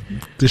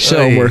 the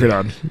show I'm working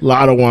on. A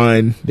lot of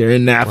wine. They're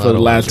in Napa the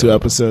last 2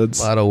 episodes.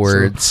 A lot of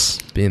words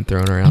being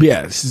thrown around.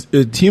 Yes.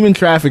 Human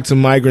traffic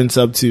some migrants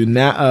up to,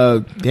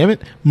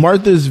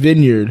 Martha's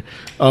Vineyard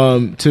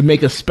to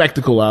make a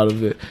spectacle out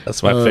of it.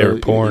 That's my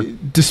favorite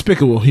porn.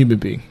 Despicable human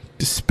being.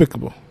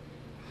 Despicable.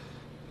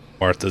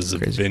 Martha's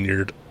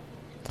Vineyard.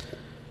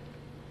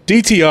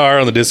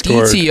 DTR on the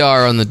Discord.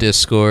 DTR on the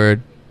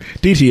Discord.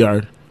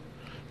 DTR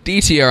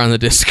on the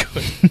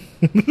Discord.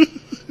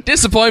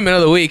 Disappointment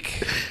of the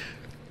week.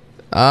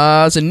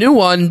 It's a new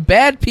one.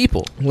 Bad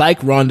people.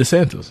 Like Ron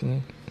DeSantis.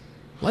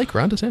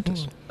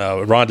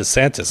 Ron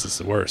DeSantis is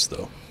the worst,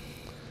 though.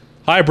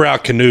 Highbrow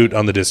Canute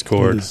on the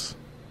Discord.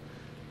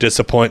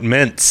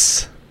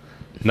 Disappointments.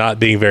 Not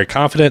being very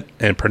confident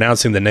and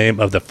pronouncing the name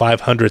of the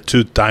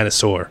 500-tooth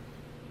dinosaur.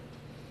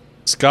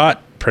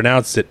 Scott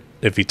pronounced it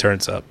if he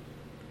turns up.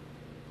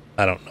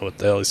 I don't know what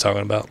the hell he's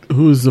talking about.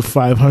 Who's the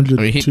 500?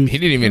 He didn't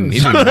even.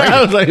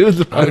 I was like, who's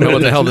the 500? I don't know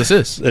what the hell this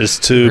is. There's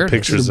 2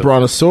 pictures of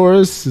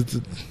Brontosaurus. It's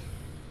a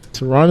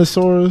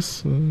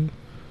Tyrannosaurus.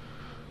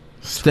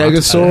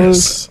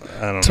 Stegosaurus.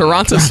 I don't know.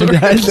 Tyrannosaurus.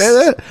 Did I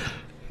say that?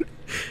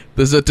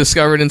 Was it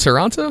discovered in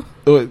Toronto?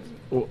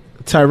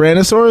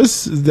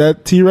 Tyrannosaurus? Is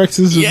that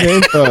T-Rex's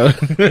name?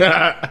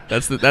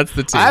 That's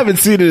the two. I haven't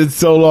seen it in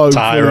so long.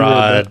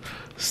 Tyrod.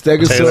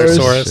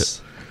 Stegosaurus.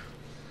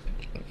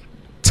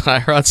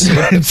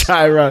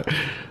 Tyrod.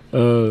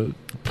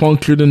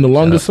 Punctured in the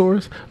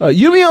Longosaurus.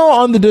 Yumio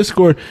on the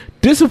Discord.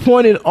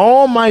 Disappointed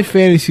all my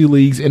fantasy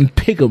leagues and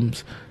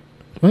pick'ems.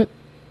 What?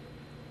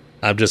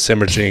 I'm just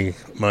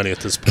hemorrhaging money at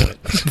this point.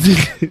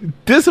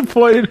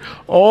 Disappointed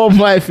all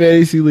my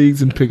fantasy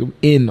leagues and pick'em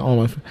in all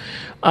my.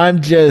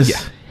 I'm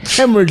just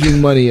hemorrhaging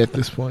money at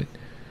this point.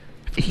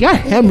 He got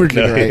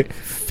hemorrhaging right,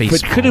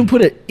 but couldn't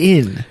put it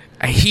in.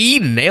 He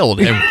nailed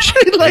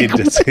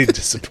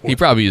hemorrhaging. He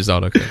probably used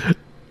AutoCAD.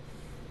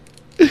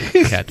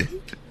 He had to.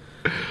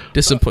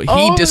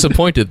 He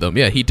disappointed them.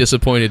 Yeah, he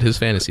disappointed his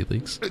fantasy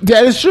leagues.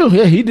 That is true.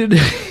 Yeah, he did.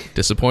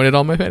 Disappointed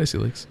all my fantasy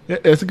leagues. Yeah,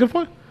 that's a good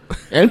point.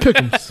 And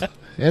pick'ems.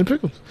 And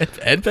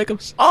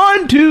pick'ems.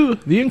 On to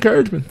the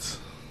encouragements.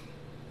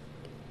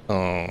 Oh,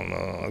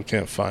 no. I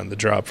can't find the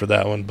drop for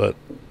that one, but...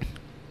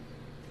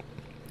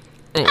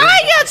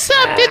 I got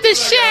something to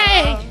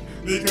say.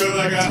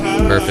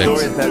 Perfect.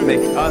 Stories that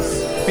make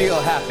us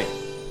feel happy.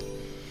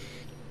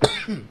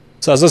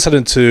 So I was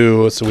listening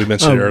to, we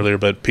mentioned it earlier,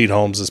 but Pete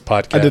Holmes'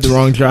 podcast. I did the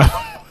wrong job.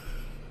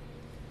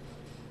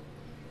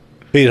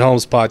 Pete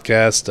Holmes'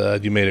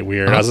 podcast, You Made It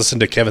Weird. I was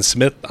listening to Kevin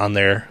Smith on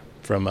there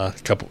from a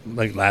couple,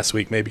 like last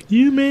week maybe.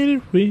 You made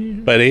it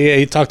weird. But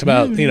he talked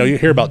about, you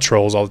hear about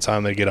trolls all the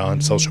time. They get on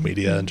social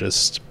media and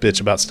just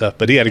bitch about stuff.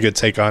 But he had a good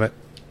take on it.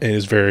 And he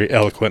was very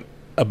eloquent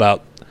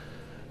about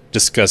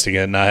discussing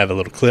it. And I have a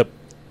little clip,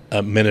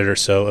 a minute or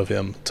so of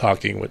him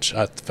talking, which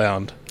I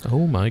found.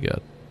 Oh my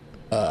God.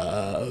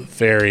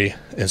 Very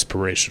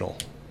inspirational.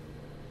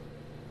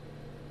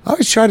 I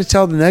always try to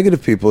tell the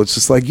negative people, it's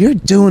just like, you're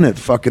doing it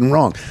fucking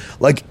wrong.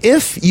 Like,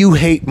 if you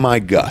hate my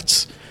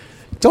guts,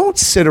 don't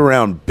sit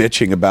around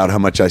bitching about how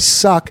much I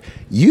suck.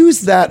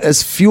 Use that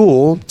as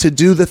fuel to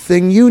do the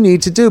thing you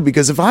need to do.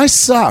 Because if I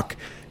suck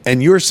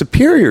and you're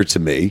superior to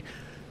me,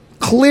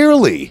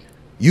 clearly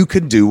you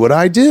can do what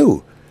I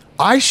do.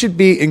 I should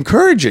be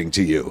encouraging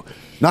to you,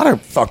 not a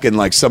fucking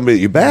like somebody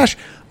that you bash.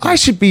 I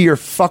should be your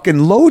fucking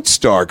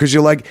lodestar, because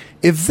you're like,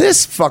 if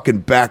this fucking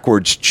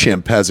backwards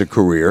chimp has a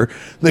career,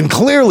 then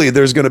clearly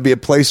there's going to be a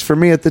place for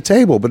me at the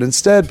table. But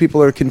instead,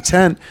 people are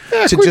content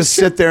to just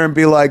sit there and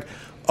be like,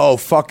 oh,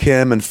 fuck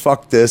him and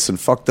fuck this and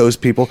fuck those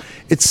people.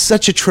 It's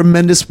such a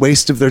tremendous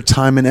waste of their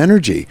time and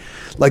energy.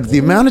 Like, the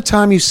amount of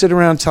time you sit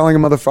around telling a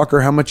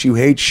motherfucker how much you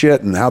hate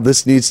shit and how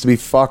this needs to be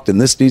fucked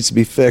and this needs to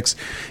be fixed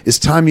is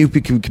time you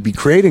could be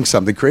creating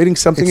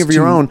something of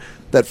your own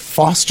that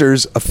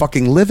fosters a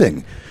fucking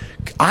living.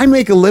 I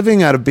make a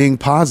living out of being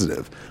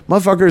positive.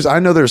 Motherfuckers, I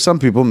know there are some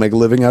people who make a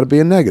living out of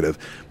being negative,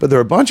 but there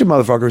are a bunch of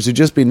motherfuckers who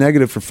just be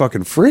negative for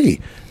fucking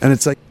free. And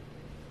it's like...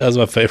 That was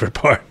my favorite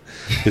part.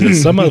 Is that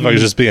some motherfuckers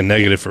just being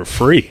negative for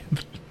free.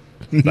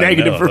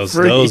 Negative for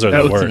free. Those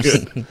are the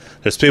worst.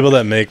 There's people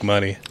that make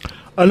money.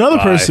 Another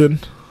person...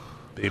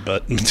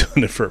 But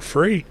doing it for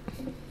free.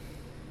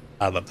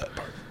 I love that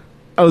part.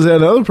 I was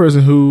at another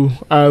person who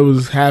I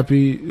was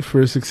happy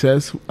for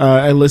success.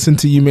 I listened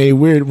to You Made It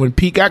Weird when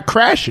Pete got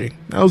crashing.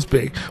 That was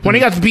big. When he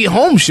got the Pete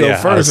Holmes show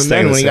first, and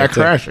then when he got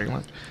crashing.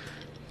 Like,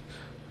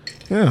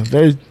 yeah,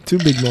 very two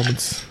big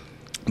moments.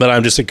 But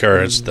I'm just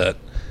encouraged that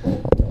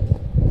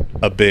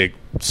a big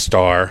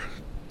star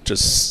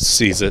just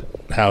sees it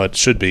how it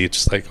should be. It's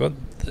just like, well,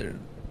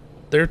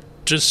 they're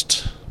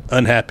just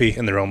unhappy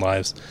in their own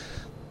lives.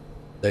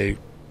 They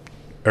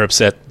are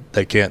upset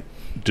they can't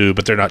do,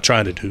 but they're not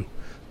trying to do.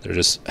 They're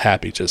just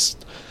happy,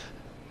 just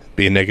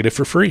being negative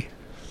for free.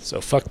 So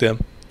fuck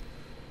them.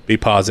 Be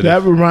positive.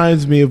 That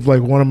reminds me of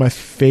like one of my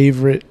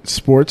favorite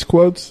sports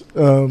quotes.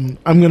 I'm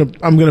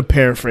gonna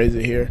paraphrase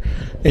it here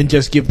and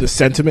just give the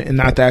sentiment and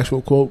not the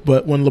actual quote.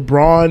 But when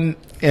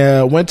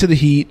LeBron went to the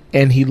Heat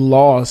and he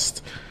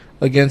lost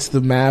against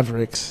the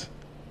Mavericks,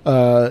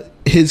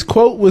 his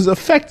quote was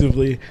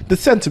effectively, the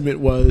sentiment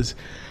was,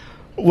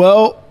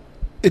 well,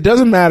 it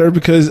doesn't matter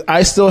because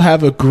I still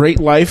have a great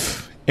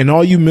life. And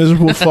all you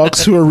miserable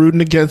fucks who are rooting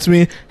against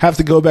me have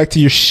to go back to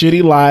your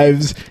shitty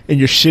lives and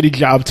your shitty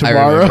job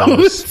tomorrow.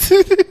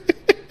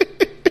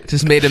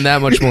 Just made him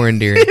that much more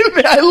endearing.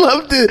 I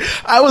loved it.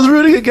 I was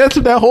rooting against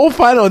him that whole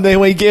final, and then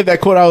when he gave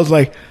that quote, I was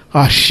like,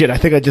 oh shit, I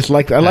think I just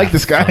like that. I like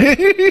this guy.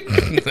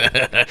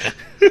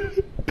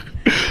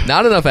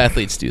 Not enough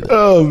athletes do that.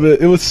 Oh man,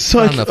 it was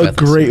such a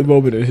great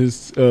moment in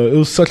his it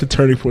was such a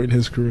turning point in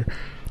his career.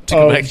 To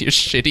go back to your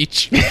shitty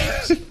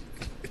jobs.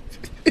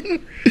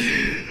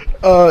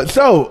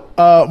 So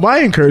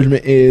my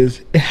encouragement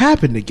is it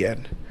happened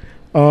again.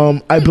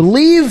 I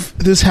believe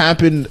this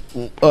happened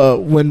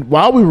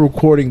while we were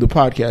recording the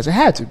podcast. It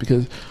had to,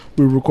 because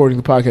we were recording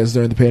the podcast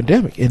during the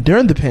pandemic. And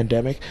during the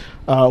pandemic,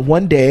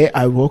 one day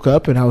I woke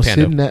up and I was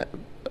sitting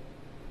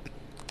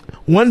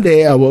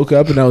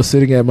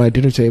at my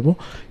dinner table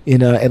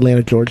in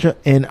Atlanta, Georgia,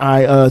 and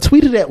I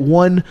tweeted at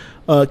one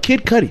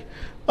Kid Cudi,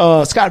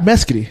 Scott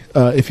Mescudi,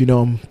 if you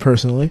know him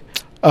personally.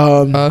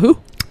 Who?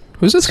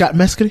 Who's this? Scott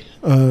Mescudi,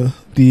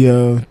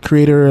 the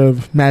creator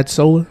of Mad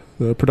Solar,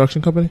 the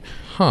production company.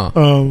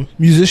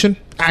 Musician,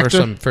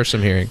 actor. First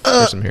I'm hearing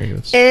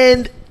this.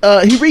 And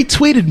he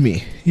retweeted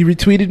me.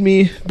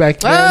 Back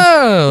then.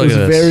 Oh, it was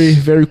a very,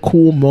 very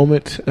cool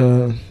moment.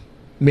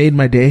 Made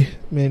my day.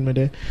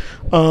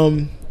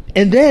 And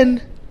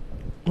then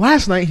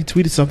last night he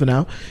tweeted something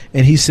out,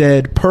 and he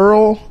said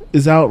Pearl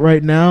is out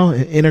right now,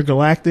 and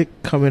Intergalactic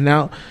coming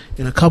out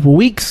in a couple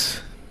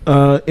weeks,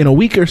 in a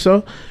week or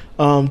so.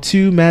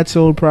 2 Mad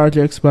Solar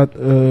projects about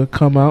to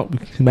come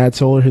out. Mad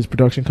Solar, his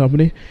production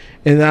company,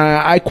 and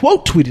I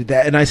quote tweeted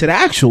that, and I said,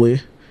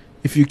 actually,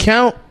 if you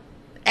count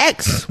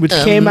X, which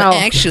came out,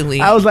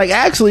 I was like,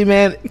 actually,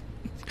 man,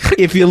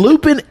 if you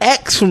loop in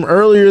X from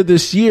earlier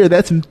this year,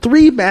 that's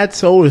 3 Mad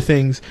Solar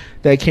things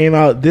that came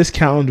out this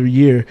calendar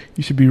year.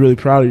 You should be really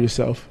proud of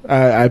yourself.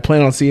 I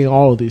plan on seeing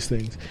all of these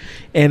things.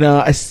 And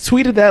I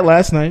tweeted that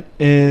last night,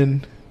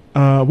 and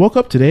woke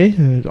up today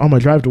on my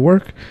drive to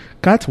work,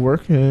 got to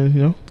work,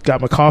 and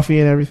got my coffee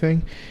and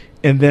everything.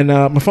 And then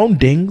my phone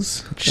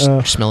dings.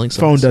 Smelling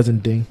phone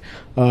doesn't ding.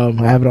 I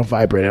have it on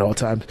vibrate at all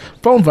times.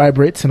 Phone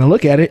vibrates, and I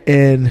look at it,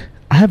 and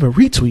I have a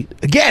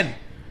retweet again.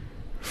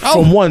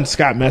 From one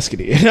Scott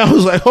Mescudi, and I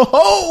was like,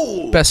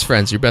 "Oh, best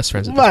friends, your best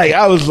friends." Like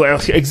I was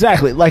like,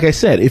 exactly. Like I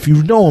said, if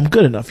you know him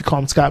good enough, you call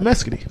him Scott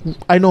Mescudi.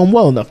 I know him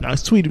well enough now.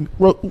 He's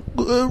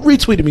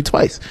retweeted me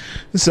twice,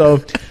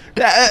 so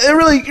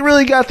it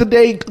really got the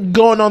day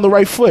going on the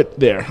right foot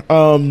there.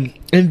 And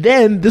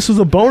then this was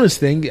a bonus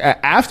thing.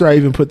 After I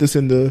even put this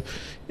in the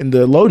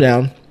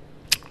lowdown,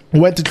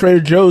 went to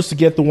Trader Joe's to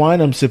get the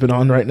wine I'm sipping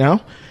on right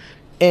now,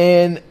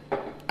 and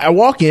I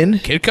walk in.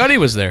 Kid Cudi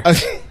was there.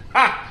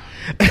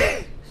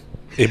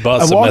 He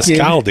bought some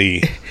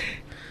Mescaldi.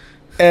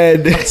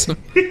 And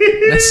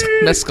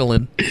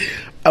mescaline.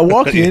 I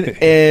walk in,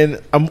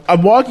 and I'm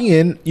walking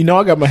in.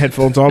 I got my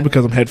headphones on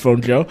because I'm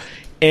Headphone Joe.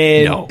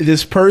 And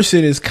this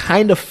person is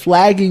kind of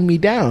flagging me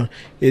down.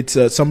 It's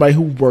somebody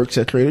who works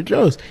at Trader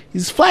Joe's.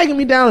 He's flagging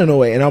me down in a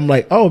way. And I'm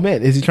like, oh,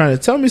 man, is he trying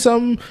to tell me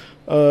something?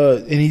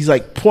 And he's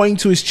like pointing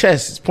to his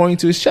chest. He's pointing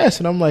to his chest.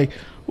 And I'm like,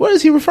 what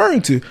is he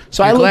referring to?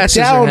 So I look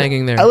down.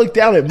 I look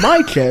down at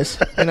my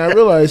chest, and I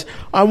realize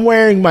I'm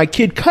wearing my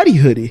Kid Cudi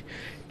hoodie.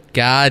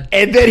 God.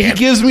 And then he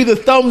gives me the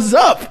thumbs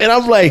up, and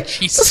I'm like,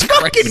 let's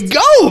fucking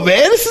go,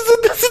 man. This is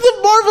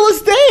a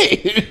marvelous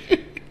day.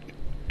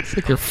 It's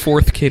like your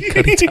 4th Kid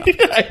Cudi top.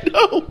 I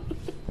know.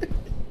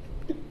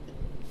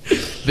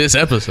 This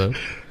episode.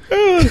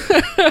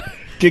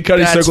 Kid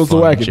Cudi circles the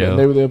wagon. Man.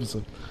 Name of the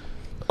episode.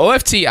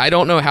 OFT, I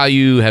don't know how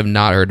you have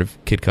not heard of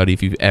Kid Cudi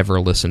if you've ever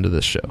listened to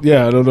this show.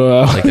 Yeah, I don't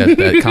know how. Like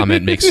that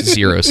comment makes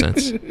 0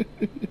 sense.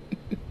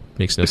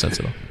 Makes no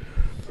sense at all.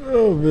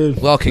 Oh, man.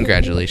 Well,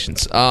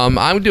 congratulations.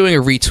 I'm doing a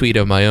retweet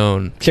of my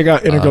own. Check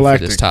out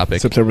Intergalactic, for this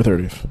topic. September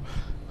 30th.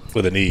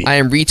 With an E. I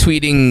am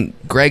retweeting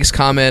Greg's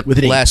comment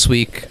last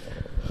week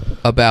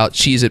about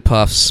Cheez-It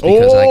Puffs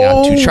because I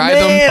got to try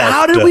them.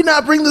 How did we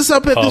not bring this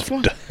up at this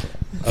point?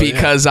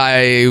 Because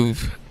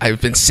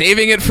I've been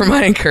saving it for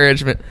my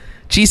encouragement.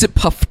 Cheez-It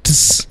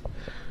Puffs.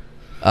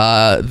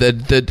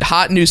 The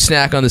hot new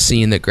snack on the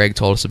scene that Greg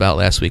told us about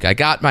last week. I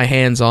got my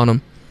hands on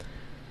them.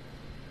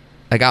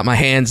 I got my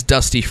hands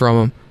dusty from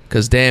them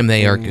because damn,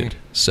 they are good.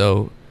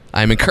 So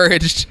I'm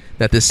encouraged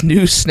that this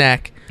new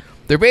snack,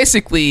 they're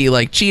basically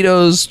like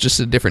Cheetos, just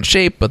a different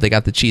shape, but they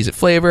got the Cheez-It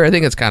flavor. I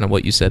think that's kind of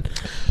what you said.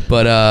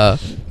 But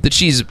the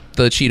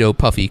Cheeto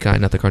puffy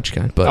kind, not the crunchy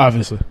kind. But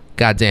obviously.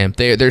 Goddamn,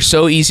 they're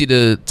so easy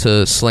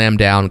to slam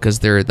down because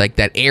they're like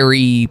that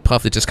airy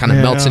puff that just kind of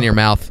melts in your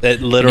mouth.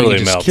 It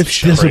literally melts.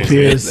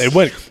 Disappears. It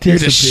went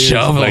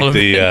like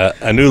the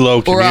a new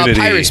low community. Or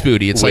Pirate's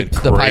Booty. It's like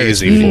the Pirate's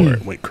Booty. for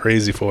it. Went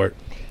crazy for it.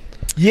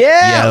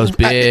 Yeah, it was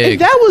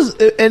big.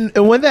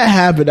 And when that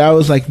happened, I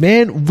was like,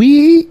 man,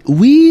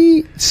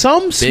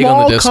 some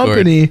small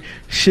company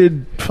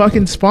should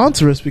fucking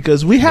sponsor us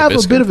because we have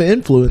a bit of an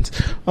influence.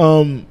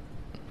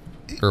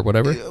 Or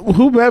whatever,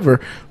 whomever,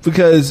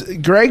 because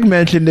Greg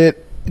mentioned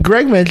it,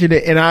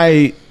 and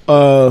I.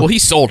 Well, he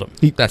sold them.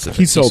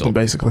 He sold them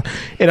basically,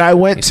 and I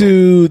went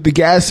to the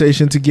gas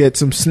station to get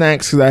some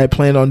snacks because I had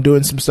planned on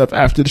doing some stuff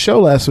after the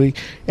show last week,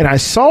 and I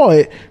saw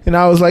it, and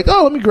I was like,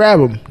 "Oh, let me grab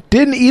them."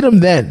 Didn't eat them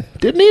then.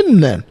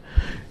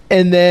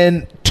 And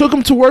then took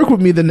them to work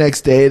with me the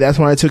next day. That's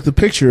when I took the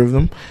picture of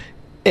them,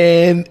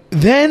 and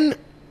then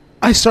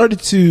I started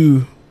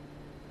to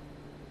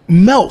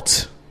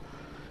melt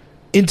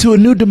into a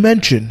new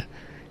dimension,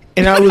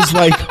 and I was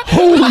like,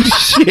 holy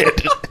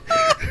shit,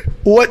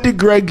 what did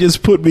Greg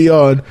just put me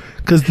on?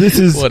 Because this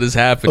is what has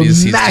happened.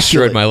 He's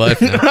destroyed my life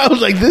now. I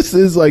was like, this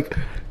is like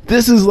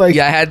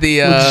yeah, I had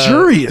the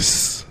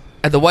luxurious.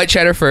 I had the white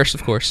cheddar first,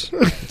 of course,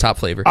 top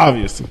flavor,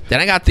 obviously. Then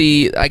I had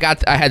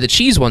the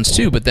cheese ones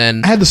too, but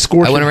then I had the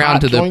scorching went around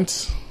hot to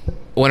joints.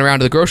 Went around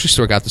to the grocery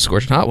store, got the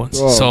scorching hot ones.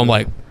 So I'm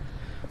like,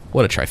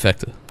 what a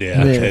trifecta!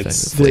 Yeah,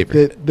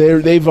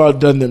 they've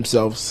outdone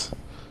themselves.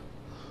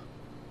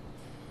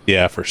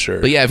 Yeah, for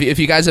sure. But yeah, if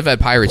you guys have had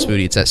Pirate's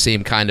Booty, it's that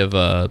same kind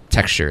of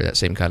texture, that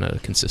same kind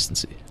of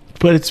consistency.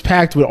 But it's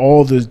packed with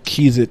all the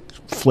Cheez-It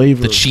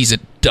flavor. The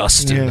Cheez-It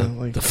dust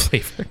and the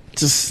flavor.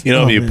 Just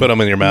if you put them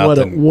in your mouth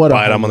and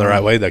bite them in the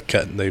right way,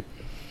 they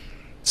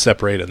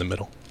separate in the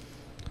middle.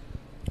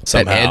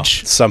 Somehow. That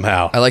edge.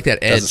 Somehow. I like that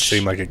edge. Doesn't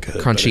seem like it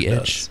could. Crunchy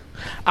edge.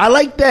 I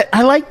like that.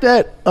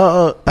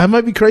 I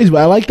might be crazy,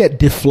 but I like that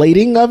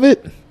deflating of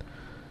it.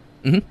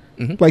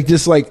 Like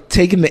just like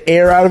taking the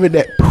air out of it.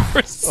 That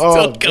We're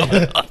still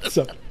going on.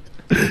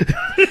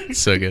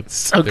 So good.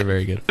 They're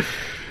very good.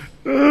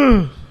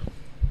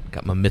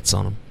 Got my mitts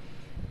on them.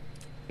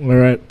 All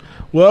right.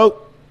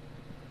 Well,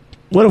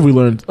 what have we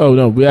learned? Oh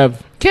no, we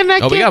have. We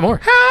got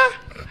more.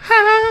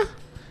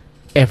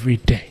 Every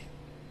day.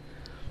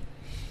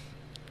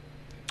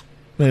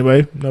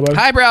 Anybody? Nobody?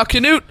 Highbrow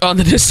Canute on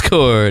the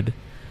Discord.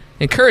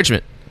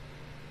 Encouragement.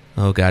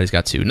 Oh, God, he's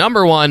got 2.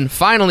 Number 1,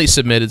 finally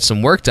submitted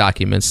some work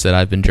documents that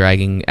I've been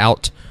dragging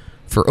out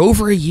for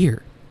over a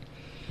year.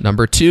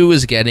 Number 2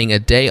 is getting a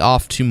day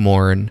off to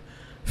mourn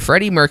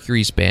Freddie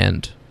Mercury's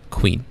band,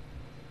 Queen.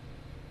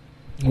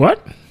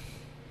 What?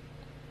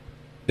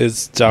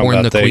 It's talking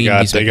about they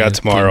got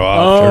tomorrow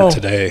off or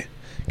today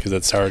because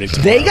it's already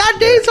tomorrow. They got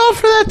days off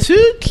for that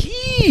too?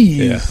 Jeez.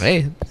 Yeah.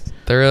 Hey,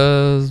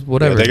 they're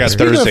whatever. Yeah, they got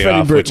Thursday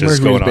off, which is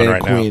going on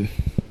right now.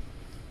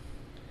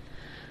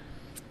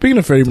 Speaking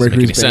of Freddie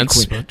Mercury's band,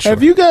 Queen,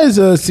 have you guys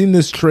seen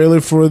this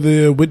trailer for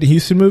the Whitney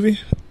Houston movie?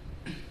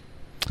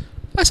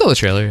 I saw the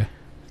trailer. Yeah.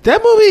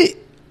 That movie,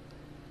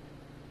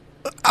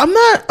 I'm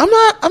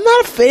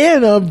not a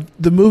fan of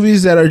the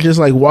movies that are just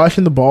like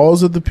washing the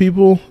balls of the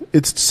people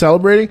it's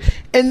celebrating,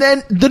 and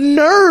then the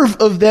nerve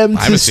of them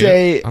to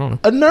say,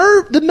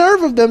 the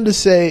nerve of them to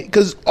say,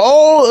 because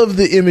all of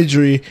the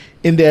imagery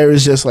in there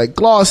is just like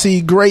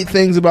glossy, great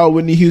things about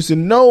Whitney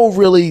Houston, no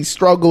really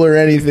struggle or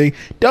anything.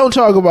 Don't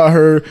talk about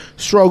her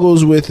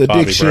struggles with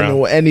addiction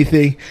or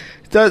anything.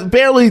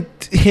 Barely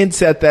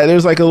hints at that.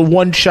 There's like a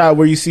one shot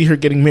where you see her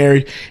getting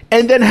married,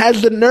 and then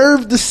has the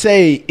nerve to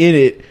say in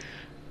it,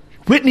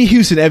 Whitney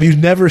Houston, have you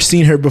never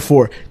seen her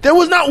before? There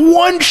was not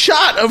one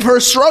shot of her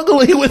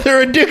struggling with her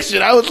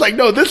addiction. I was like,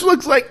 no, this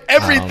looks like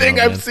everything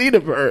I've seen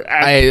of her.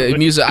 I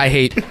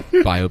hate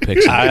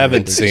biopics. I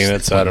haven't seen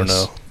it, so I don't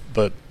know.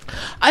 But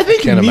I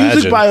think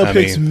music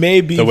biopics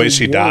may be the way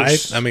she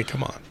worst. died. I mean,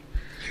 come on,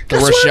 the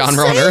worst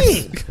genre on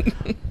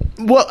earth.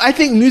 Well, I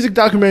think music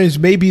documentaries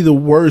may be the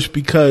worst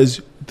because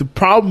the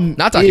problem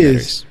not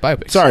documentaries,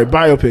 biopics. Sorry,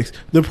 biopics.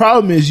 The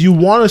problem is you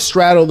want to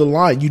straddle the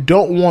line. You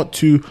don't want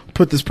to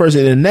put this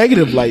person in a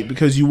negative light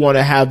because you want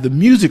to have the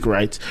music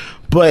rights,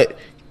 but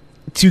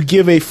to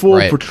give a full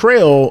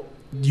portrayal,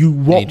 you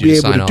won't be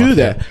able to do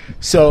that. Yeah.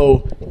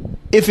 So,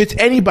 if it's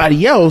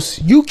anybody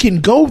else, you can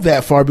go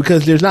that far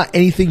because there's not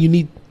anything you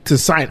need to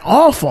sign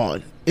off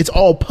on. It's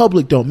all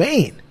public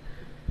domain.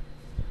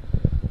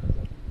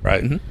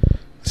 Right. Mm-hmm.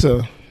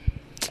 So.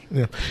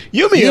 Yeah.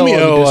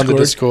 Yumio on the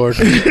Discord.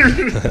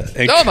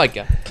 Oh my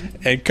God.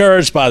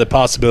 Encouraged by the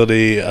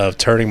possibility of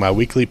turning my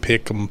weekly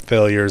pick'em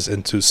failures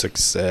into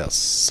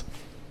success.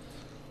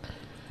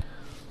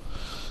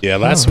 Yeah,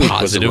 last week was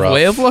rough. Positive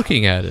way of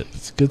looking at it.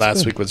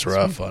 Last week was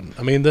rough. I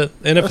mean, the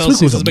NFL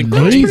season's been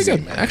pretty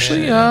good.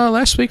 Actually,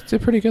 last week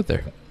did pretty good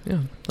there.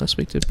 Yeah, last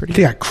week did pretty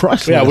good. They got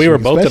crushed. Yeah, we were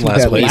both in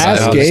last week.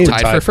 Last game.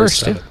 Tied for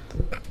first. Yeah.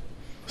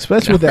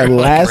 Especially with that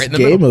last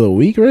game of the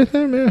week right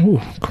there, man. Ooh,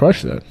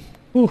 crushed that.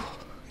 Ooh.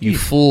 You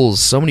fools.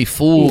 So many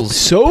fools.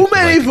 So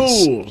many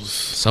fools.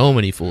 So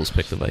many fools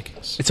picked the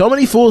Vikings. So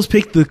many fools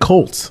picked the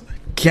Colts.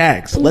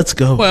 Gags, let's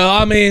go. Well,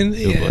 I mean,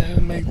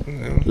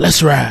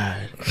 let's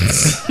ride.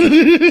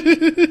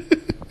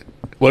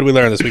 What did we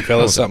learn this week,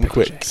 fellas? Something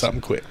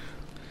quick.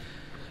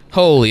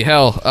 Holy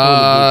hell.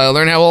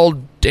 Learn how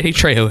old Danny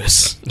Trejo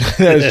is.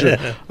 That's true.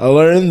 I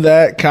learned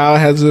that Kyle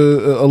has a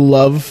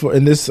love for,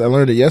 and this I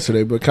learned it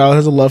yesterday, but Kyle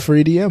has a love for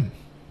EDM.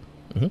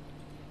 Mm-hmm.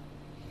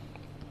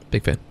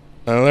 Big fan.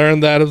 I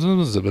learned that,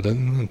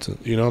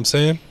 you know what I'm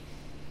saying?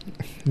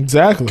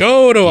 Exactly.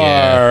 Go to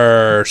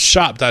our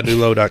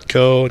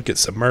shop.newlow.co and get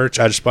some merch.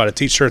 I just bought a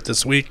t-shirt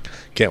this week.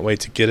 Can't wait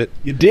to get it.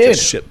 You did.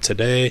 Just shipped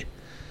today.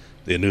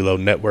 The Newlow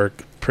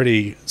Network.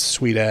 Pretty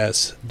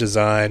sweet-ass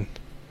design.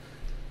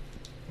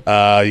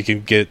 You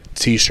can get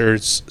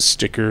t-shirts,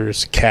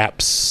 stickers,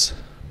 caps,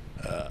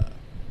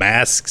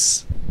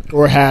 masks.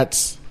 Or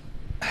hats.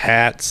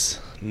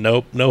 Hats.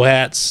 Nope, no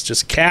hats.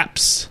 Just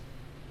caps.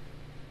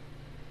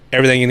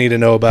 Everything you need to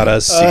know about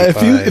us.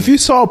 If you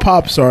saw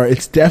Popstar,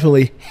 it's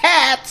definitely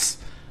hats.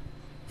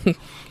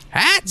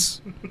 Hats.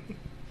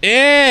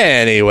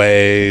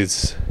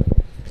 Anyways,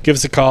 give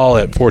us a call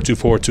at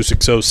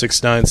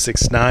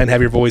 424-260-6969.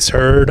 Have your voice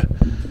heard.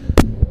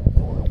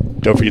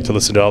 Don't forget to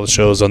listen to all the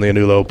shows on the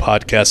Anulo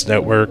Podcast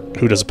Network.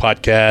 Who Does a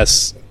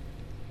Podcast?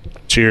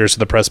 Cheers to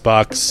the Press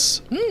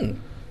Box.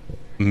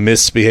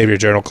 Misbehavior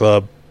Journal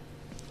Club.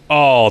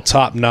 All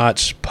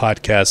top-notch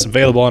podcasts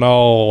available on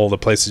all the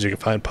places you can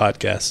find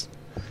podcasts.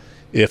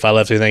 If I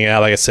left anything out,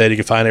 like I said, you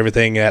can find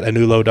everything at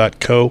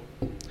anulo.co.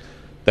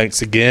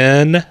 Thanks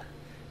again,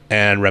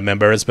 and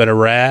remember, it's been a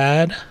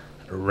rad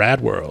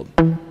world.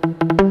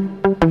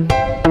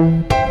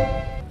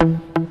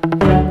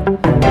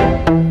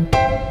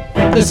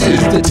 This is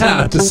the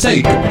time to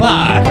say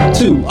goodbye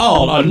to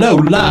all our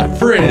low-life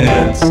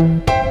friends.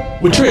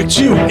 We tricked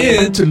you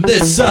into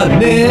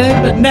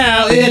listening, but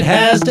now it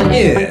has to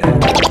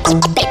end.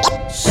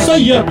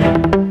 See ya.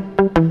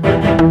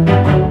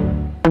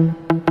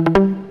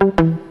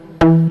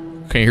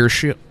 Can't hear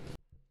shit.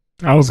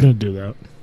 I was going to do that.